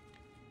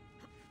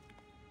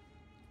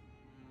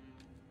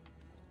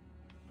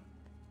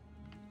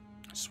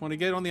 Just want to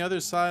get on the other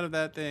side of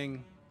that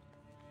thing.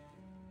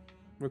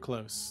 We're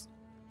close.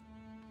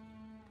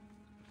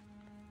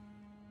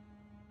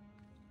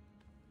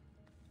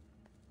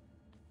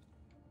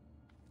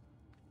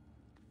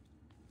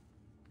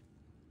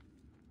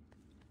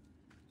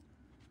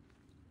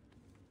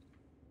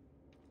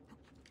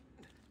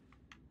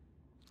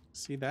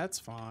 See, that's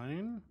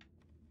fine.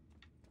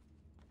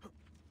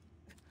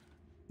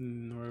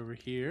 And we're over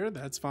here.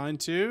 That's fine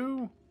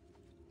too.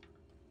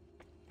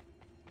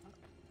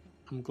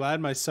 I'm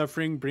glad my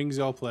suffering brings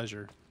y'all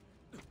pleasure.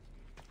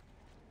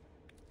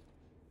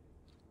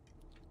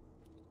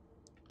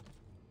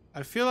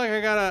 I feel like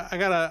I'm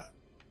gonna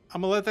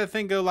let that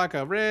thing go like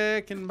a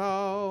wrecking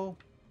ball.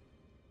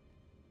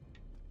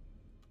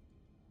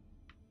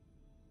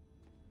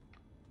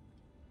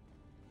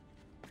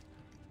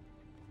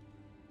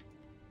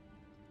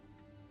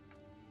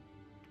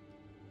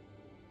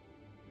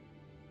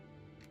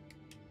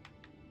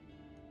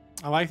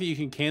 I like that you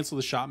can cancel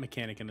the shot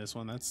mechanic in this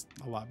one. That's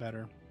a lot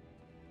better.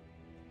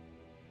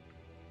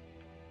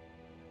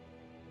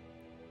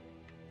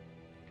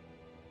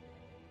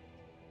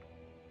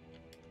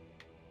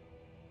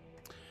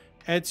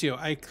 Ezio,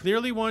 I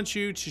clearly want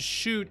you to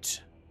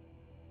shoot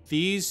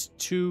these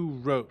 2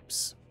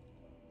 ropes.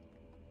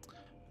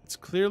 It's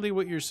clearly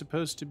what you're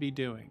supposed to be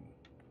doing.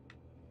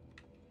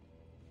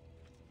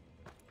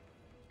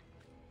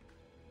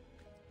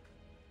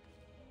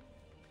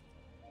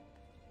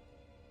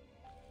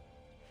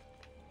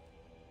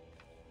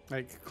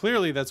 Like,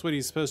 clearly that's what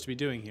he's supposed to be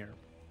doing here.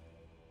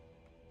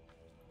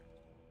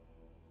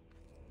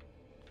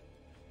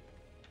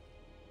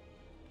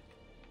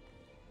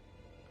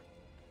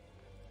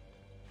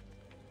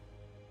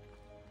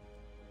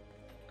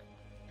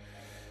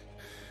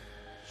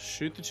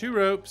 Shoot the 2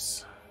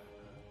 ropes.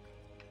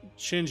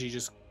 Shinji,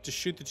 just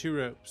shoot the 2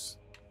 ropes.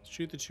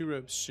 Shoot the 2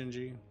 ropes,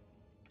 Shinji.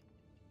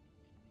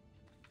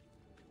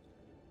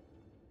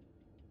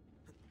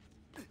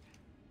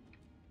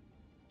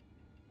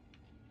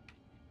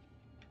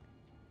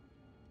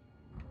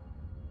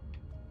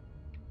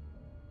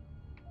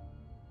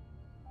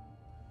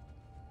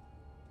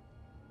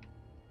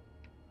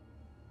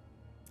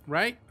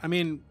 Right? I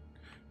mean,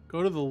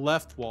 go to the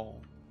left wall.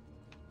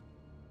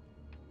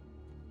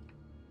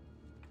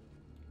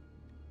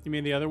 You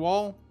mean the other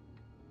wall?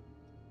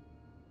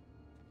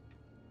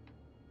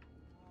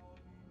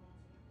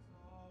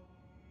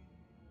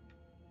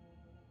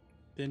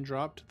 been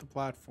dropped to the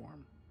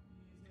platform.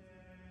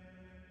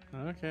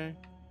 Okay.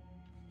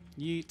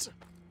 Yeet.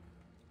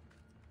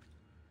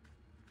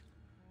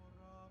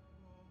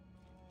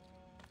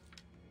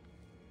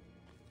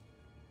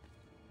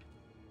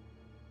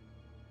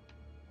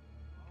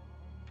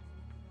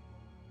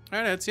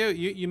 All right, Ezio,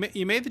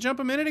 you made the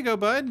jump a minute ago,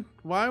 bud.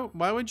 Why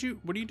would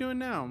you? What are you doing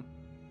now?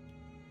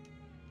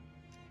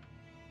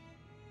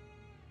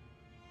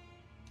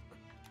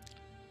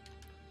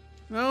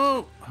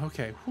 No.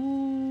 Okay.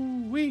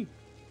 Whoo wee.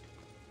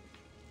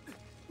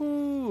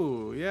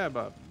 Ooh, yeah,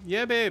 bub.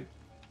 Yeah, babe.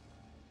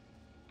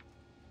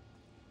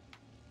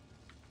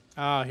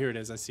 Ah, here it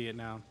is. I see it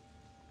now.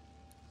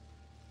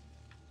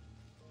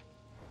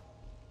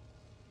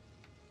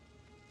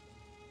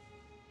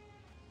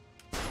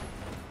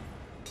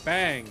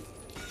 Bang.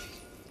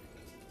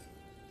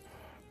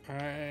 All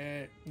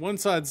right. One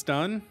side's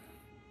done.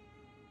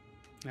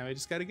 Now I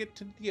just got to get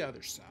to the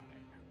other side.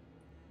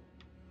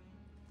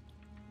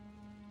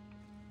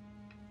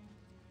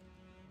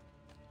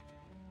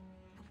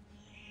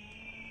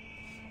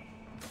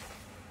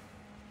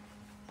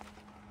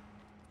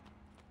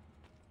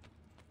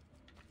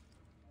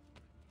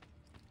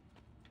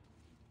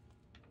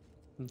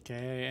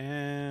 Okay,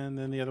 and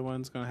then the other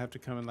one's gonna have to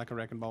come in like a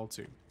wrecking ball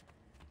too.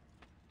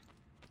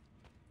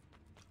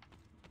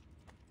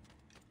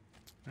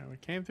 Alright, we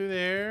came through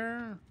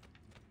there.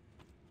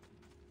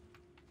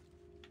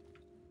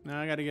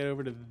 Now I gotta get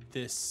over to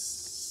this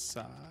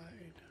side.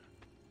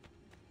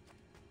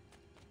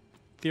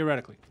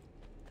 Theoretically.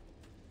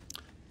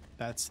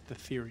 That's the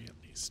theory,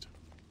 at least.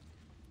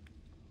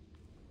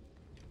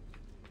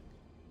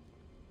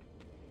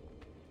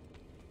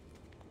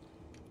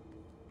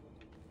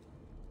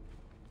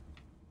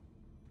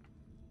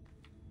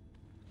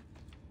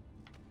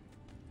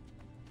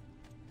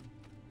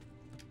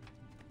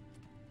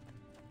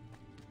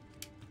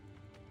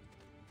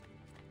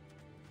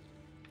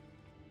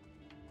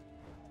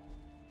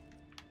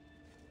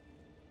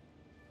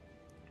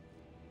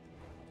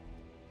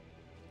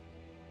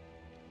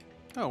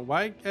 Oh,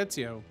 why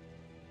Ezio?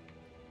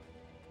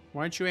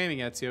 Why aren't you aiming,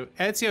 Ezio?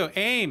 Ezio,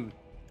 aim!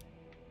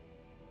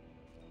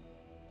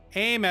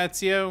 Aim,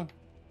 Ezio!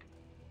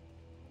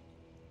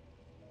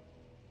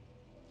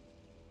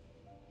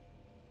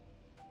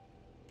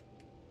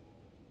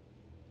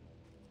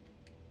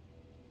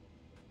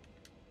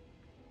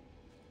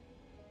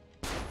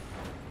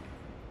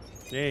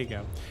 There you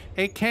go.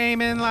 It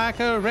came in like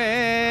a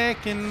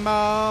wrecking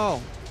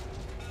ball.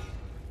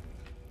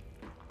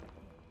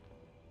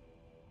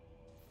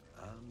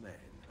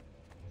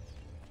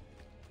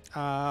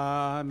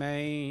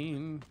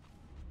 Amen.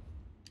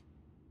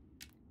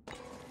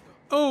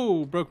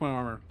 Oh, broke my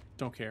armor.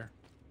 Don't care.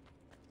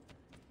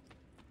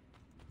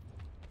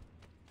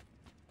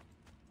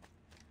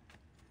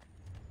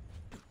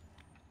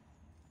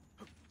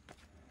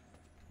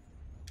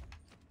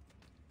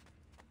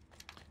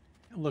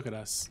 Look at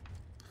us.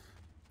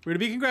 We're to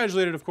be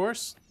congratulated, of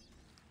course.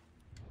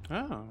 Oh.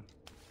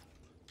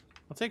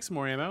 I'll take some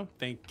more ammo.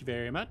 Thank you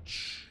very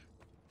much.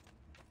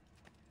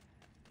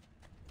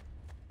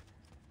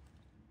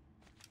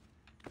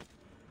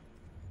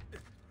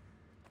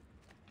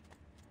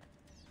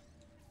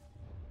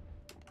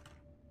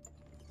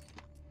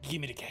 Give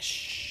me the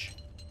cash.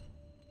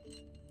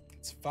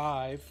 It's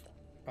 5.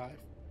 5.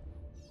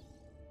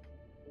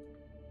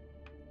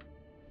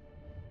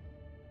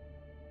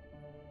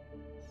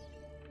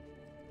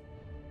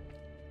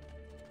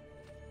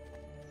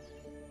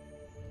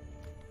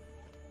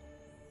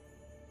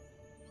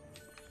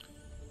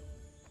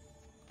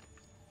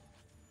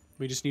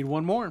 We just need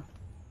one more.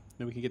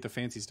 Then we can get the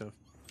fancy stuff.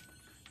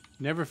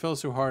 Never felt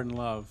so hard in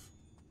love.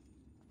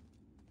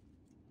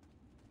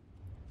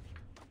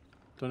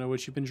 Don't know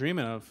what you've been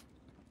dreaming of.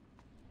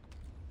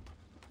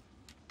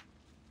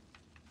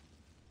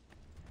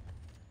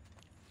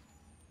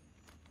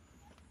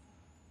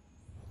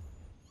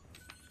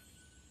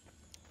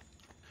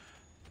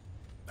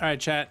 All right,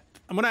 chat.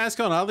 I'm going to ask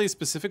an oddly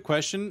specific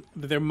question,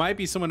 but there might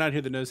be someone out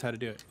here that knows how to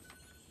do it.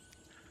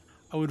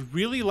 I would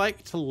really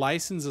like to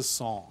license a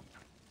song,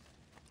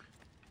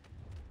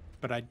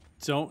 but I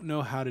don't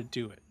know how to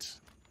do it.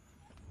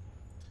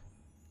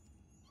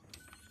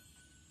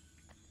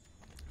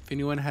 If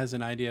anyone has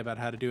an idea about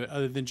how to do it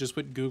other than just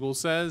what Google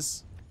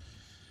says,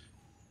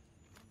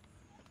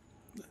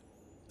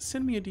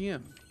 send me a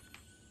DM.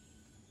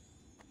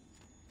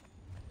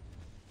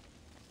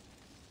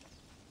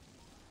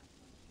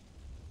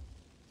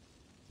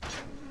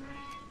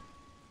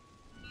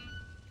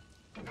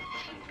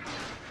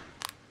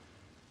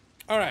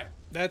 All right,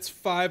 that's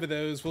 5 of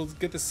those. We'll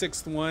get the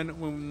 6th one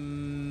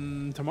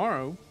when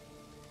tomorrow.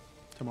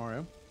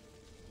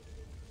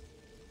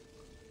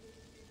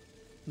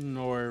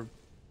 Or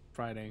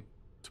Friday.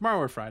 Tomorrow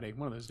or Friday,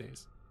 one of those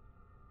days.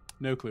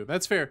 No clue.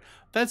 That's fair.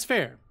 That's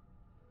fair.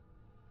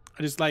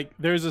 I just like,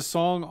 there's a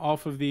song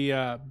off of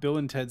the Bill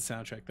and Ted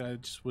soundtrack that I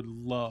just would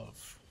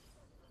love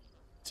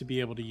to be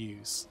able to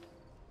use.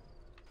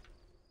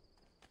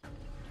 All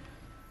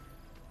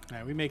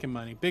right, we making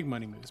money. Big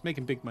money moves.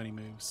 Making big money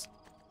moves.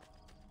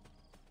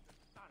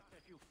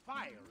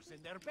 fires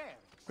in their barracks.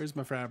 Where's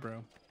my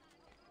Fabro?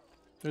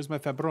 There's my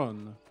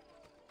Fabron.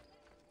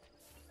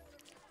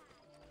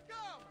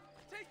 Come,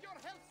 take your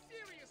health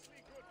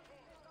seriously, good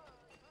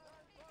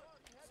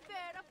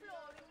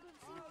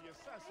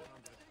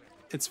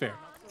It's fair.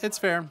 It's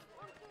fair.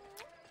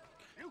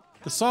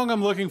 The song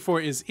I'm looking for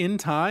is In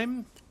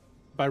Time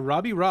by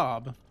Robbie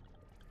Robb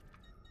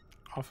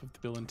off of the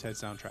Bill and Ted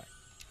soundtrack.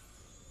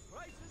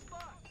 Price is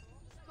back.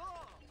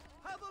 Stop.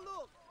 Have a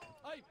look.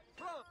 I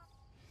promise.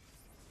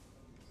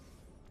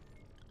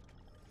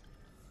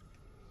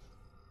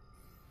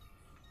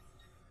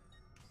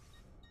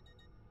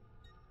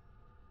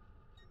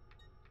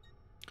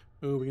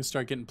 Ooh, we can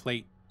start getting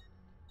plate.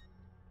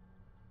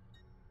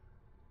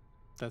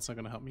 That's not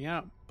going to help me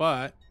out,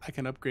 but I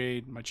can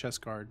upgrade my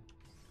chest guard.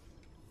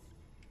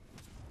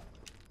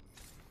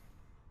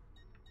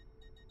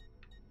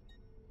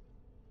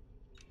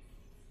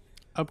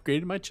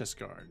 Upgraded my chest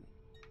guard.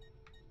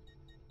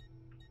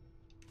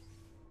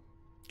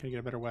 Can I get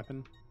a better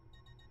weapon?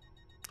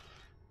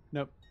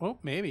 Nope. Oh,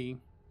 maybe.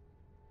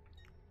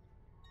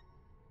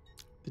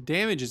 The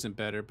damage isn't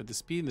better, but the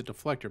speed and the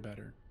deflect are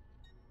better.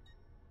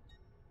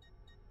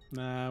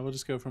 Nah, we'll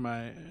just go for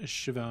my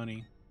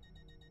Shivani.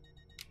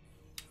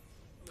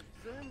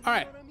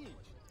 Alright.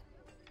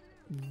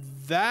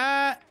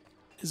 That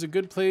is a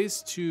good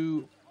place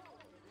to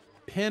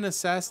pin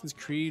Assassin's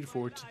Creed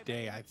for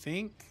today, I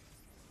think.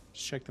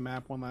 Just check the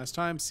map one last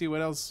time, see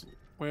what else,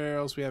 where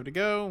else we have to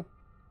go.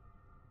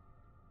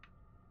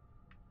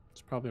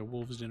 There's probably a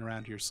Wolves Den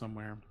around here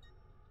somewhere.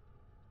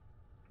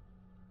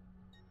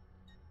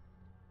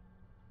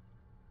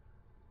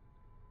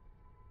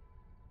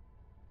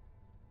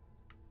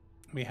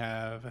 We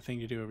have a thing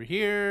to do over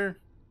here.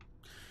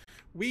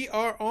 We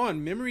are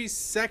on memories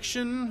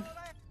section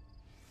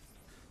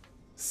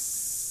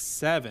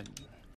 7.